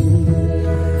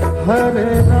Hare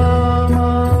Rama,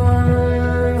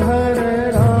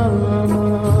 Hare Rama,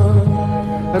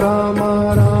 Rama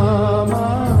Rama,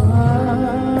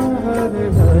 Hare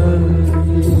Hare,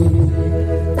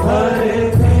 Hare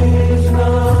Krishna,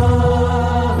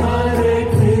 Hare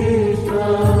Krishna,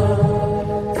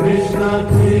 Krishna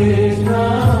Krishna,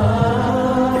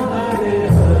 Hare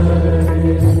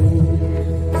Hare,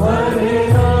 Hare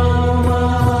Rama,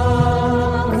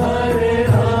 Hare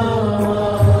Rama.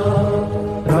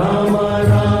 Rama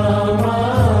Rama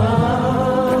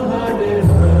Hare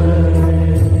Hare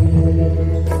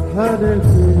Hare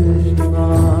Krishna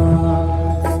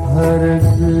Hare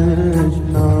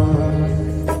Krishna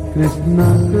Krishna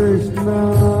Krishna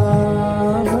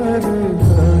Hare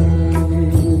Hare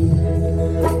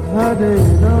Hare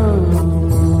Rama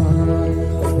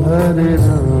Hare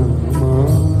Rama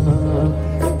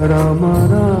Rama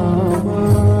Rama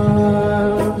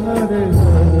Hare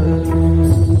Hare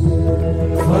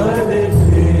Hare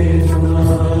Krishna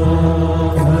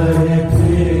Hare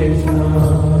Krishna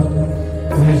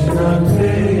Krishna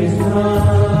Krishna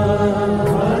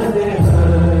Hare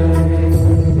Hare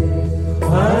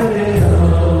Hare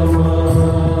Rama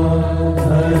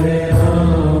Hare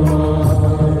Rama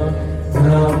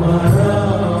Rama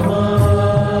Rama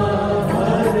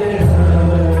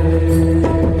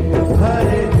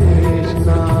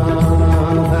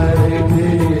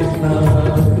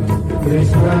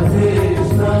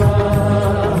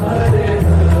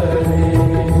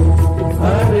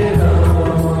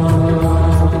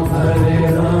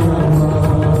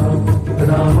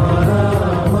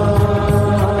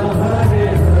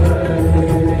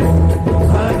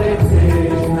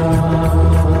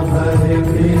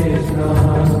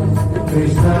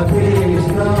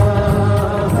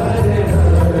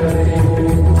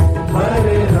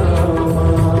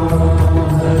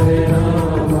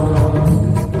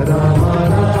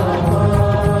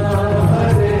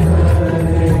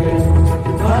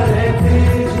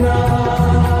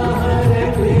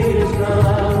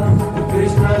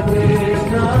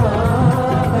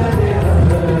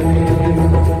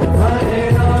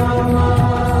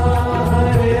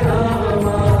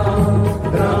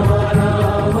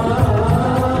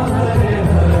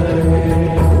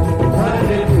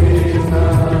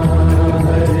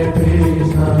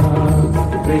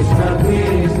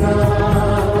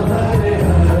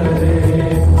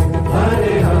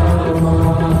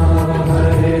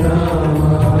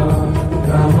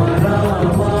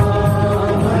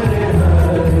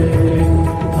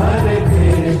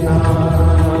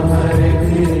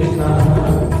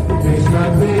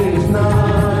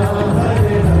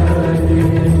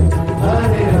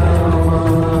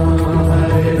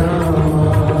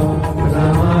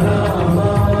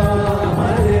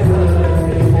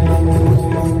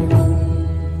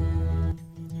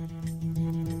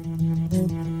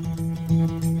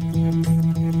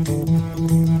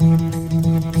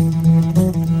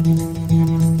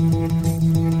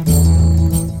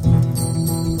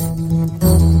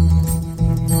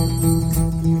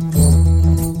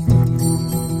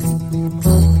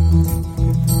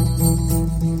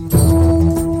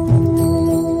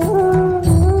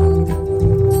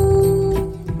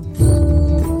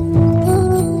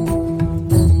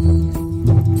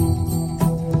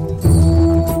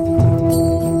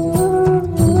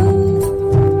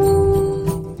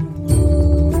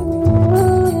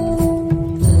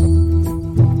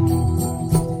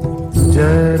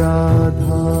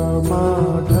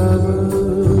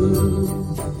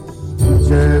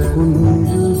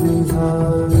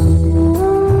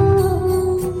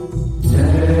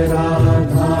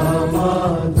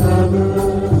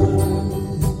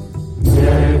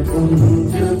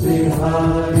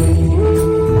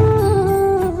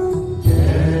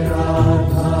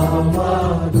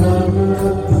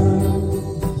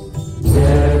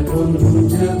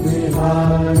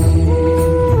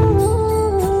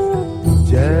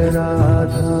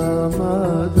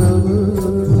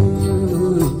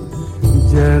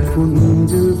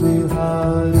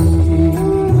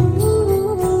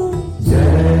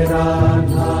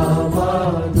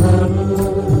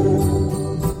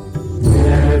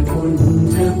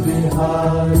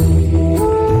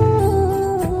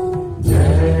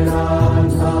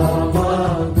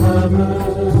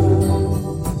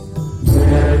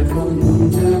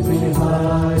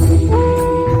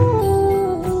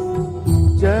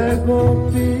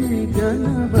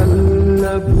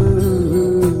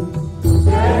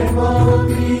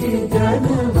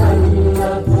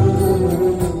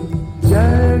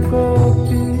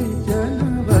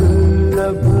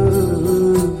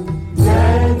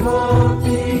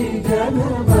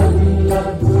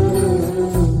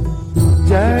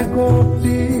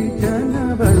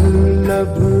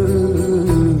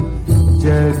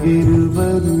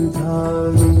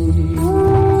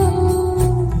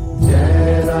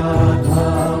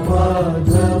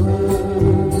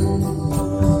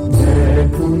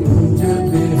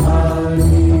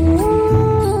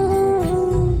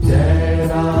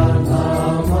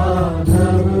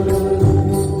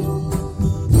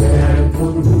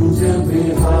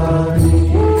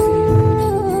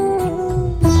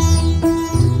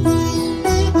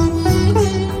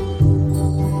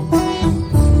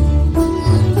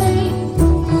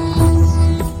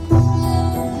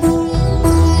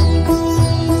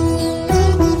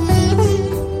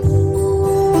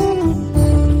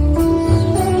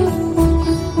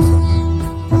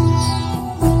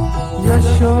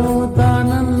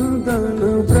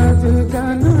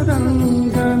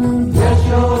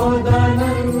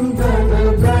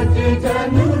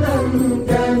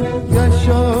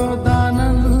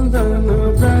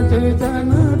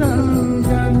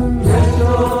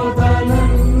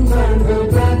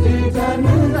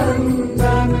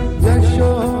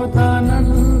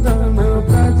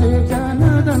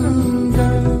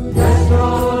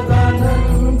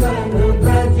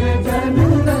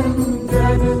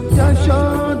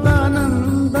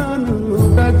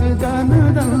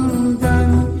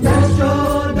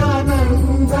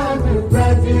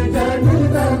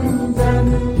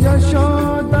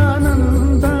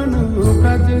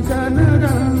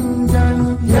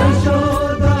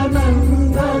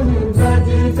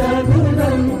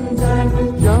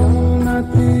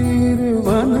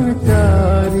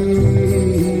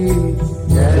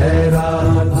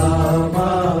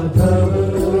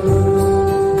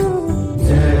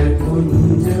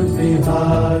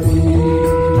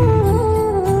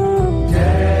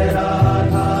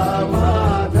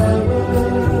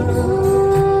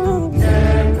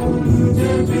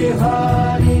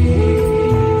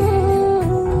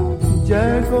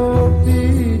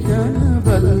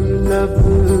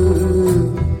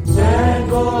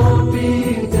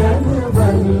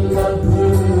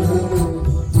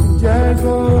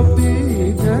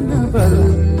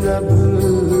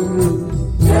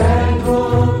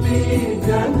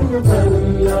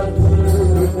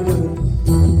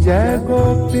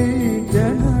गोपी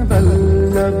जन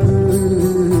वल्लभ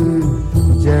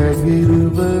जय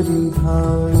गिरवरी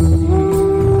भाई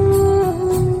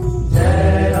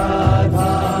जय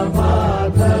राधा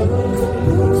माधव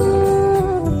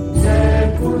जय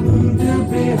कुंज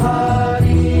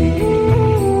बिहारी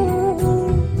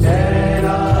जय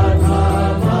राधा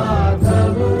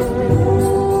माधव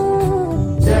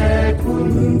जय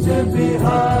Kunj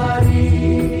Bihari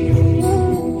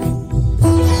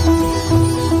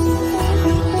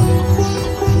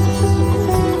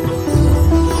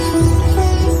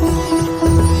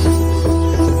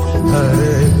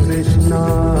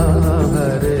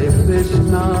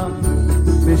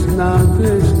Krishna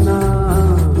Krishna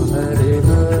Hare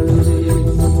Hare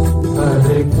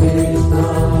Hare Krishna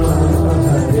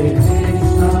Hare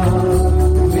Krishna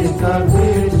Krishna Krishna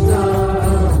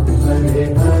Hare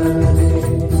Hare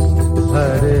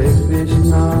Hare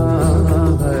Krishna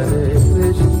Hare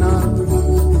Krishna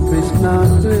Krishna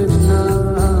Krishna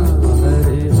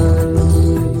Hare Hare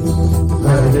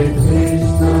Hare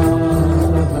Krishna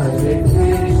Hare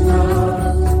Krishna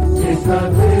Krishna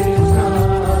Krishna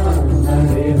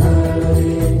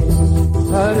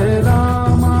Hare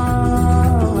Rama,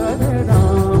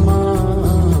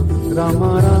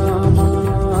 Rama Rama,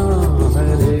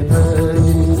 Hare Hare.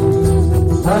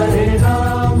 Hare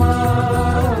Rama,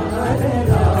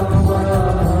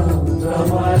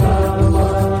 Rama Rama,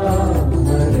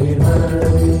 Hare Hare.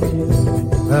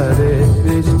 Hare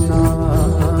Krishna,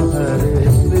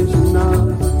 Krishna Krishna,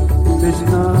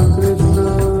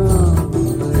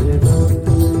 Hare Hare.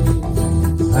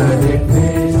 Hare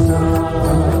Krishna.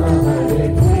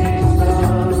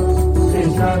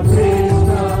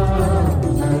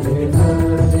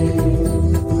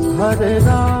 Hare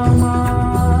Rama,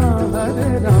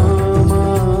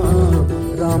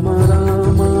 Rama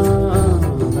Rama,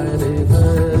 Hare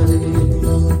Hare.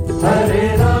 Hare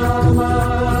Rama,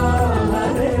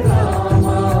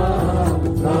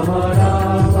 Rama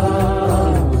Rama,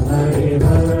 Hare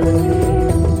Hare.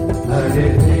 Hare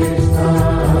Krishna,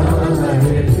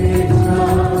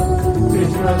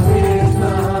 Krishna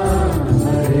Krishna,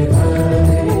 Hare Hare.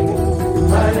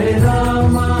 Hare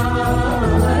Rama.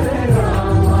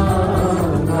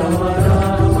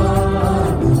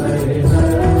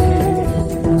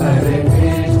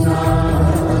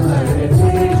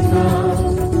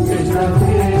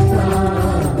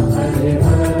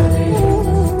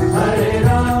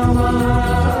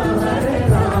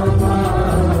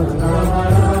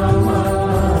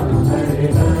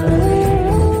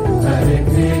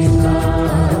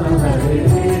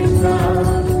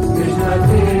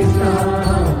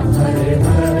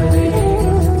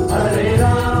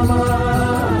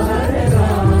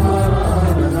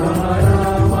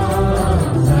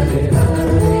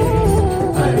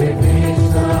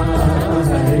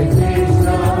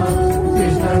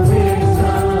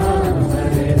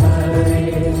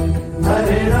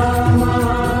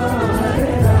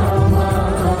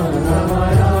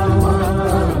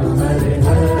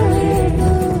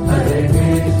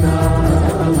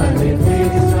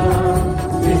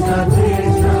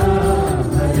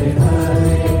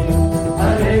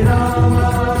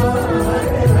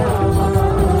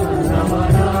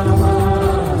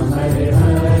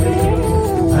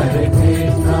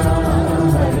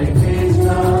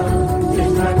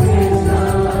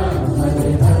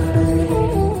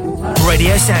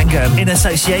 Sangam in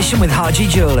association with Haji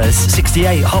Jewellers,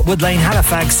 68 Hotwood Lane,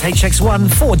 Halifax, HX1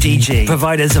 4DG.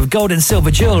 Providers of gold and silver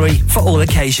jewellery for all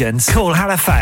occasions. Call Halifax